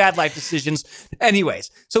making bad life decisions.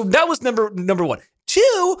 Anyways, so that was number one.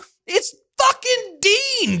 Two, it's fucking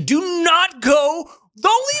Dean. Do not go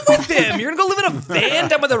only with him. You're going to go live in a van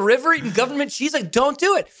down by the river eating government cheese. Like, don't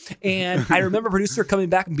do it. And I remember a producer coming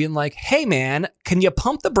back and being like, hey, man, can you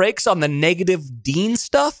pump the brakes on the negative Dean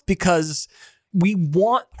stuff? Because we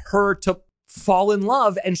want her to fall in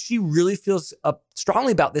love and she really feels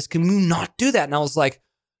strongly about this. Can we not do that? And I was like,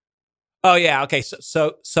 oh, yeah, okay,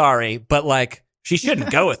 so sorry, but like, she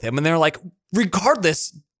shouldn't go with him. And they're like,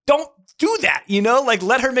 regardless, don't do that, like,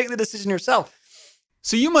 let her make the decision herself.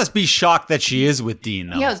 So you must be shocked that she is with Dean,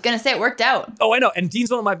 though. Yeah, I was going to say it worked out. Oh, I know. And Dean's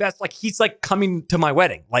one of my best. Like, he's like coming to my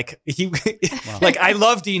wedding. Like, like, I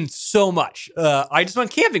love Dean so much. I just went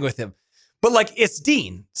camping with him. But like, it's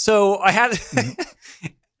Dean. So I had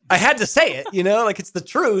to say it, like, it's the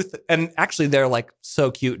truth. And actually, they're like so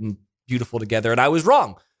cute and beautiful together. And I was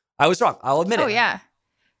wrong. I'll admit it. Oh, yeah.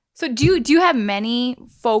 So do you have many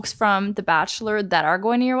folks from The Bachelor that are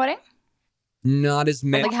going to your wedding? Not as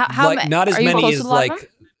many. Like how not as many as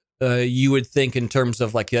like you would think in terms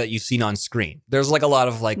of like that you've seen on screen. There's like a lot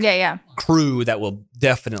of like crew that will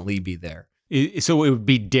definitely be there. So it would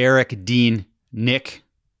be Derek, Dean, Nick,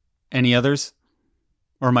 any others?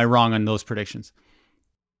 Or am I wrong on those predictions?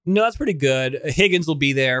 No, that's pretty good. Higgins will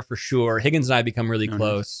be there for sure. Higgins and I become really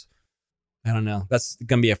close. I don't know. That's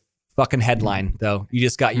going to be a fucking headline, though. You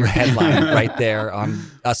just got your headline right there on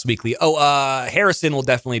Us Weekly. Oh, Harrison will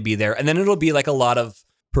definitely be there. And then it'll be like a lot of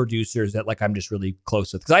producers that like I'm just really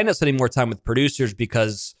close with. Because I end up spending more time with producers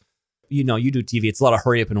because, you do TV. It's a lot of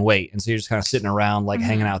hurry up and wait. And so you're just kind of sitting around like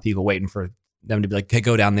hanging out with people waiting for them to be like, hey,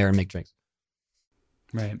 go down there and make drinks.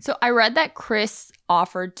 Right. So I read that Chris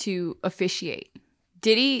offered to officiate.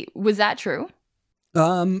 Was that true?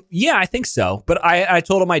 Yeah, I think so. But I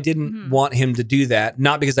told him I didn't want him to do that,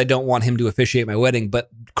 not because I don't want him to officiate my wedding, but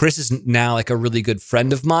Chris is now like a really good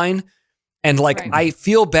friend of mine. And like, Right. I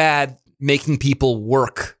feel bad making people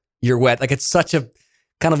work your wedding. Like, it's such a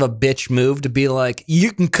kind of a bitch move to be like,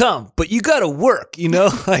 you can come, but you got to work, you know?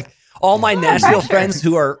 Like all my Nashville friends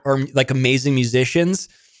who are like amazing musicians,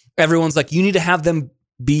 everyone's like, you need to have them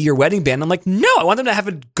be your wedding band. I'm like, no, I want them to have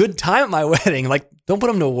a good time at my wedding. Like, don't put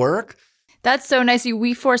them to work. That's so nice.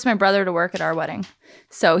 We forced my brother to work at our wedding.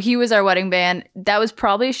 So he was our wedding band. That was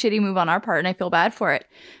probably a shitty move on our part, and I feel bad for it.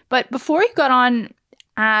 But before you got on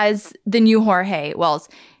as the new Jorge Wells,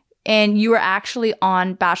 and you were actually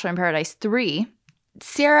on Bachelor in Paradise 3,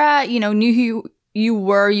 Sarah, knew who you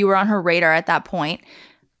were on her radar at that point.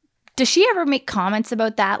 Does she ever make comments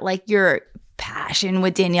about that, like your passion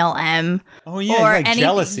with Danielle M? Oh, yeah, like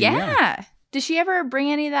jealousy. Yeah. Does she ever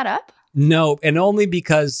bring any of that up? No, and only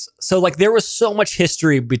because, so like there was so much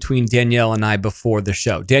history between Danielle and I before the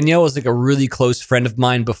show. Danielle was like a really close friend of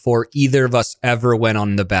mine before either of us ever went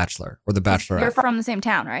on The Bachelor or The Bachelorette. You're from the same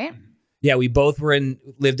town, right? Yeah, we both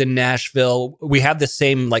lived in Nashville. We have the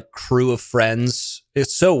same like crew of friends.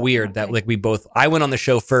 It's so weird that like I went on the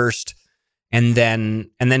show first, and then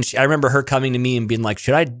I remember her coming to me and being like,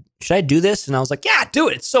 should I do this? And I was like, yeah, do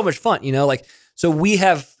it. It's so much fun, like, so we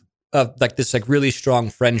have like this like really strong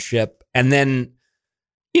friendship. And then,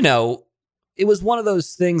 it was one of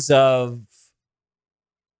those things of,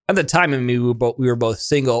 at the time, we were both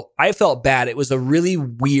single. I felt bad. It was a really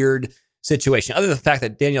weird situation. Other than the fact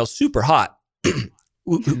that Danielle's super hot,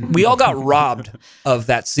 we all got robbed of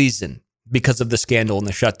that season because of the scandal and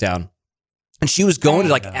the shutdown. And she was going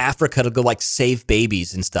to like Africa to go like save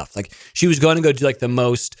babies and stuff. Like she was going to go do like the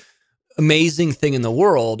most amazing thing in the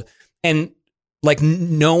world. And like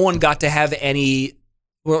no one got to have any,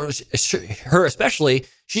 well, her especially,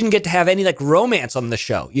 she didn't get to have any like romance on the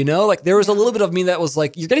show, like there was a little bit of me that was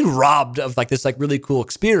like, you're getting robbed of like this like really cool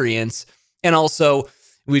experience. And also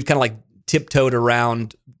we've kind of like tiptoed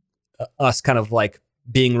around us kind of like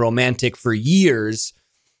being romantic for years.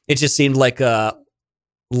 It just seemed like a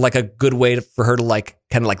good way for her to like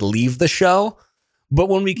kind of like leave the show. But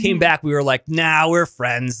when we came back, we were like, nah, we're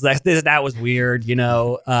friends. That was weird,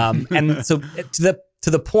 and so to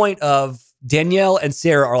the point of Danielle and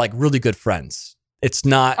Sarah are like really good friends. It's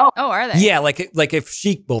not. Oh, are they? Yeah, like if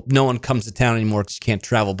no one comes to town anymore because she can't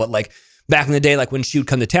travel. But like back in the day, like when she would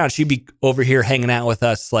come to town, she'd be over here hanging out with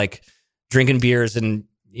us, like drinking beers, and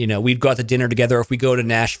we'd go out to dinner together. If we go to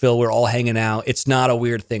Nashville, we're all hanging out. It's not a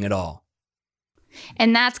weird thing at all.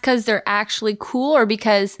 And that's because they're actually cool, or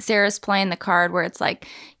because Sarah's playing the card where it's like,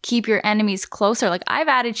 keep your enemies closer. Like I've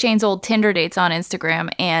added Shane's old Tinder dates on Instagram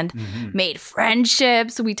and made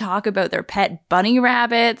friendships. We talk about their pet bunny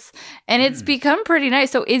rabbits, and it's become pretty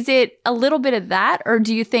nice. So is it a little bit of that, or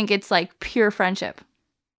do you think it's like pure friendship?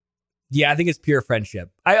 Yeah, I think it's pure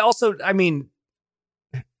friendship.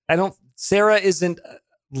 Sarah isn't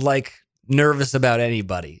like nervous about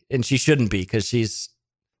anybody, and she shouldn't be, because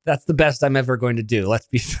that's the best I'm ever going to do. Let's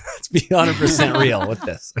be 100% real with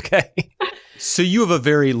this, okay? So you have a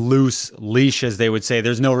very loose leash, as they would say.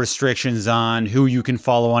 There's no restrictions on who you can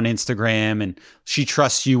follow on Instagram, and she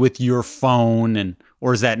trusts you with your phone,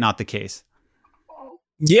 or is that not the case?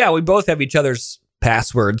 Yeah, we both have each other's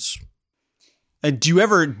passwords. Do you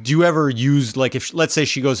ever use, like, if let's say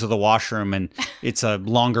she goes to the washroom and it's a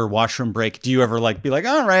longer washroom break, do you ever like be like,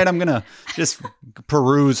 all right, I'm gonna just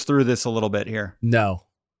peruse through this a little bit here? No,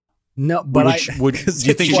 but do you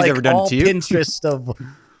think she's ever done it to you? Pinterest of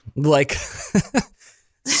like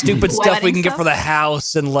stupid stuff we can get for the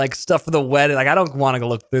house and like stuff for the wedding. Like I don't want to go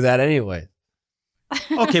look through that anyway.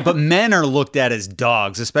 Okay, but men are looked at as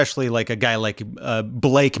dogs, especially like a guy like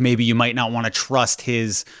Blake. Maybe you might not want to trust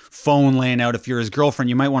his phone laying out. If you're his girlfriend,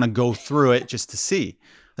 you might want to go through it just to see,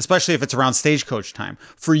 especially if it's around Stagecoach time.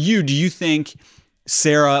 For you, do you think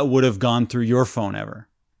Sarah would have gone through your phone ever?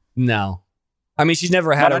 No. I mean, she's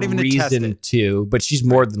never had a reason to, but she's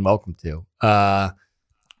more than welcome to.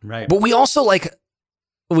 Right. But we also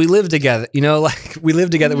we live together, we live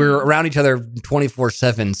together. We were around each other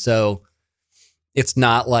 24/7. So it's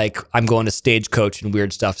not like I'm going to Stagecoach and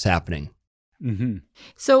weird stuff's happening. Mm-hmm.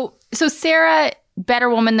 So Sarah, better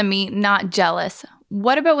woman than me, not jealous.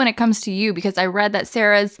 What about when it comes to you? Because I read that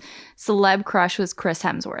Sarah's celeb crush was Chris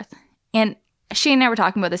Hemsworth. And Shane and I were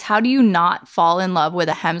talking about this. How do you not fall in love with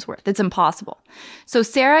a Hemsworth? It's impossible. So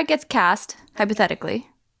Sarah gets cast, hypothetically,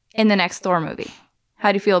 in the next Thor movie.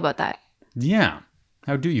 How do you feel about that? Yeah.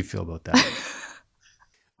 How do you feel about that?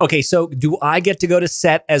 Okay, so do I get to go to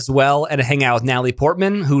set as well and hang out with Natalie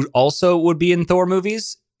Portman, who also would be in Thor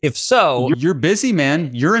movies? If so... You're busy, man.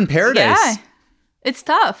 You're in paradise. Yeah. It's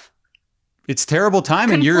tough. It's terrible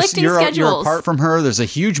time, and you're apart from her. There's a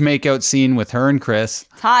huge makeout scene with her and Chris.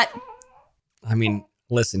 It's hot. I mean,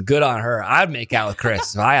 listen, good on her. I'd make out with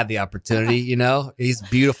Chris if I had the opportunity. You know, he's a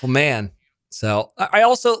beautiful man. So I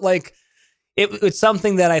also like it's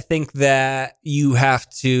something that I think that you have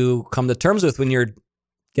to come to terms with when you're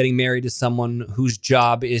getting married to someone whose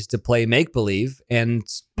job is to play make-believe. And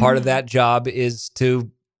part of that job is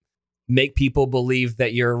to make people believe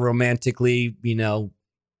that you're romantically, you know,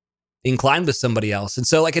 inclined with somebody else. And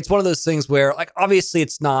so like, it's one of those things where like, obviously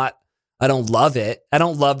it's not, I don't love it. I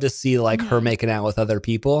don't love to see like her making out with other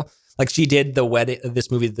people. Like she did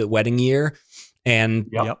this movie, The Wedding Year. And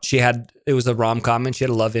it was a rom-com and she had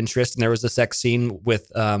a love interest. And there was a sex scene with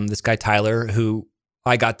this guy, Tyler, who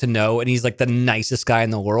I got to know, and he's like the nicest guy in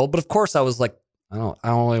the world. But of course I was like, I don't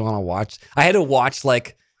really want to watch. I had to watch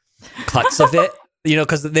like cuts of it, you know,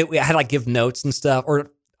 because I had to like give notes and stuff, or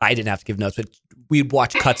I didn't have to give notes, but we'd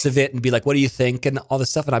watch cuts of it and be like, what do you think? And all this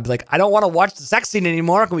stuff. And I'd be like, I don't want to watch the sex scene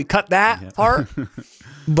anymore. Can we cut that part?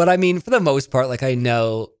 But I mean, for the most part, like I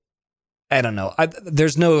don't know.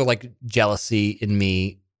 There's no like jealousy in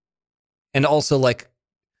me. And also like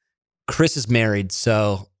Chris is married,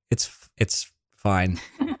 so it's fine.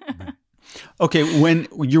 Okay, when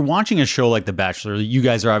you're watching a show like The Bachelor, you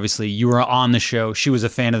guys are you were on the show. She was a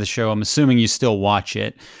fan of the show. I'm assuming you still watch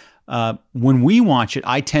it. When we watch it,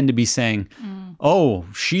 I tend to be saying, oh,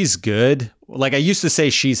 she's good. Like I used to say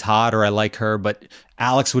she's hot or I like her, but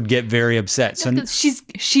Alex would get very upset. So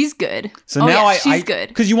she's good. So now she's good.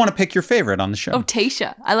 Because you want to pick your favorite on the show. Oh,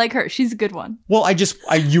 Tayshia. I like her. She's a good one. Well,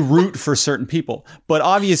 you root for certain people. But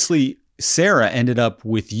obviously Sarah ended up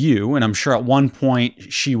with you, and I'm sure at one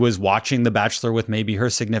point she was watching The Bachelor with maybe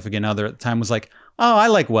her significant other at the time, was like, oh, I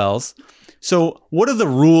like Wells. So what are the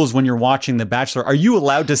rules when you're watching The Bachelor? Are you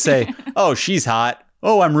allowed to say, oh, she's hot,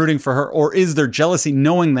 oh, I'm rooting for her? Or is there jealousy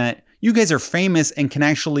knowing that you guys are famous and can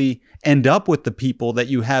actually end up with the people that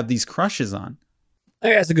you have these crushes on?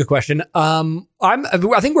 That's a good question.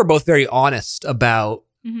 I think we're both very honest about...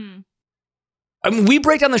 I mean, we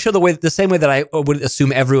break down the show the same way that I would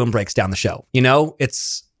assume everyone breaks down the show. You know,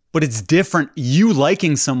 but it's different. You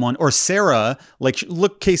liking someone, or Sarah, like,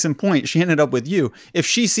 look, case in point, she ended up with you. If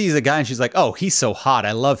she sees a guy and she's like, oh, he's so hot,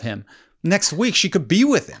 I love him. Next week, she could be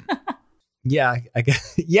with him. Yeah, I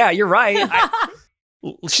guess. Yeah, you're right.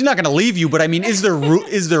 She's not going to leave you, but I mean, is there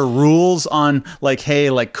rules on like, hey,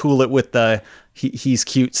 like, cool it with the he's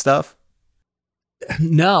cute stuff?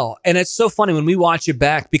 No. And it's so funny when we watch it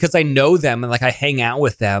back, because I know them and like I hang out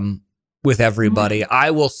with them, with everybody.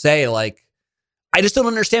 I will say like, I just don't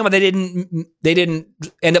understand why they didn't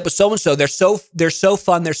end up with so-and-so. They're so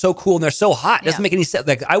fun. They're so cool and they're so hot. It doesn't make any sense.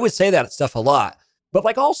 Like I would say that stuff a lot, but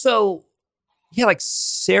like also, yeah, like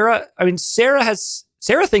Sarah, I mean, Sarah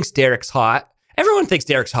thinks Derek's hot. Everyone thinks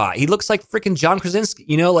Derek's hot. He looks like freaking John Krasinski,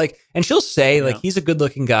 you know, like, and she'll say like, he's a good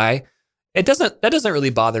looking guy. That doesn't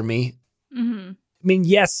really bother me. I mean,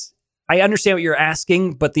 yes, I understand what you're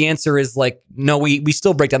asking, but the answer is like, no, we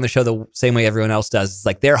still break down the show the same way everyone else does. It's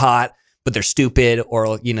like they're hot, but they're stupid,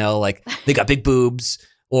 or, you know, like they got big boobs,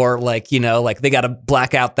 or like, you know, like they got to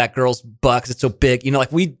black out that girl's butt 'cause it's so big. You know,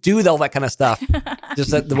 like we do all that kind of stuff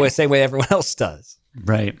just the same way everyone else does.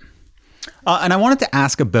 Right. And I wanted to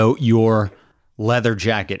ask about your leather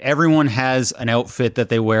jacket. Everyone has an outfit that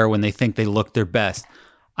they wear when they think they look their best.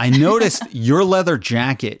 I noticed your leather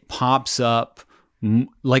jacket pops up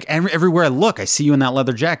like everywhere I look. I see you in that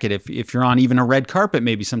leather jacket. If you're on even a red carpet,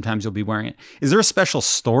 maybe sometimes you'll be wearing it. Is there a special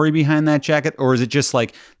story behind that jacket, or is it just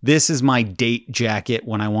like, this is my date jacket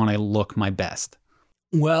when I want to look my best?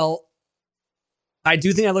 Well, I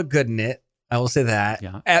do think I look good in it. I will say that.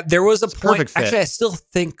 Yeah. There was a point. Actually, I still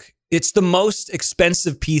think it's the most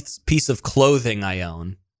expensive piece of clothing I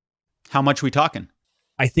own. How much are we talking?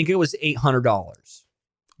 I think it was $800.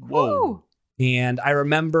 Whoa. And I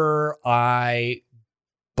remember I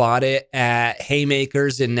bought it at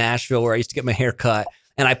Haymakers in Nashville, where I used to get my hair cut.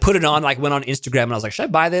 And I put it on, like went on Instagram and I was like, should I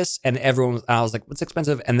buy this? And I was like, what's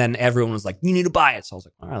expensive? And then everyone was like, you need to buy it. So I was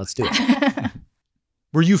like, all right, let's do it.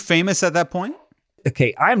 Were you famous at that point?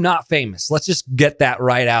 Okay, I'm not famous. Let's just get that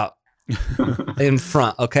right out in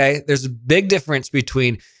front, okay? There's a big difference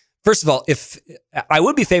between, first of all, if I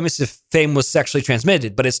would be famous if fame was sexually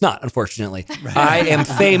transmitted, but it's not, unfortunately. Right. I am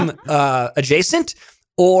fame adjacent,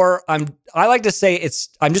 or I like to say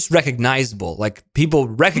I'm just recognizable. Like people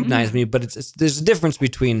recognize me, but there's a difference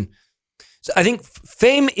between. So I think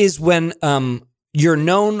fame is when you're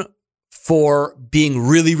known for being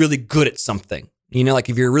really, really good at something. You know, like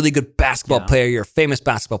if you're a really good basketball player, you're a famous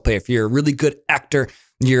basketball player. If you're a really good actor,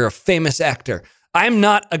 you're a famous actor. I'm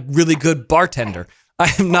not a really good bartender.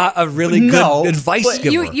 I am not a really good advice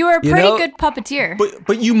giver. You are a pretty good puppeteer.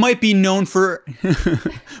 But you might be known for,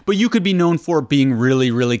 but you could be known for being really,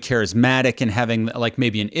 really charismatic and having like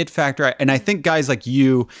maybe an it factor. And I think guys like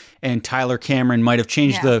you and Tyler Cameron might have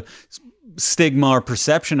changed the stigma or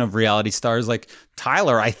perception of reality stars. Like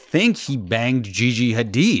Tyler, I think he banged Gigi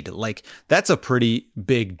Hadid. Like that's a pretty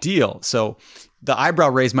big deal. So the eyebrow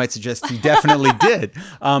raise might suggest he definitely did.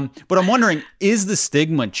 But I'm wondering, is the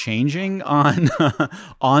stigma changing on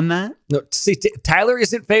that? No, see, Tyler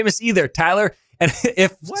isn't famous either. Tyler, and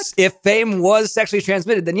if fame was sexually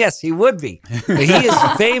transmitted, then yes, he would be. But he is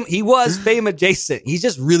fame. He was fame adjacent. He's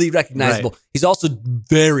just really recognizable. Right. He's also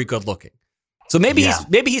very good looking. So maybe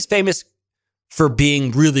he's famous for being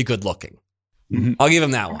really good looking. Mm-hmm. I'll give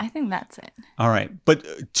him that one. I think that's it. All right.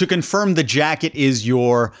 But to confirm, the jacket is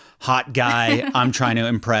your hot guy, I'm trying to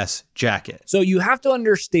impress jacket. So you have to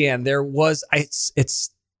understand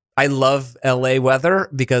I love LA weather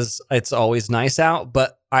because it's always nice out,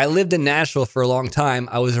 but I lived in Nashville for a long time.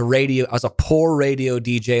 I was a poor radio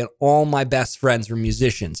DJ and all my best friends were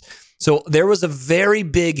musicians. So there was a very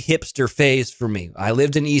big hipster phase for me. I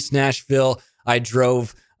lived in East Nashville. I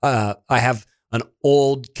drove, I have an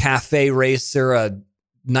old cafe racer, a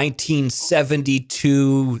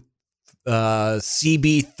 1972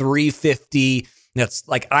 CB350. That's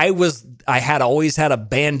like I had always had a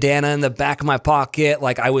bandana in the back of my pocket.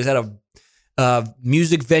 Like I was at a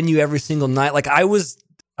music venue every single night. Like I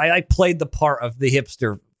played the part of the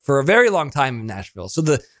hipster for a very long time in Nashville. So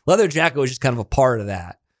the leather jacket was just kind of a part of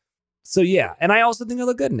that. So yeah, and I also think I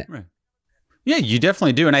look good in it. Right. Yeah, you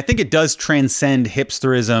definitely do. And I think it does transcend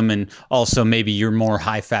hipsterism and also maybe you're more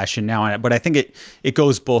high fashion now. But I think it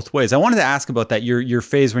goes both ways. I wanted to ask about that, your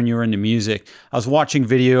phase when you were into music. I was watching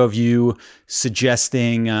video of you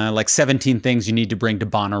suggesting like 17 things you need to bring to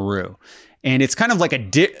Bonnaroo. And it's kind of like a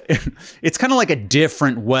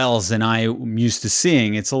different Wells than I'm used to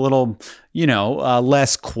seeing. It's a little,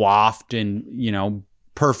 less coiffed and,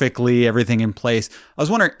 perfectly, everything in place. I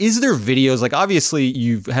was wondering, is there videos, like obviously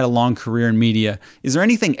you've had a long career in media. Is there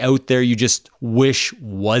anything out there you just wish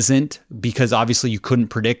wasn't because obviously you couldn't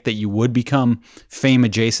predict that you would become fame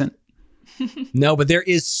adjacent? No, but there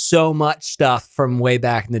is so much stuff from way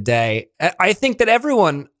back in the day. I think that I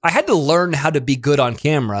had to learn how to be good on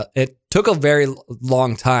camera. It took a very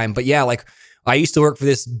long time, but yeah, like I used to work for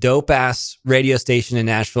this dope ass radio station in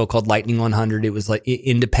Nashville called Lightning 100. It was like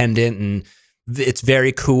independent and it's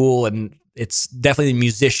very cool, and it's definitely a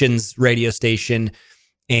musician's radio station.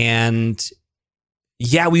 And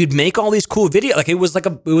yeah, we would make all these cool videos. Like it was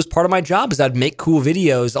part of my job is I'd make cool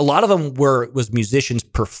videos. A lot of them was musicians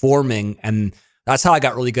performing, and that's how I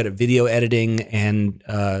got really good at video editing and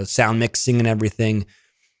sound mixing and everything.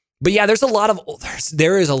 But yeah, there is a lot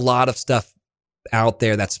of stuff out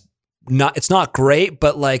there it's not great,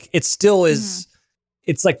 but like it still is.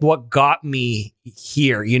 It's like what got me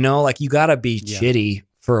here, like you got to be shitty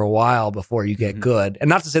for a while before you get good. And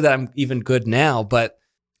not to say that I'm even good now, but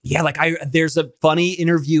yeah, like there's a funny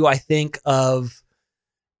interview, I think, of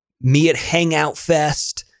me at Hangout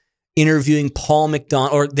Fest interviewing Paul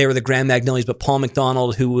McDonald, or they were the Grand Magnolias, but Paul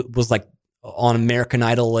McDonald, who was like on American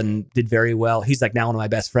Idol and did very well. He's like now one of my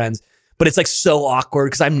best friends, but it's like so awkward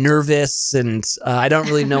because I'm nervous and I don't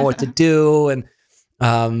really know what to do. And,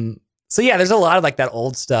 so yeah, there's a lot of like that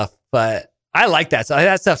old stuff, but I like that. So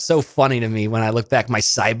that stuff's so funny to me when I look back. My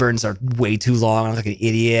sideburns are way too long. I'm like an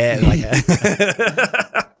idiot.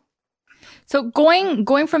 So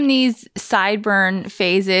going from these sideburn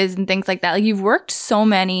phases and things like that, like you've worked so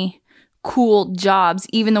many cool jobs,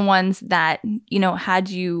 even the ones that, had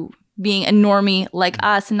you being a normie like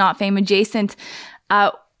us and not fame adjacent.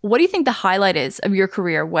 What do you think the highlight is of your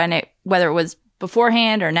career whether it was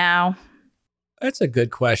beforehand or now? That's a good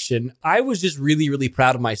question. I was just really, really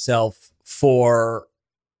proud of myself for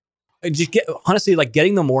honestly, like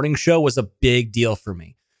getting the morning show was a big deal for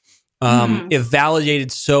me. It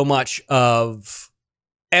validated so much of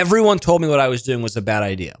everyone told me what I was doing was a bad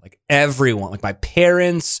idea. Like everyone, like my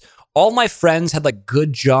parents, all my friends had like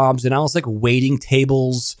good jobs and I was like waiting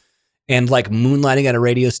tables and like moonlighting at a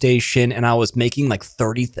radio station and I was making like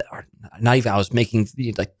I was making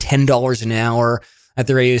like $10 an hour at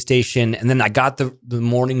the radio station. And then I got the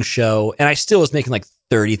morning show and I still was making like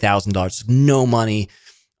 $30,000, no money.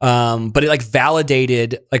 But it like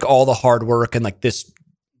validated like all the hard work and like this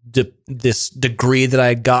degree that I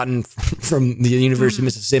had gotten from the University of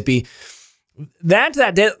Mississippi.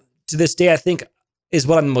 To this day, I think is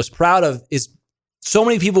what I'm most proud of is so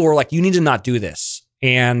many people were like, you need to not do this.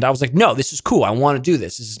 And I was like, no, this is cool. I want to do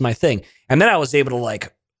this. This is my thing. And then I was able to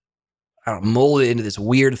like, mold it into this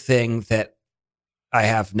weird thing that I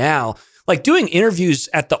have now. like doing interviews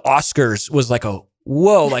at the Oscars was like a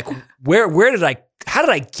whoa, like how did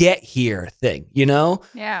I get here thing, you know?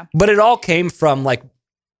 Yeah. But it all came from like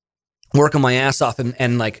working my ass off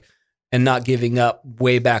and not giving up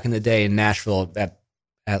way back in the day in Nashville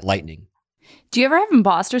at Lightning. Do you ever have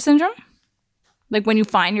imposter syndrome? Like when you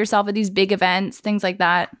find yourself at these big events, things like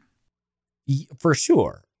that? For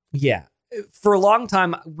sure. Yeah. For a long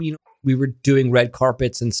time, we were doing red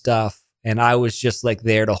carpets and stuff, and I was just like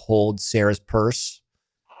there to hold Sarah's purse.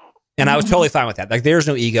 And I was totally fine with that. Like there's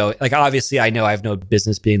no ego. Like obviously I know I have no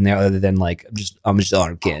business being there other than like I'm just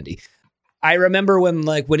on candy. I remember when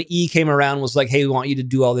E came around and was like, hey, we want you to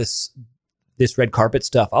do all this red carpet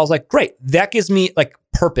stuff. I was like, great. That gives me like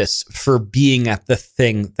purpose for being at the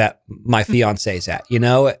thing that my fiance's at, you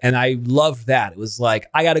know? And I loved that. It was like,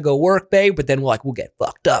 I got to go work, babe, but then we'll get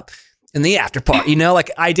fucked up in the after part, you know? Like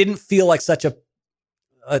I didn't feel like such a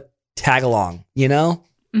tag along, you know?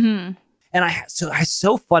 Mm-hmm. And I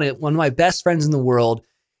so funny. One of my best friends in the world,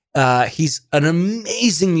 he's an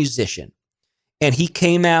amazing musician. And he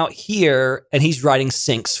came out here and he's writing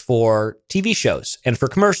syncs for TV shows and for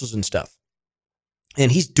commercials and stuff.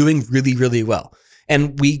 And he's doing really, really well.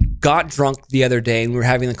 And we got drunk the other day and we were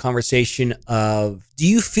having the conversation of, do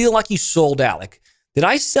you feel like you sold out? Like, did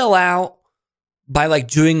I sell out by like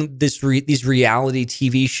doing these reality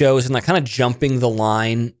TV shows and like kind of jumping the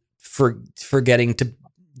line for getting to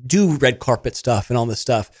do red carpet stuff and all this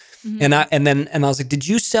stuff? Mm-hmm. And I was like, did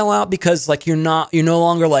you sell out because like you're no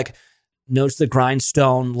longer like Notes the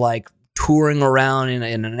Grindstone, like touring around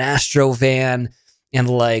in an Astro van and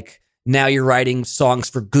like now you're writing songs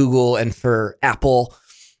for Google and for Apple.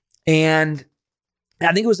 And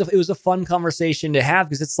I think it was a fun conversation to have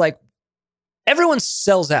because it's like everyone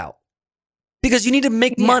sells out because you need to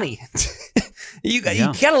make money. You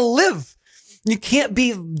gotta live. You can't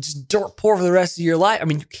be just dirt poor for the rest of your life. I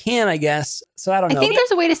mean, you can, I guess. So I don't know. I think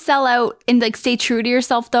there's a way to sell out and like stay true to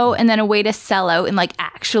yourself though, and then a way to sell out and like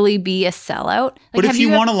actually be a sellout. Like, but if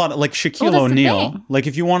you want a lot of like Shaquille O'Neal, like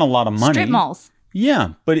if you want a lot of money, strip malls. Yeah,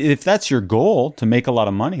 but if that's your goal to make a lot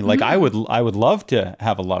of money, like I would love to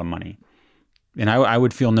have a lot of money. And I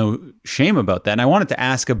would feel no shame about that. And I wanted to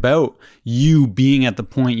ask about you being at the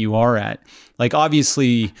point you are at. Like,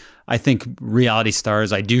 obviously, I think reality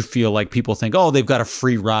stars, I do feel like people think, oh, they've got a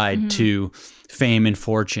free ride to fame and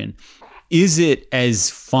fortune. Is it as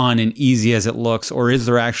fun and easy as it looks, or is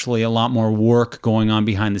there actually a lot more work going on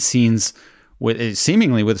behind the scenes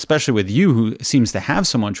especially with you, who seems to have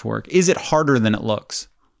so much work? Is it harder than it looks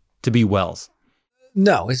to be Wells?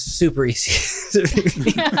 No, it's super easy.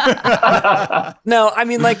 No, I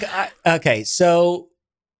mean, like, okay, so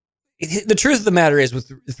the truth of the matter is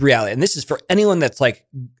with reality, and this is for anyone that's like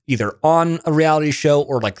either on a reality show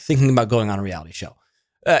or like thinking about going on a reality show.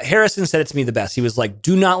 Harrison said it to me the best. He was like,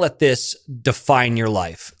 do not let this define your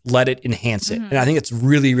life. Let it enhance it. And I think it's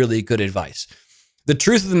really, really good advice. The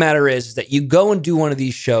truth of the matter is that you go and do one of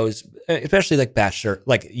these shows, especially like Bachelor,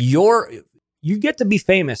 like you get to be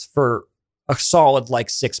famous for a solid like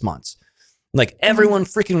 6 months. Like everyone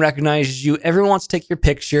freaking recognizes you. Everyone wants to take your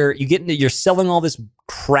picture. You're selling all this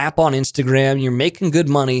crap on Instagram. You're making good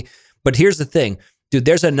money. But here's the thing, dude,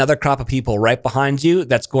 there's another crop of people right behind you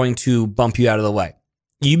that's going to bump you out of the way.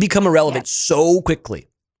 You become irrelevant so quickly.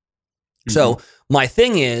 So my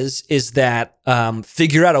thing is that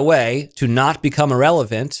figure out a way to not become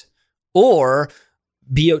irrelevant or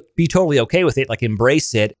be totally okay with it, like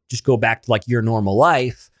embrace it, just go back to like your normal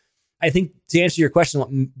life. I think to answer your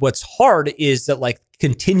question, what's hard is that like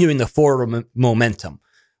continuing the forward momentum.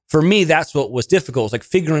 For me, that's what was difficult. It's like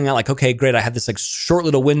figuring out like, okay, great. I have this like short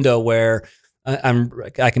little window where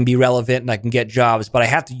I can be relevant and I can get jobs, but I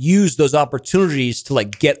have to use those opportunities to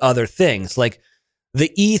like get other things. Like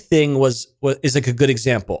the E thing is like a good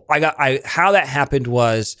example. How that happened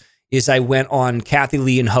is I went on Kathy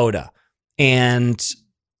Lee and Hoda, and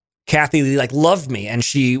Kathy Lee like loved me, and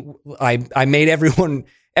I made everyone.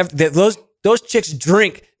 Those chicks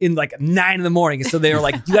drink in like 9 a.m. And so they were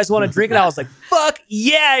like, you guys want to drink? And I was like, fuck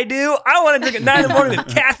yeah, I do. I want to drink at 9 a.m. with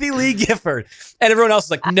Kathy Lee Gifford. And everyone else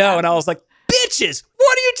was like, no. And I was like, bitches,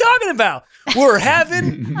 what are you talking about? We're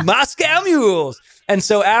having Moscow Mules. And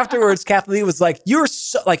so afterwards, Kathy Lee was like, you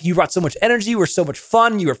brought so much energy. You were so much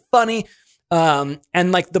fun. You were funny.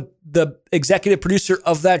 And like the executive producer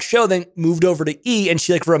of that show then moved over to E, and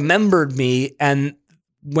she like remembered me. And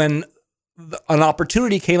when an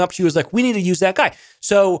opportunity came up, she was like, we need to use that guy.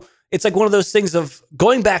 So it's like one of those things of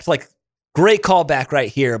going back to like, great callback right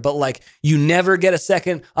here, but like you never get a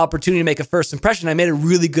second opportunity to make a first impression. I made a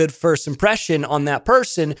really good first impression on that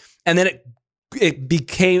person, and then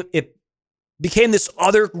it became this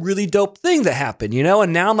other really dope thing that happened, you know?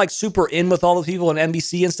 And now I'm like super in with all the people on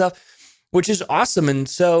NBC and stuff, which is awesome. And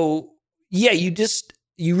so, yeah,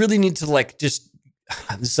 you really need to like just,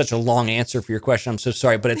 this is such a long answer for your question. I'm so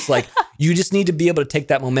sorry, but it's like, you just need to be able to take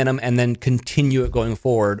that momentum and then continue it going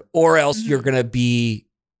forward, or else you're going to be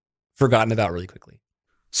forgotten about really quickly.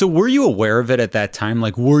 So were you aware of it at that time?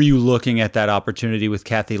 Like, were you looking at that opportunity with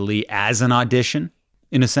Kathie Lee as an audition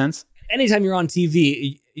in a sense? Anytime you're on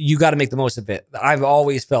TV, you got to make the most of it. I've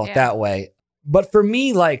always felt that way. But for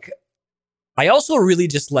me, like, I also really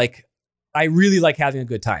just like, I really like having a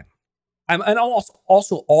good time. I'm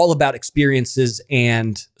also all about experiences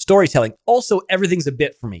and storytelling. Also, everything's a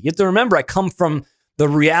bit for me. You have to remember, I come from the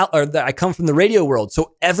radio world.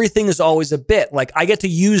 So everything is always a bit. Like, I get to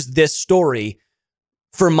use this story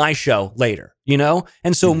for my show later, you know?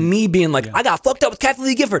 And so me being like, I got fucked up with Kathie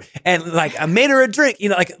Lee Gifford and like I made her a drink, you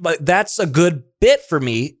know, like that's a good bit for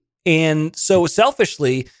me. And so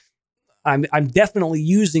selfishly, I'm definitely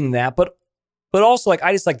using that, but also like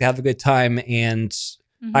I just like to have a good time, and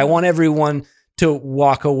I want everyone to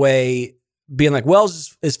walk away being like, well,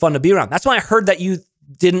 it's fun to be around. That's why I heard that you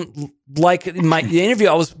didn't like my interview.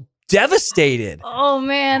 I was devastated. Oh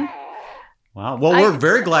man. Wow. Well, we're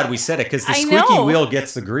very glad we said it, because the squeaky wheel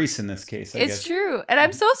gets the grease in this case. It's true. And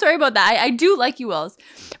I'm so sorry about that. I do like you, Wills.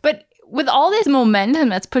 But with all this momentum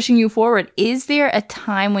that's pushing you forward, is there a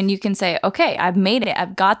time when you can say, okay, I've made it.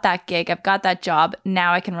 I've got that gig. I've got that job.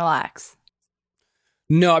 Now I can relax?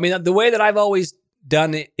 No, I mean, the way that I've always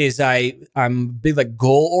done it is I'm a big like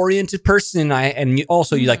goal-oriented person. And you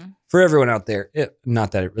like, for everyone out there,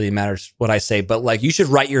 not that it really matters what I say, but like you should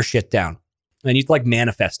write your shit down and you like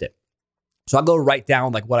manifest it. So I'll go write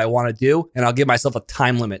down like what I want to do, and I'll give myself a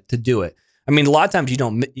time limit to do it. I mean, a lot of times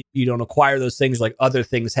you don't acquire those things, like other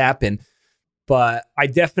things happen, but I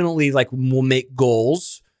definitely like will make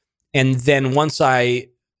goals. And then once I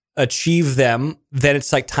achieve them, then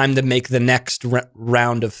it's like time to make the next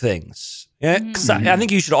round of things. Yeah, 'cause I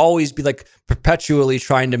think you should always be like perpetually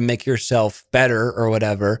trying to make yourself better or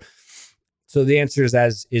whatever. So the answer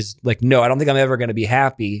is like, no, I don't think I'm ever going to be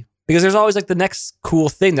happy. Because there's always like the next cool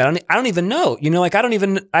thing that I don't even know, you know, like I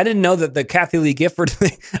didn't know that the Kathie Lee Gifford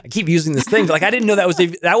thing, I keep using this thing, but like I didn't know that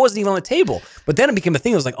wasn't even on the table. But then it became a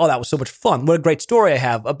thing. I was like, oh, that was so much fun. What a great story I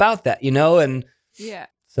have about that, you know? And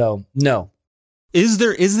so no. Is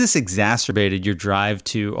this exacerbated your drive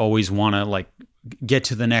to always want to like get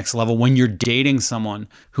to the next level when you're dating someone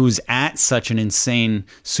who's at such an insane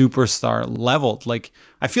superstar level? Like,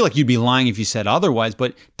 I feel like you'd be lying if you said otherwise,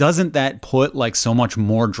 but doesn't that put like so much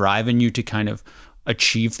more drive in you to kind of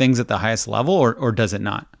achieve things at the highest level, or does it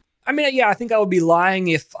not? I mean, yeah, I think I would be lying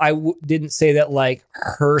if I didn't say that like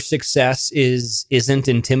her success isn't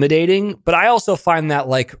intimidating, but I also find that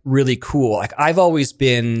like really cool. Like I've always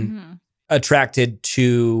been attracted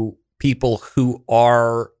to people who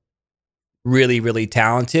are really, really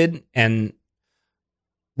talented. And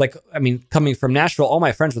like, I mean, coming from Nashville, all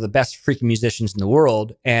my friends were the best freaking musicians in the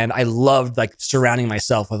world. And I loved like surrounding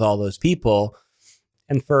myself with all those people.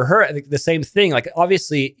 And for her, I think the same thing. Like,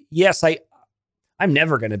 obviously, yes, I'm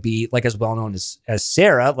never going to be like as well known as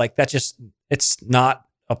Sarah. Like it's not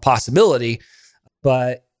a possibility.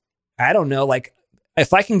 But I don't know, like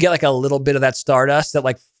if I can get like a little bit of that stardust that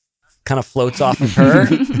like kind of floats off of her.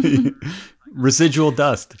 Residual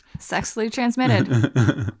dust. Sexually transmitted.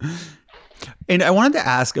 And I wanted to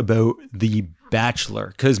ask about The Bachelor,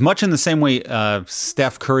 because much in the same way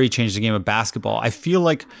Steph Curry changed the game of basketball, I feel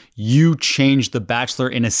like you changed The Bachelor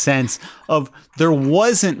in a sense of there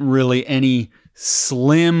wasn't really any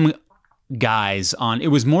slim guys on. It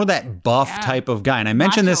was more that buff type of guy. And I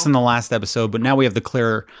mentioned this in the last episode, but now we have the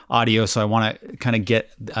clearer audio, so I want to kind of get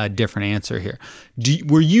a different answer here.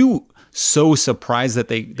 Were you so surprised that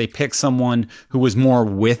they picked someone who was more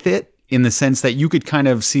with it, in the sense that you could kind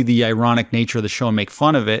of see the ironic nature of the show and make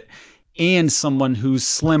fun of it, and someone who's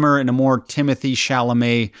slimmer and a more Timothée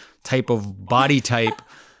Chalamet type of body type?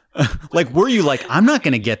 Like, were you like, I'm not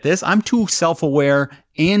going to get this. I'm too self-aware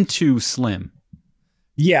and too slim.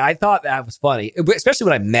 Yeah, I thought that was funny, especially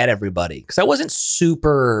when I met everybody, because I wasn't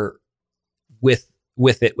super with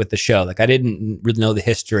the show. Like I didn't really know the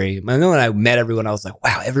history. I know when I met everyone, I was like,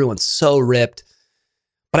 wow, everyone's so ripped.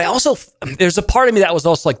 But I also, there's a part of me that was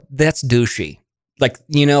also like, that's douchey. Like,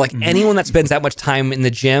 you know, like anyone that spends that much time in the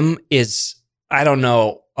gym is, I don't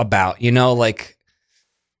know about, you know, like,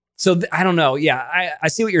 so I don't know. Yeah, I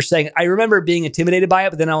see what you're saying. I remember being intimidated by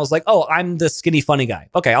it, but then I was like, oh, I'm the skinny, funny guy.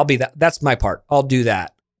 Okay, I'll be that. That's my part. I'll do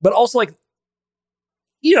that. But also like,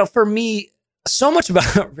 you know, for me, so much about,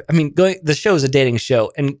 I mean, the show is a dating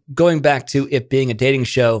show, and going back to it being a dating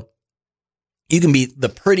show, you can be the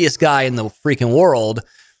prettiest guy in the freaking world,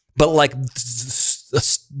 but like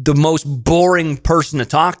the most boring person to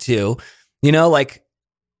talk to, you know, like,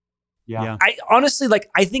 Yeah. I honestly, like,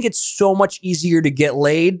 I think it's so much easier to get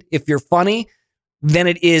laid if you're funny than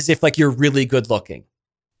it is if like you're really good looking.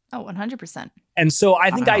 Oh, 100%. And so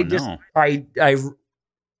I think I don't know.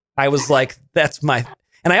 I was like, that's my,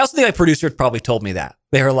 and I also think my producer probably told me that.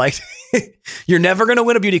 They were like, you're never going to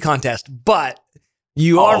win a beauty contest, but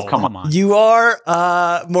you come on. you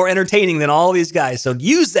are more entertaining than all these guys. So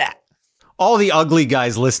use that. All the ugly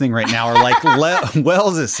guys listening right now are like,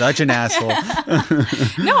 Wells is such an asshole.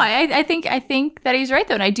 No, I think that he's right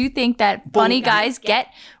though, and I do think that funny guys get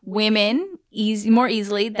women more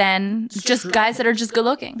easily than just guys that are just good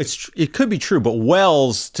looking. It could be true, but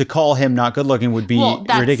Wells, to call him not good looking would be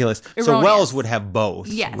ridiculous. Erroneous. So Wells would have both,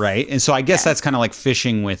 Yes. right? And so I guess that's kind of like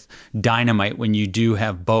fishing with dynamite when you do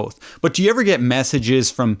have both. But do you ever get messages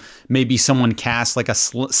from maybe someone cast like a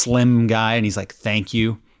slim guy and he's like, thank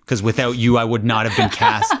you? Because without you, I would not have been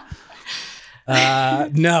cast.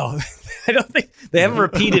 No, I don't think they haven't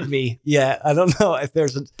repeated me yet. I don't know if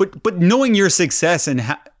there's a. But knowing your success and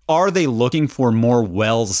are they looking for more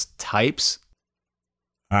Wells types?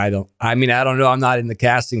 I don't know. I'm not in the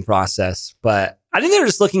casting process, but I think they're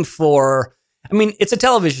just looking for. I mean, it's a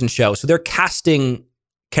television show, so they're casting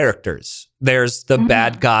characters. There's the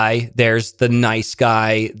bad guy. There's the nice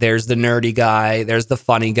guy. There's the nerdy guy. There's the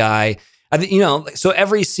funny guy. I think, you know, so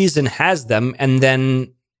every season has them, and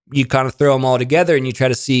then you kind of throw them all together and you try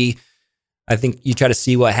to see, I think you try to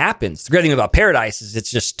see what happens. The great thing about Paradise is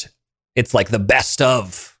it's like the best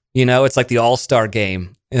of, you know, it's like the all-star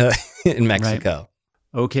game in Mexico.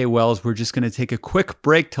 Right. Okay, Wells, we're just going to take a quick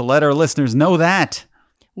break to let our listeners know that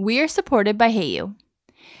We are supported by Hayu.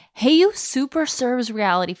 Hayu super serves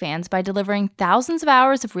reality fans by delivering thousands of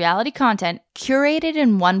hours of reality content curated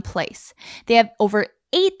in one place. They have over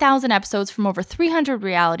 8,000 episodes from over 300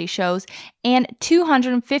 reality shows, and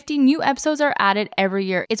 250 new episodes are added every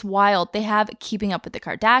year. It's wild. They have Keeping Up with the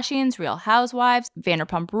Kardashians, Real Housewives,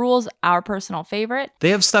 Vanderpump Rules, our personal favorite. they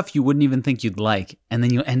have stuff you wouldn't even think you'd like, and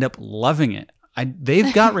then you'll end up loving it.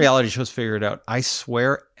 They've got reality shows figured out. I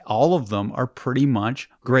swear all of them are pretty much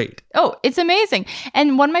great. Oh, it's amazing.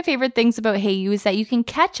 And one of my favorite things about Hayu is that you can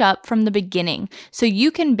catch up from the beginning. So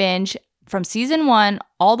you can binge from season 1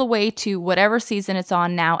 all the way to whatever season it's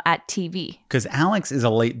on now at TV. Because Alex is a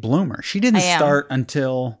late bloomer. She didn't start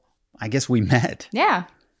until, I guess, we met. Yeah.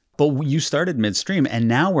 But you started midstream, and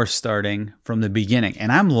now we're starting from the beginning.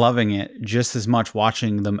 And I'm loving it just as much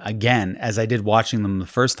watching them again as I did watching them the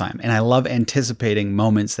first time. And I love anticipating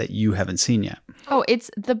moments that you haven't seen yet. Oh,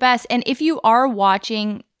 it's the best. And if you are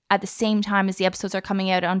watching at the same time as the episodes are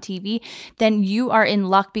coming out on TV, then you are in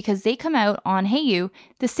luck because they come out on Hayu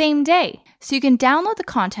the same day. So you can download the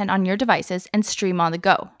content on your devices and stream on the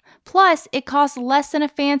go. Plus, it costs less than a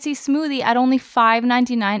fancy smoothie at only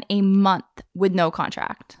 $5.99 a month with no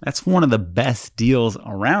contract. That's one of the best deals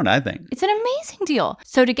around, I think. It's an amazing deal.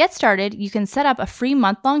 So to get started, you can set up a free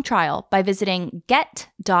month-long trial by visiting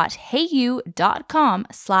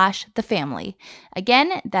get.hayu.com/thefamily.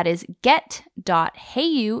 Again, that is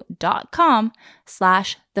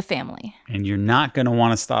get.hayu.com/thefamily. And you're not going to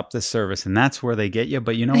want to stop this service, and that's where they get you.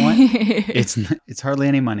 But you know what? It's hardly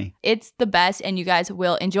any money. It's the best, and you guys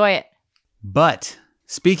will enjoy it. But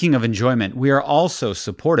speaking of enjoyment, we are also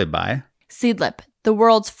supported by Seedlip, the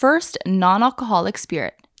world's first non-alcoholic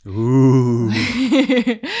spirit. Ooh.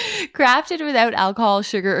 Crafted without alcohol,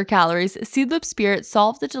 sugar, or calories, Seedlip Spirit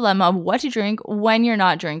solves the dilemma of what to drink when you're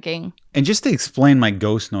not drinking. And just to explain my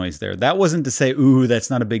ghost noise there, that wasn't to say, ooh, that's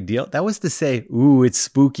not a big deal. That was to say, ooh, it's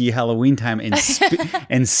spooky Halloween time and,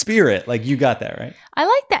 and spirit. Like, you got that, right? I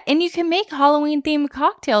like that. And you can make Halloween-themed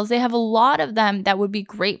cocktails. They have a lot of them that would be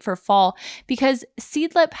great for fall because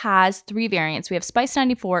Seedlip has 3 variants. We have Spice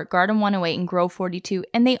 94, Garden 108, and Grow 42,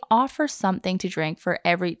 and they offer something to drink for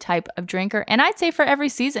every type of drinker, and I'd say for every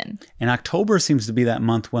season. And October seems to be that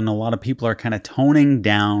month when a lot of people are kind of toning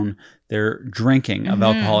down their drinking of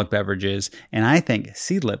alcoholic beverages. And I think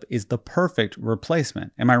Seedlip is the perfect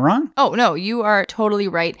replacement. Am I wrong? Oh, no, you are totally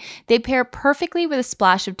right. They pair perfectly with a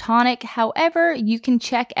splash of tonic. However, you can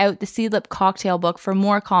check out the Seedlip cocktail book for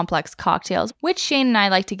more complex cocktails, which Shane and I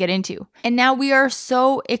like to get into. And now we are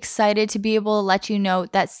so excited to be able to let you know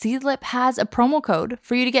that Seedlip has a promo code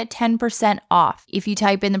for you to get 10% off. If you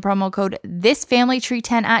type in the promo code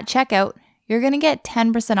ThisFamilyTree10 at checkout, you're going to get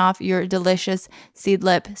 10% off your delicious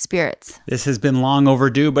Seedlip spirits. This has been long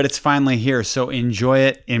overdue, but it's finally here. So enjoy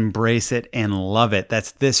it, embrace it, and love it.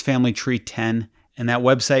 That's This Family Tree 10. And that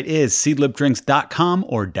website is seedlipdrinks.com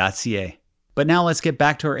or .ca. But now let's get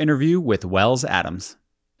back to our interview with Wells Adams.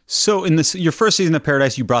 So in your first season of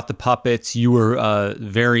Paradise, you brought the puppets. You were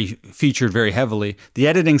featured very heavily. The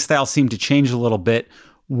editing style seemed to change a little bit.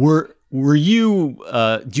 Were you?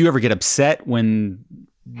 Do you ever get upset when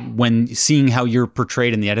seeing how you're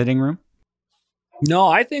portrayed in the editing room? No,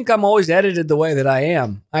 I think I'm always edited the way that I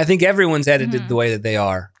am. I think everyone's edited the way that they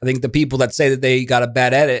are. I think the people that say that they got a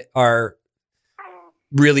bad edit are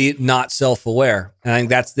really not self-aware. And I think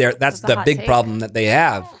that's the big problem that they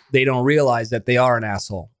have. They don't realize that they are an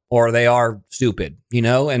asshole or they are stupid, you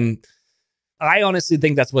know? And I honestly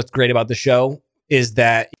think that's what's great about the show is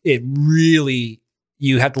that it really,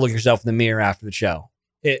 you have to look yourself in the mirror after the show.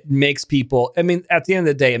 It makes people, I mean, at the end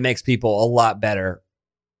of the day, it makes people a lot better.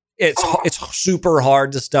 It's super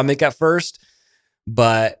hard to stomach at first,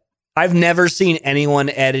 but I've never seen anyone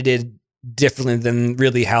edited differently than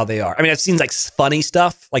really how they are. I mean, I've seen like funny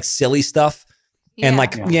stuff, like silly stuff. And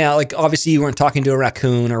like obviously you weren't talking to a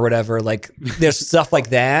raccoon or whatever. Like there's stuff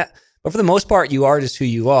like that. But for the most part, you are just who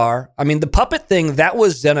you are. I mean, the puppet thing, that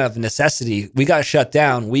was done out of necessity. We got shut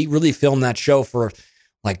down. We really filmed that show for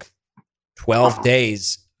like 12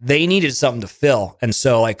 days. They needed something to fill. And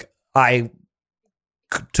so like I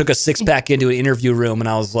took a 6-pack into an interview room and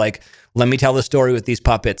I was like, let me tell the story with these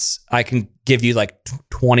puppets. I can give you like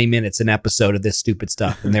 20 minutes an episode of this stupid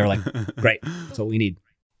stuff. And they were like, great. That's what we need.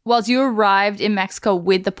 Well, you arrived in Mexico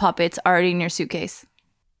with the puppets already in your suitcase.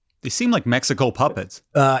 They seem like Mexico puppets.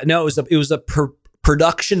 No, it was a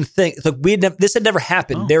production thing. It's like this had never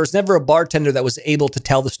happened. There was never a bartender that was able to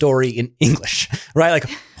tell the story in English, right? Like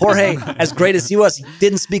Jorge, as great as he was, he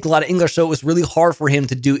didn't speak a lot of English. So it was really hard for him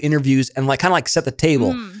to do interviews and like kind of like set the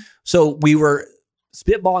table. So we were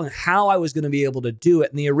spitballing how I was going to be able to do it.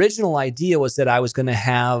 And the original idea was that I was going to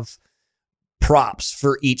have props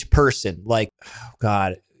for each person. Like, oh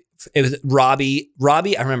God, it was Robbie.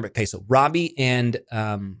 I remember. Okay, so Robbie and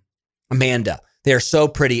Amanda, they're so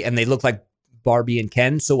pretty and they look like Barbie and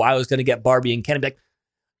Ken. So I was going to get Barbie and Ken and be like,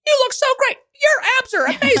 you look so great. Your abs are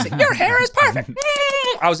amazing. Your hair is perfect.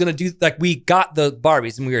 I was going to do like, we got the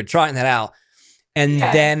Barbies and we were trying that out. And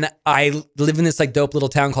then I live in this like dope little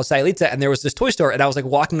town called Sayulita, and there was this toy store, and I was like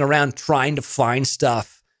walking around trying to find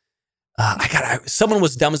stuff. Someone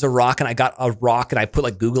was dumb as a rock, and I got a rock, and I put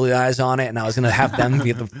like googly eyes on it, and I was gonna have them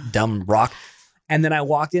be the dumb rock. And then I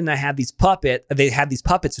walked in, and I had these They had these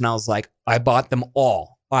puppets, and I was like, I bought them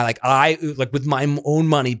all. I with my own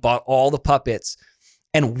money bought all the puppets.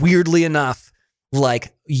 And weirdly enough,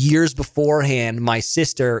 like years beforehand, my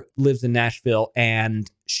sister lives in Nashville,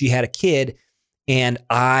 and she had a kid. And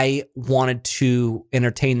I wanted to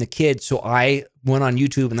entertain the kids. So I went on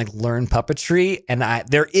YouTube and like learned puppetry. And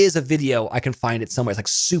there is a video, I can find it somewhere. It's like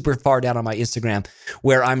super far down on my Instagram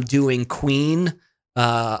where I'm doing Queen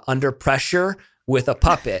under pressure with a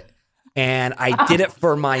puppet. And I did it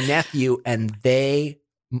for my nephew and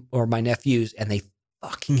my nephews, and they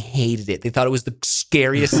fucking hated it. They thought it was the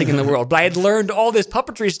scariest thing in the world. But I had learned all this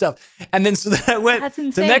puppetry stuff. And then so then I went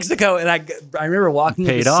to Mexico, and I remember walking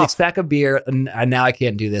in a 6-pack of beer, and now I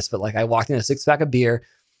can't do this, but like I walked in a 6-pack of beer,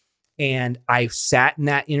 and I sat in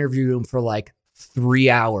that interview room for like 3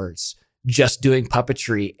 hours just doing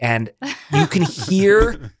puppetry. And you can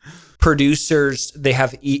hear producers, they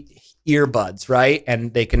have earbuds, right?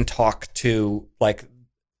 And they can talk to like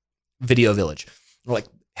Video Village or like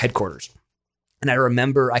headquarters. And I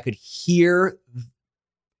remember I could hear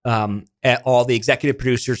at all the executive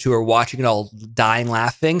producers who were watching it all dying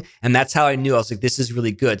laughing. And that's how I knew. I was like, this is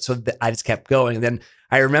really good. So I just kept going. And then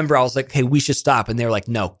I remember I was like, hey, we should stop. And they were like,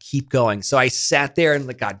 no, keep going. So I sat there and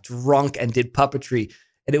like got drunk and did puppetry.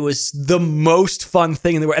 And it was the most fun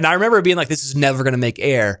thing in the world. And I remember being like, this is never going to make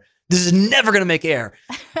air. This is never going to make air.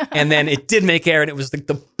 And then it did make air, and it was like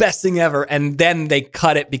the best thing ever. And then they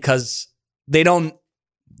cut it because they don't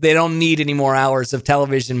need any more hours of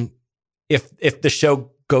television if the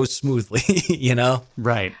show goes smoothly, you know?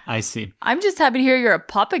 Right. I see. I'm just happy to hear you're a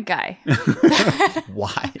puppet guy.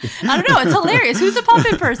 Why? I don't know. It's hilarious. Who's a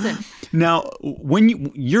puppet person? Now, when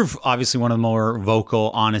you're obviously one of the more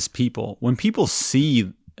vocal, honest people, when people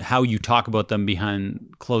see how you talk about them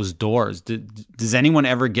behind closed doors, does anyone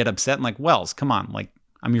ever get upset and like, Wells, come on, like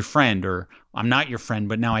I'm your friend, or I'm not your friend,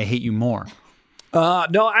 but now I hate you more?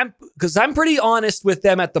 No, because I'm pretty honest with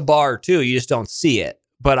them at the bar too. You just don't see it,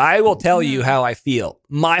 but I will tell you how I feel.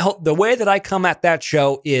 The way that I come at that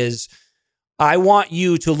show is I want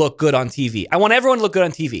you to look good on TV. I want everyone to look good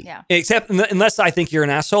on TV, except unless I think you're an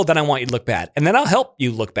asshole, then I want you to look bad. And then I'll help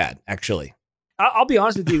you look bad, actually. I'll be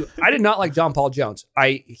honest with you. I did not like John Paul Jones.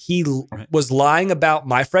 He was lying about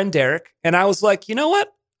my friend Derek. And I was like, you know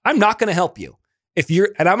what? I'm not going to help you.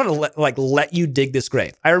 And I'm going to let you dig this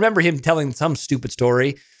grave. I remember him telling some stupid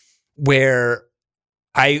story where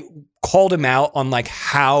I called him out on like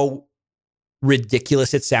how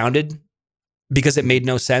ridiculous it sounded because it made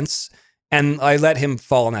no sense. And I let him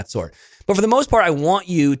fall on that sword. But for the most part, I want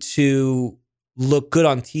you to look good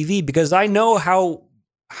on TV because I know how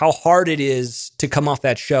hard it is to come off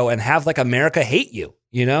that show and have like America hate you,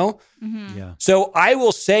 you know? Mm-hmm. Yeah. So I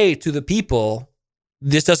will say to the people,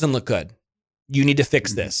 this doesn't look good. You need to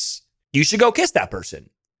fix this. You should go kiss that person.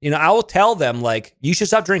 You know, I will tell them like, you should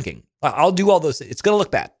stop drinking. I'll do all those. It's going to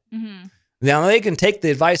look bad. Mm-hmm. Now they can take the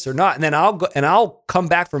advice or not. And then I'll come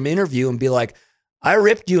back from interview and be like, I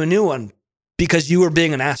ripped you a new one because you were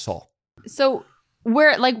being an asshole. So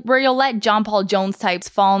where you'll let John Paul Jones types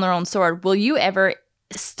fall on their own sword, will you ever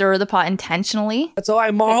stir the pot intentionally? That's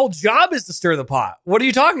all my whole job is to stir the pot. What are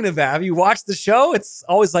you talking about? Have you watched the show? It's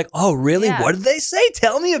always like, oh, really? Yeah. What did they say?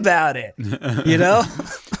 Tell me about it. You know?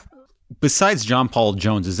 Besides John Paul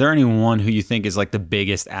Jones, is there anyone who you think is like the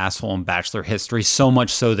biggest asshole in Bachelor history, so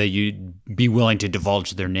much so that you'd be willing to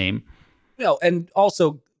divulge their name? No, and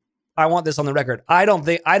also, I want this on the record. I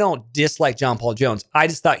don't dislike John Paul Jones. I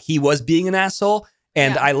just thought he was being an asshole,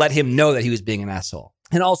 and I let him know that he was being an asshole.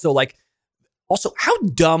 And also, how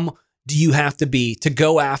dumb do you have to be to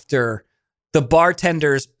go after the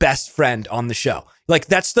bartender's best friend on the show? Like,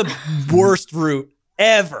 that's the worst route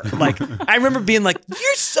ever. Like, I remember being like,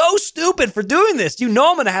 you're so stupid for doing this. You know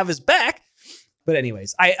I'm going to have his back. But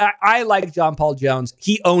anyways, I like John Paul Jones.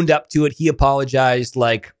 He owned up to it. He apologized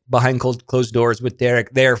like behind closed doors with Derek.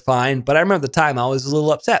 They're fine. But I remember the time I was a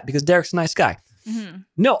little upset because Derek's a nice guy. Mm-hmm.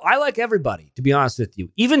 No, I like everybody, to be honest with you.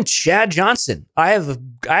 Even Chad Johnson. I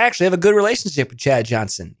actually have a good relationship with Chad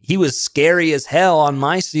Johnson. He was scary as hell on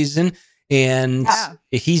my season. And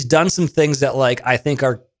he's done some things that like I think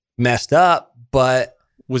are messed up. But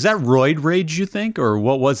was that roid rage, you think? Or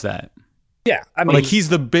what was that? Yeah, I mean, like he's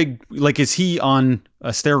the big, like, is he on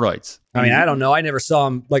steroids? I mean, I don't know. I never saw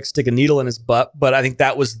him like stick a needle in his butt, but I think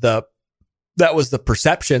that was the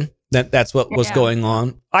perception that's what was going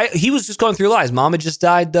on. He was just going through lies. Mama just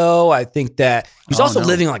died though. I think that he was also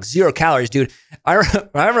living like 0 calories, dude. I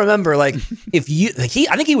remember like I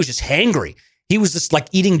think he was just hangry. He was just like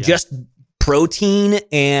eating just protein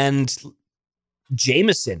and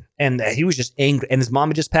Jameson, and he was just angry. And his mom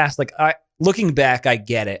had just passed. Like, looking back, I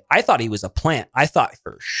get it. I thought he was a plant. I thought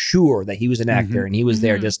for sure that he was an actor and he was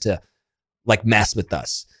there just to like mess with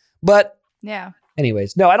us. But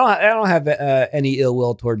anyways, no, I don't have any ill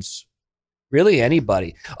will towards really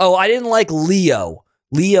anybody. Oh, I didn't like Leo.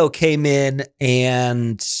 Leo came in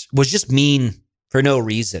and was just mean for no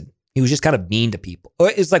reason. He was just kind of mean to people.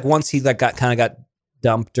 It's like once he like got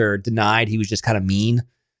dumped or denied, he was just kind of mean.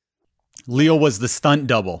 Leo was the stunt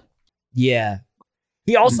double. Yeah.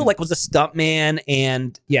 He also like was a stunt man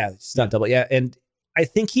and stunt double. Yeah. And I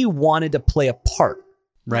think he wanted to play a part.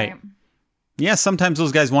 Right. Yeah. Sometimes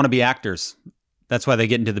those guys want to be actors. That's why they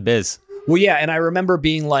get into the biz. Well, yeah. And I remember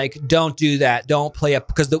being like, don't do that. Don't play up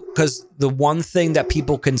because the one thing that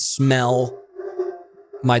people can smell,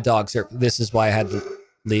 my dogs are, this is why I had to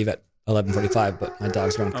leave at 11:45, but my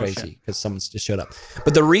dog's going crazy because someone's just showed up.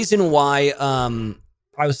 But the reason why,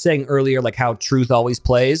 I was saying earlier, like how truth always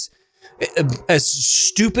plays. As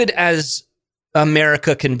stupid as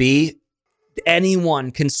America can be,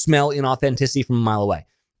 anyone can smell inauthenticity from a mile away.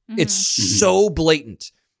 Mm-hmm. It's so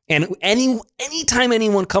blatant. And anytime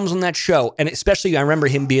anyone comes on that show, and especially I remember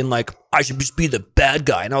him being like, I should just be the bad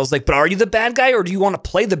guy. And I was like, but are you the bad guy or do you want to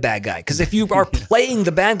play the bad guy? Because if you are playing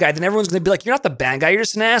the bad guy, then everyone's going to be like, you're not the bad guy, you're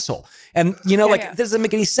just an asshole. And it doesn't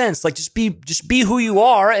make any sense. Like just be who you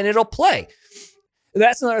are and it'll play.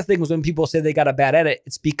 That's another thing was when people say they got a bad edit,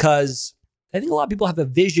 it's because I think a lot of people have a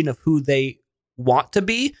vision of who they want to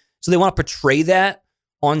be. So they want to portray that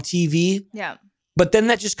on TV. Yeah. But then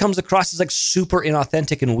that just comes across as like super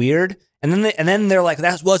inauthentic and weird. And then they're like,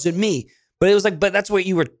 that wasn't me. But it was like, but that's what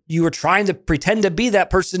you were trying to pretend to be that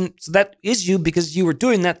person. So that is you because you were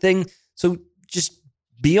doing that thing. So just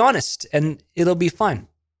be honest and it'll be fine.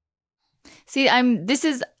 See, this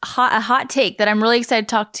is a hot take that I'm really excited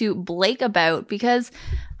to talk to Blake about because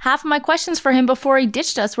half of my questions for him before he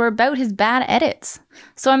ditched us were about his bad edits.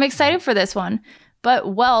 So I'm excited for this one.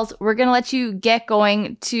 But Wells, we're going to let you get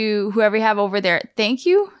going to whoever you have over there. Thank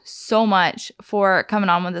you so much for coming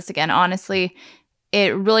on with us again. Honestly,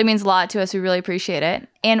 it really means a lot to us. We really appreciate it.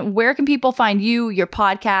 And where can people find you, your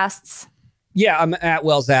podcasts? Yeah, I'm at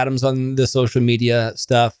Wells Adams on the social media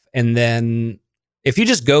stuff. And then if you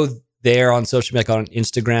just go there on social media, like on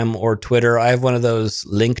Instagram or Twitter, I have one of those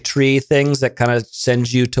link tree things that kind of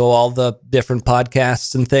sends you to all the different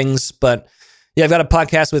podcasts and things. But yeah, I've got a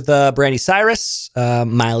podcast with Brandy Cyrus,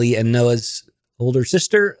 Miley and Noah's older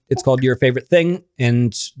sister. It's called Your Favorite Thing,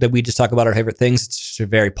 and that we just talk about our favorite things. It's just a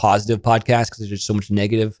very positive podcast because there's just so much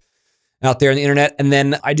negative out there on the internet. And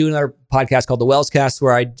then I do another podcast called The Wellscast,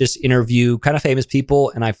 where I just interview kind of famous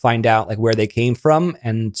people and I find out like where they came from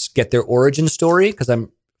and get their origin story, because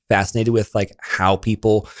I'm fascinated with like how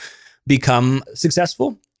people become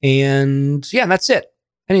successful. And yeah, that's it.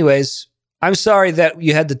 Anyways, I'm sorry that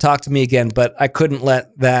you had to talk to me again, but I couldn't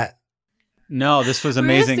let that. No, this was We're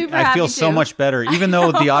amazing. super I feel happy so too. much better. Even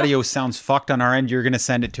though the audio sounds fucked on our end, you're going to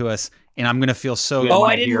send it to us and I'm going to feel so good. Oh,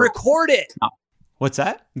 I didn't record it. What's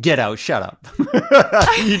that? Get out. Shut up.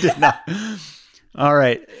 You did not. All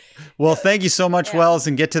right. Well, thank you so much, Wells,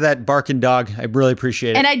 and get to that barking dog. I really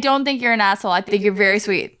appreciate it. And I don't think you're an asshole. I think you're very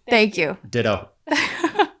sweet. Thank you. Ditto.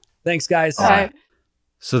 Thanks, guys. Bye.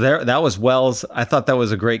 So that was Wells. I thought that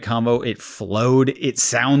was a great combo. It flowed. It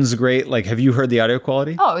sounds great. Like, have you heard the audio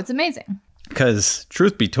quality? Oh, it's amazing. Because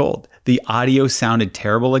truth be told, the audio sounded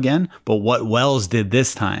terrible again. But what Wells did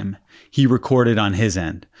this time, he recorded on his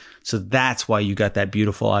end. So that's why you got that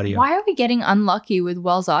beautiful audio. Why are we getting unlucky with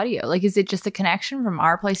Wells Audio? Like, is it just a connection from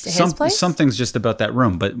our place to his place? Something's just about that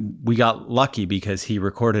room. But we got lucky because he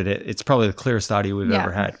recorded it. It's probably the clearest audio we've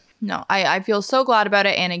ever had. No, I feel so glad about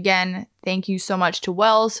it. And again, thank you so much to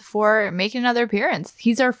Wells for making another appearance.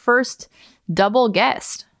 He's our first double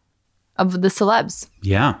guest of the celebs.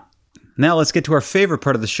 Yeah. Now let's get to our favorite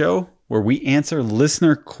part of the show, where we answer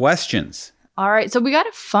listener questions. All right. So we got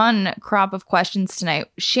a fun crop of questions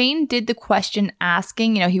tonight. Shane did the question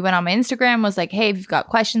asking, he went on my Instagram, was like, hey, if you've got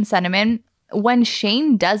questions, send them in. When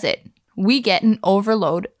Shane does it, we get an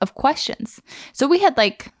overload of questions. So we had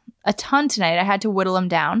like a ton tonight. I had to whittle them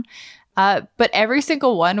down. But every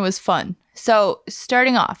single one was fun. So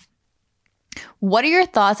starting off, what are your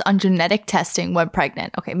thoughts on genetic testing when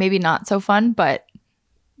pregnant? Okay, maybe not so fun, but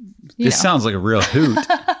This sounds like a real hoot.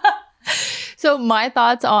 So my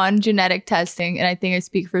thoughts on genetic testing, and I think I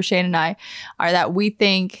speak for Shane and I, are that we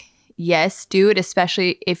think, yes, do it,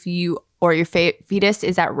 especially if you or your fetus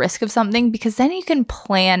is at risk of something, because then you can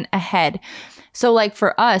plan ahead. So like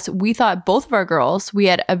for us, we thought both of our girls, we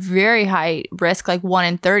had a very high risk, like 1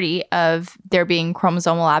 in 30 of there being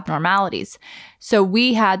chromosomal abnormalities. So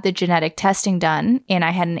we had the genetic testing done, and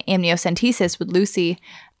I had an amniocentesis with Lucy,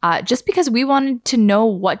 just because we wanted to know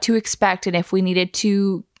what to expect and if we needed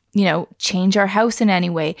to change our house in any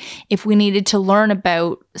way, if we needed to learn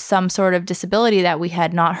about some sort of disability that we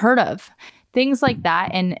had not heard of, things like that.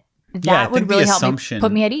 And that would really help me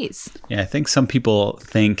put me at ease. Yeah, I think some people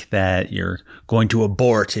think that you're going to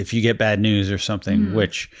abort if you get bad news or something,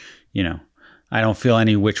 which, I don't feel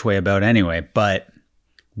any which way about anyway. But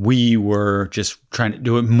we were just trying to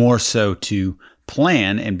do it more so to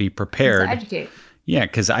plan and be prepared. To educate. Yeah,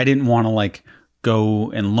 because I didn't want to go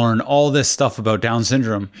and learn all this stuff about Down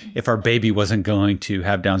syndrome if our baby wasn't going to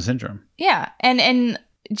have Down syndrome. Yeah. And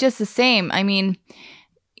just the same, I mean,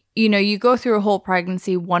 you go through a whole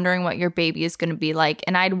pregnancy wondering what your baby is going to be like.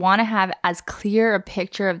 And I'd want to have as clear a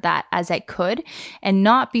picture of that as I could and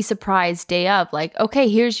not be surprised day of, like, okay,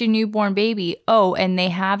 here's your newborn baby. Oh, and they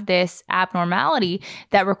have this abnormality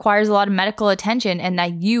that requires a lot of medical attention and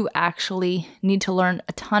that you actually need to learn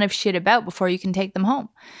a ton of shit about before you can take them home.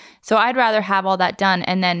 So I'd rather have all that done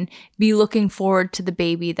and then be looking forward to the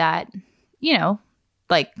baby that,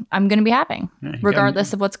 I'm going to be having,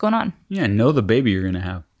 regardless of what's going on. Yeah, know the baby you're going to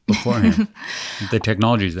have beforehand. The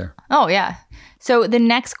technology's there. Oh, yeah. So the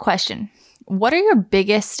next question, what are your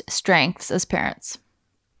biggest strengths as parents?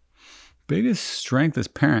 Biggest strength as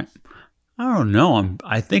parent? I don't know.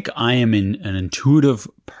 I think I am an intuitive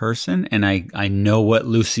person, and I know what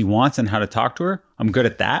Lucy wants and how to talk to her. I'm good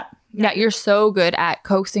at that. Yeah, you're so good at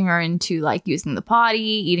coaxing her into using the potty,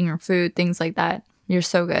 eating her food, things like that. You're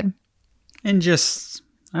so good. And just,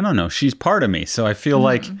 I don't know, she's part of me. So I feel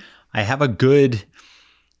like I have a good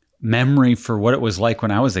memory for what it was like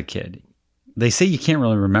when I was a kid. They say you can't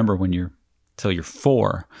really remember till you're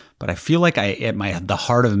 4, but I feel like at the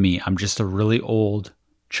heart of me, I'm just a really old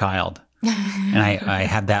child. And I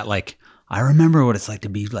have that I remember what it's like to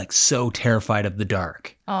be so terrified of the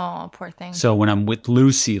dark. Oh, poor thing. So when I'm with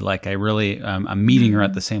Lucy, I really, I'm meeting her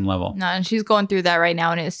at the same level. No, and she's going through that right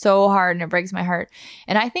now, and it's so hard, and it breaks my heart.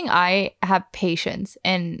 And I think I have patience,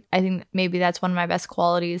 and I think maybe that's one of my best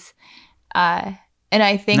qualities. And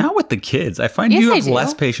I think not with the kids. I find Yes, you I have do.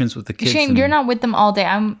 less patience with the kids. Shane, you're not with them all day.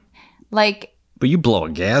 I'm but you blow a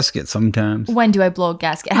gasket sometimes. when do I blow a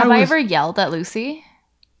gasket? Have I ever yelled at Lucy?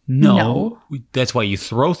 No. That's why you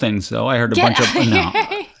throw things, though. I heard a bunch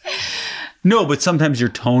of No, but sometimes your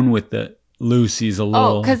tone with the Lucy's a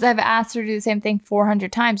little. Oh, because I've asked her to do the same thing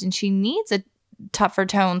 400 times, and she needs tougher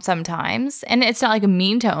tone sometimes. And it's not like a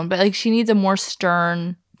mean tone, but like she needs a more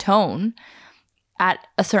stern tone at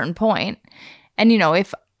a certain point. And, you know,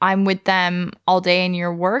 if I'm with them all day and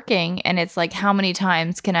you're working and it's like, how many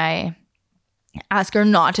times can I ask her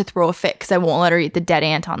not to throw a fit because I won't let her eat the dead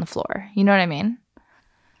ant on the floor? You know what I mean?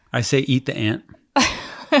 I say eat the ant.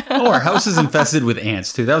 Oh, our house is infested with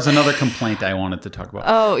ants too. That was another complaint I wanted to talk about.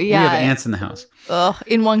 Oh, yeah. We have ants in the house. Ugh,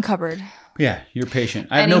 in one cupboard. Yeah, you're patient.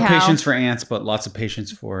 I have no patience for ants, but lots of patience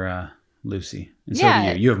for Lucy. And so do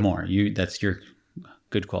you. You have more. That's your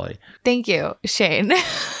good quality. Thank you, Shane.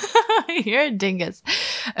 You're a dingus.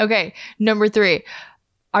 Okay, number 3.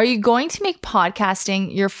 Are you going to make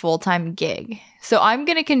podcasting your full-time gig? So I'm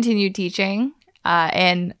going to continue teaching,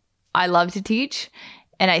 and I love to teach.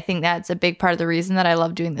 And I think that's a big part of the reason that I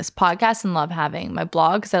love doing this podcast and love having my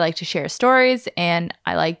blog, because I like to share stories and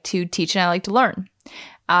I like to teach and I like to learn.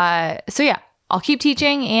 So yeah, I'll keep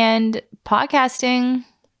teaching and podcasting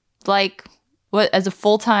like as a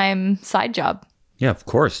full-time side job. Yeah, of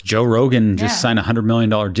course. Joe Rogan just signed a $100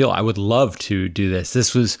 million deal. I would love to do this.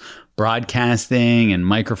 This was broadcasting and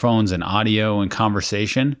microphones and audio and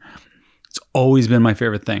conversation. It's always been my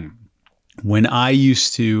favorite thing. When I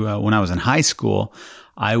used to, when I was in high school,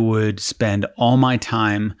 I would spend all my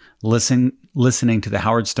time listening to the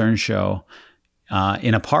Howard Stern show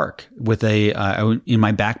in a park with in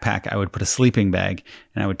my backpack. I would put a sleeping bag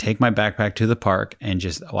and I would take my backpack to the park and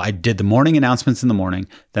I did the morning announcements in the morning.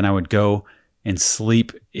 Then I would go and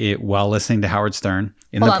sleep while listening to Howard Stern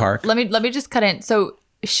in the park. Let me just cut in. So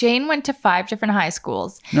Shane went to 5 different high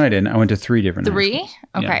schools. No, I didn't. I went to 3 different 3? high schools.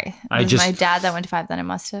 Okay. Yeah. It was my dad that went to 5, then I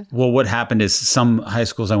must have. Well, what happened is some high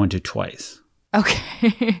schools I went to twice.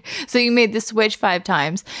 Okay. So you made the switch 5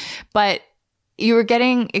 times, but you were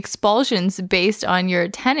getting expulsions based on your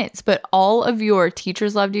attendance, but all of your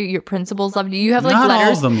teachers loved you, your principals loved you. You have like Not letters.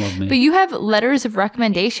 all of them loved me. But you have letters of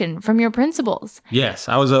recommendation from your principals. Yes,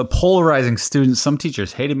 I was a polarizing student. Some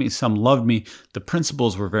teachers hated me, some loved me. The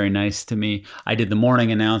principals were very nice to me. I did the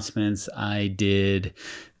morning announcements. I did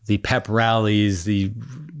the pep rallies,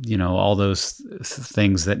 all those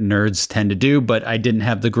things that nerds tend to do, but I didn't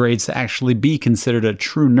have the grades to actually be considered a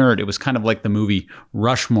true nerd. It was kind of like the movie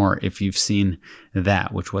Rushmore, if you've seen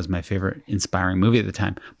that, which was my favorite inspiring movie at the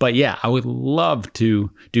time. But yeah, I would love to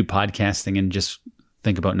do podcasting and just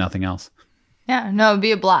think about nothing else. Yeah, no, it would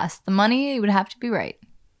be a blast. The money would have to be right.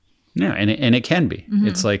 Yeah, and it can be. Mm-hmm.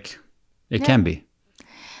 It's like, it can be.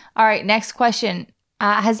 All right, next question.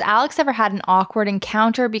 Has Alex ever had an awkward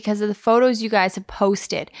encounter because of the photos you guys have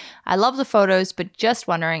posted? I love the photos, but just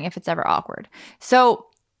wondering if it's ever awkward. So,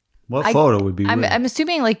 what photo would be I'm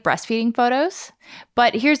assuming like breastfeeding photos.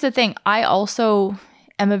 But here's the thing. I also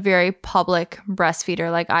am a very public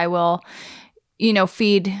breastfeeder. Like I will,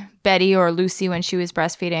 feed Betty or Lucy when she was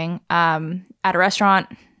breastfeeding at a restaurant,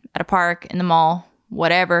 at a park, in the mall,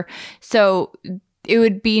 whatever. So it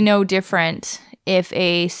would be no different if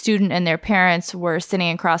a student and their parents were sitting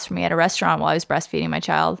across from me at a restaurant while I was breastfeeding my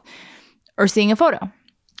child or seeing a photo.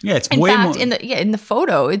 Yeah, it's in way fact, more. In the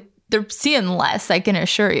photo, they're seeing less, I can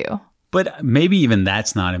assure you. But maybe even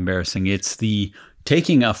that's not embarrassing. It's the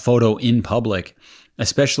taking a photo in public,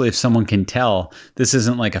 especially if someone can tell this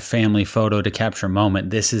isn't like a family photo to capture a moment.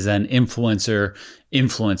 This is an influencer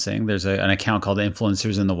influencing. There's an account called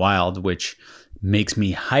Influencers in the Wild, which makes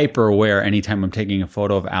me hyper aware anytime I'm taking a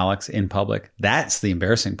photo of Alex in public. That's the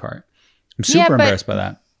embarrassing part. I'm super embarrassed by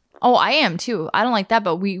that. Oh, I am too. I don't like that,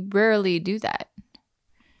 but we rarely do that.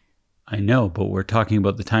 I know, but we're talking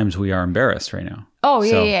about the times we are embarrassed right now. Oh,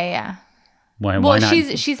 yeah. Why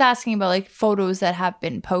not? She's asking about like photos that have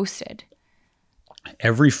been posted.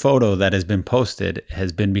 Every photo that has been posted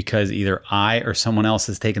has been because either I or someone else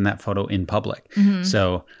has taken that photo in public. Mm-hmm.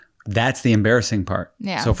 So that's the embarrassing part.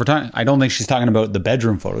 Yeah. So if we're talking, I don't think she's talking about the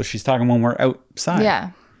bedroom photos. She's talking when we're outside.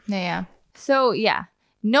 Yeah. So yeah,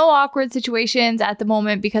 no awkward situations at the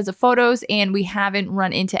moment because of photos, and we haven't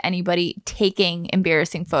run into anybody taking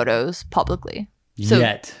embarrassing photos publicly. So,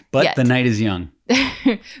 but the night is young.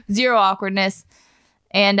 Zero awkwardness.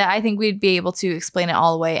 And I think we'd be able to explain it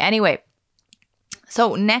all away. Anyway,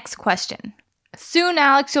 so next question. Soon,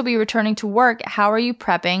 Alex, you'll be returning to work. How are you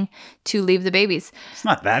prepping to leave the babies? It's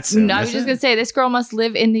not that soon. No, I was just going to say, this girl must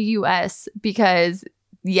live in the U.S. because,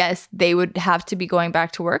 yes, they would have to be going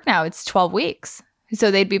back to work now. It's 12 weeks.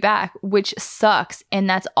 So they'd be back, which sucks. And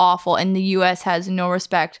that's awful. And the U.S. has no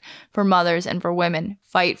respect for mothers and for women.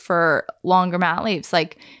 Fight for longer mat leaves.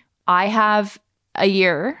 Like, I have a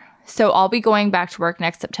year, so I'll be going back to work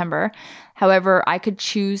next September. However, I could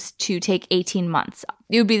choose to take 18 months.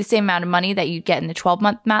 It would be the same amount of money that you'd get in the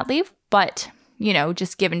 12-month mat leave, but,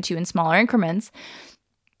 just given to you in smaller increments.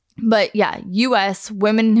 But yeah, US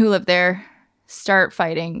women who live there start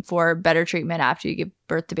fighting for better treatment after you give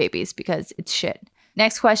birth to babies because it's shit.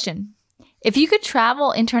 Next question. If you could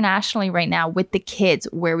travel internationally right now with the kids,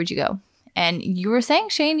 where would you go? And you were saying,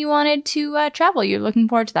 Shane, you wanted to travel. You're looking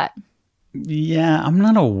forward to that. Yeah, I'm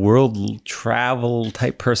not a world travel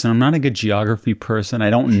type person. I'm not a good geography person. I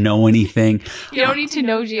don't know anything. You don't need to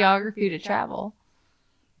know geography to travel.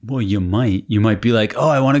 Well, you might. You might be like, oh,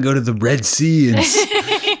 I want to go to the Red Sea and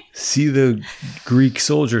see the Greek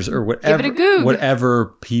soldiers or whatever. Give it a goog.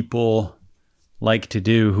 Whatever people like to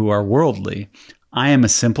do who are worldly. I am a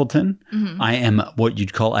simpleton. Mm-hmm. I am what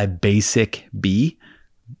you'd call a basic B.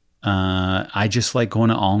 I just like going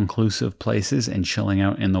to all-inclusive places and chilling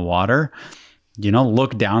out in the water. You know,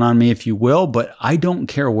 look down on me if you will, but I don't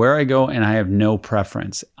care where I go and I have no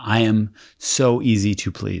preference. I am so easy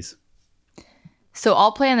to please. So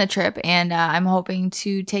I'll plan the trip and I'm hoping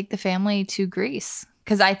to take the family to Greece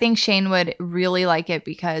because I think Shane would really like it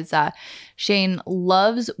because Shane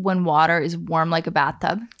loves when water is warm like a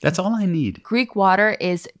bathtub. That's all I need. Greek water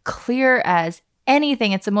is clear as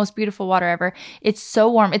anything. It's the most beautiful water ever. It's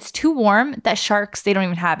so warm. It's too warm that sharks, they don't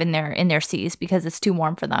even have in their seas because it's too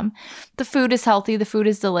warm for them. The food is healthy. The food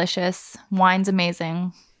is delicious. Wine's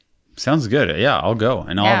amazing. Sounds good. Yeah, I'll go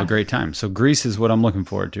and I'll have a great time. So Greece is what I'm looking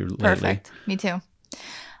forward to lately. Perfect. Me too.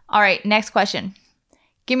 All right, next question.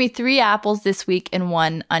 Give me 3 apples this week and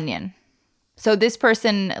 1 onion. So this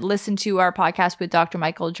person listened to our podcast with Dr.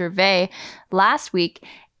 Michael Gervais last week,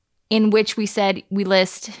 in which we said we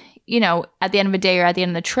list, you know, at the end of a day or at the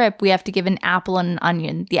end of the trip, we have to give an apple and an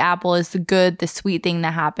onion. The apple is the good, the sweet thing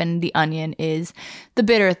that happened. The onion is the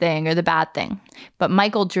bitter thing or the bad thing. But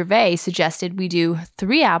Michael Gervais suggested we do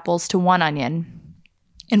 3 apples to 1 onion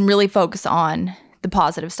and really focus on the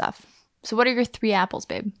positive stuff. So what are your 3 apples,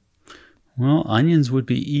 babe? Well, onions would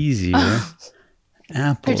be easier.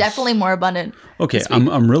 Apples. They're definitely more abundant. Okay,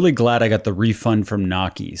 I'm really glad I got the refund from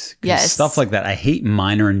Nockies. Yes. Stuff like that. I hate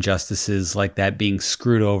minor injustices like that, being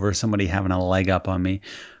screwed over, somebody having a leg up on me.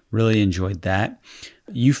 Really enjoyed that.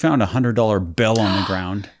 You found $100 bill on the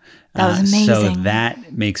ground. That was amazing. So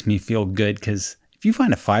that makes me feel good because if you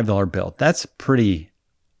find a $5 bill, that's pretty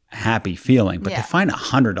happy feeling. But to find a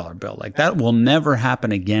 $100 bill, like that will never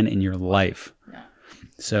happen again in your life. Yeah.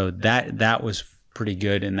 So that was pretty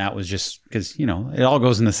good, and that was just because, you know, it all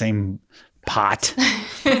goes in the same pot.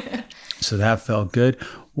 So that felt good.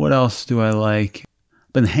 What else do I like?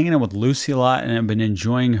 Been hanging out with Lucy a lot, and I've been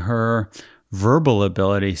enjoying her verbal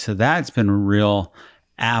ability. So that's been a real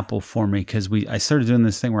apple for me because I started doing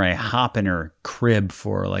this thing where I hop in her crib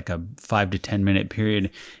for like a 5 to 10 minute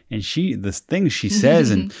period, and the things she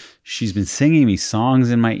says, and she's been singing me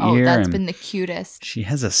songs in my ear. Oh, that's been the cutest. She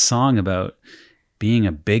has a song about being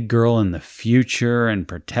a big girl in the future and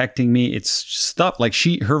protecting me. It's stuff like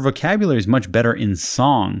her vocabulary is much better in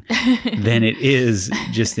song than it is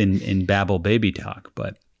just in babble baby talk.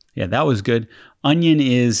 But yeah, that was good. Onion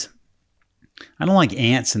is, I don't like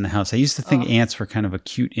ants in the house. I used to think ants were kind of a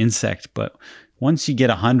cute insect, but once you get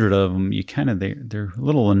 100 of them, they're a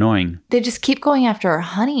little annoying. They just keep going after our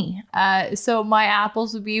honey. So my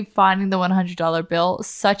apples would be finding the $100 bill.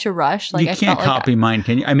 Such a rush. Like you can't copy mine,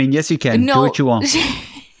 can you? I mean, yes, you can. No. Do what you want.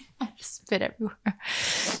 I just spit everywhere.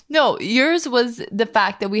 No, yours was the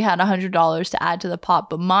fact that we had $100 to add to the pot,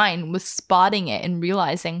 but mine was spotting it and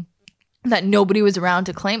realizing that nobody was around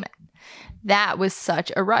to claim it. That was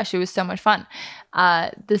such a rush. It was so much fun.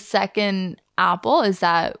 The second apple is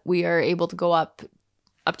that we are able to go up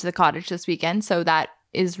to the cottage this weekend. So that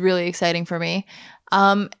is really exciting for me.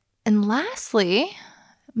 And lastly,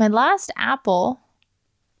 my last apple.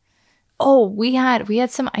 Oh, we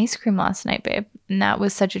had some ice cream last night, babe. And that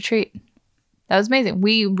was such a treat. That was amazing.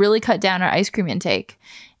 We really cut down our ice cream intake.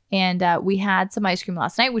 And we had some ice cream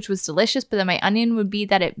last night, which was delicious. But then my onion would be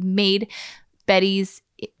that it made Betty's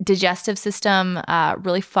digestive system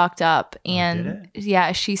really fucked up, and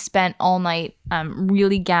she spent all night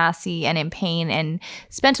really gassy and in pain, and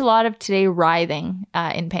spent a lot of today writhing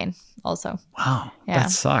in pain also. Wow,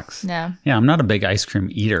 that sucks. Yeah, I'm not a big ice cream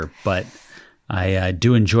eater, but I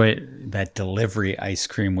do enjoy that delivery ice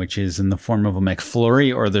cream, which is in the form of a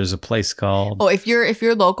McFlurry, or there's a place called, if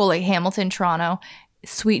you're local, like Hamilton, Toronto,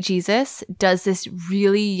 Sweet Jesus does this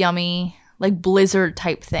really yummy like blizzard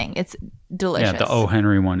type thing. It's delicious. Yeah, the O.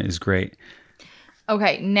 Henry one is great.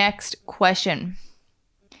 Okay, next question.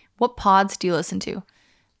 What pods do you listen to?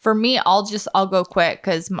 For me, I'll go quick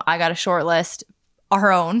because I got a short list.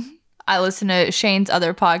 Our own. I listen to Shane's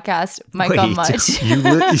other podcast, Mike on Much.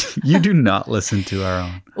 You do not listen to our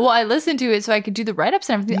own. Well, I listened to it so I could do the write-ups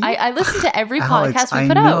and everything. I listen to every Alex, podcast we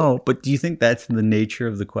put out. But do you think that's the nature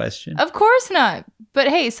of the question? Of course not. But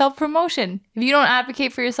hey, self-promotion. If you don't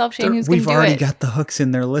advocate for yourself, Shane, who's going to do it? We've already got the hooks in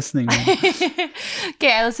there listening.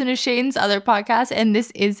 Okay, I listen to Shane's other podcast, and this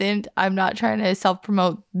isn't, I'm not trying to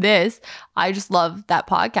self-promote this. I just love that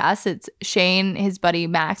podcast. It's Shane, his buddy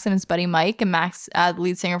Max, and his buddy Mike. And Max, the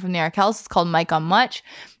lead singer from the Arkells, it's called Mike on Much.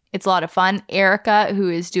 It's a lot of fun. Erica, who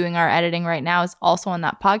is doing our editing right now, is also on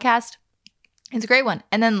that podcast. It's a great one.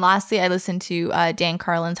 And then lastly, I listen to Dan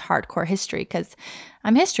Carlin's Hardcore History because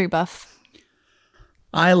I'm history buff.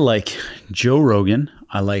 I like Joe Rogan.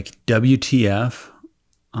 I like WTF.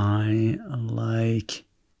 I like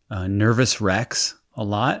Nervous Rex a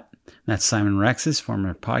lot. That's Simon Rex's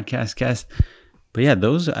former podcast guest. But yeah,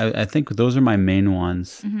 those I think those are my main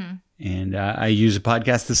ones. Mm-hmm. And I use a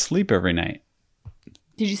podcast to sleep every night.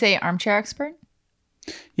 Did you say Armchair Expert?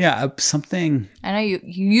 Yeah, something. I know you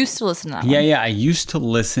used to listen to that one. Yeah. I used to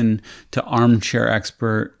listen to Armchair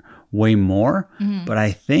Expert way more. Mm-hmm. But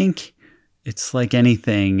I think it's like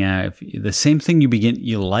anything. The same thing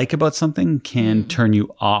you like about something can turn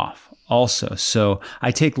you off also. So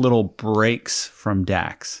I take little breaks from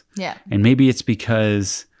Dax. Yeah. And maybe it's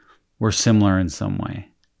because we're similar in some way.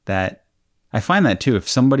 That I find that too. If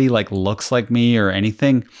somebody like looks like me or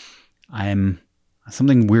anything,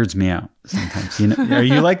 something weirds me out sometimes. You know, are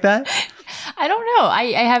you like that? I don't know.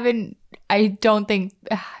 I don't think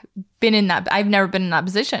been in that. I've never been in that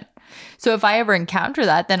position. So if I ever encounter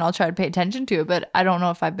that, then I'll try to pay attention to it. But I don't know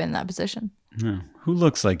if I've been in that position. No. Who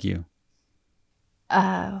looks like you?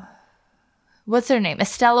 What's her name?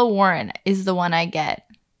 Estella Warren is the one I get.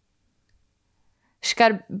 She's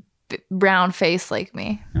got a brown face like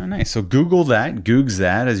me. Oh, nice. So Google that. Googs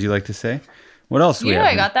that, as you like to say. What else do we have? You know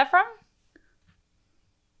where I got that from?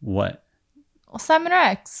 What? Well, Simon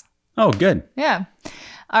Rex. Oh, good. Yeah.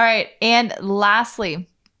 All right. And lastly,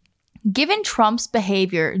 given Trump's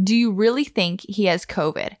behavior, do you really think he has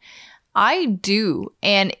COVID? I do.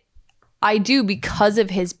 And I do because of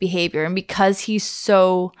his behavior and because he's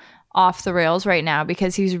so off the rails right now,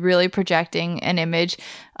 because he's really projecting an image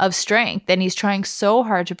of strength and he's trying so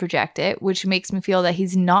hard to project it, which makes me feel that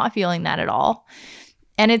he's not feeling that at all.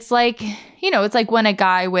 And it's like, it's like when a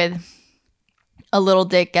guy with a little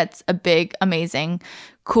dick gets a big, amazing,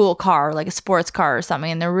 cool car, like a sports car or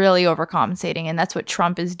something, and they're really overcompensating. And that's what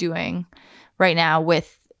Trump is doing right now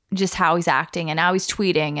with just how he's acting and how he's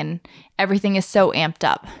tweeting, and everything is so amped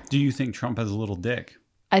up. Do you think Trump has a little dick?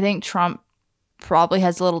 I think Trump probably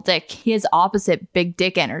has a little dick. He has opposite big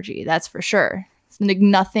dick energy, that's for sure. It's like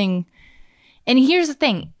nothing. And here's the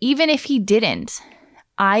thing, even if he didn't,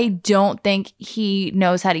 I don't think he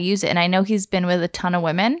knows how to use it. And I know he's been with a ton of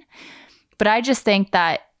women, but I just think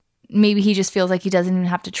that maybe he just feels like he doesn't even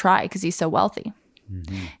have to try because he's so wealthy.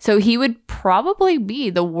 Mm-hmm. So he would probably be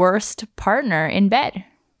the worst partner in bed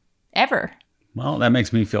ever. Well, that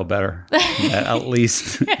makes me feel better. At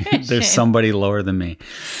least there's somebody lower than me.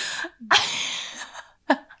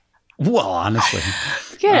 Well, honestly.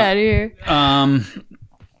 Get out of here.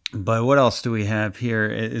 But what else do we have here?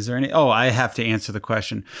 Is there any? Oh, I have to answer the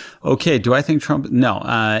question. Okay, do I think Trump? No.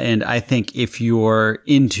 And I think if you're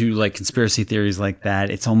into like conspiracy theories like that,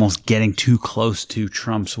 it's almost getting too close to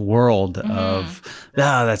Trump's world of,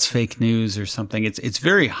 that's fake news or something. It's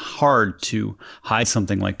very hard to hide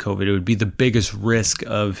something like COVID. It would be the biggest risk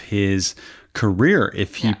of his career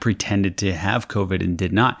if he pretended to have COVID and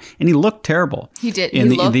did not. And he looked terrible. He did. In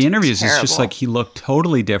the interviews, terrible. It's just like he looked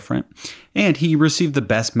totally different. And he received the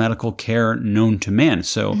best medical care known to man.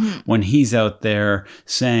 So when he's out there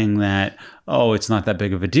saying that, oh, it's not that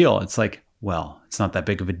big of a deal, it's like, well, it's not that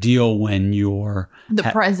big of a deal when you're the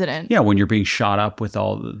president. Yeah, when you're being shot up with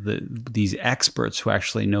all these experts who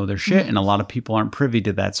actually know their shit. And a lot of people aren't privy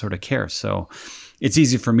to that sort of care. So it's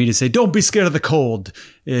easy for me to say, don't be scared of the cold.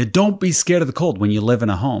 Don't be scared of the cold when you live in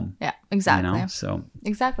a home. Yeah, exactly. So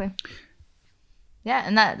exactly. Yeah,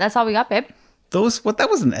 and that's all we got, babe. That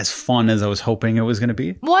wasn't as fun as I was hoping it was going to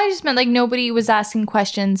be. Well, I just meant like nobody was asking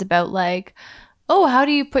questions about like, oh, how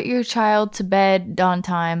do you put your child to bed on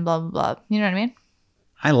time, blah, blah, blah. You know what I mean?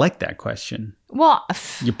 I like that question. Well,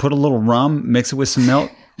 you put a little rum, mix it with some milk,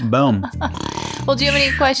 boom. Well, do you have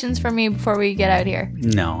any questions for me before we get out here?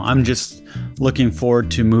 No, I'm just looking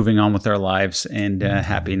forward to moving on with our lives and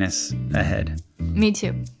happiness ahead. Me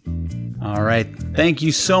too. All right. Thank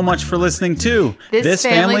you so much for listening to this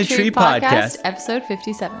Family Tree Podcast, episode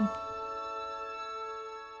 57.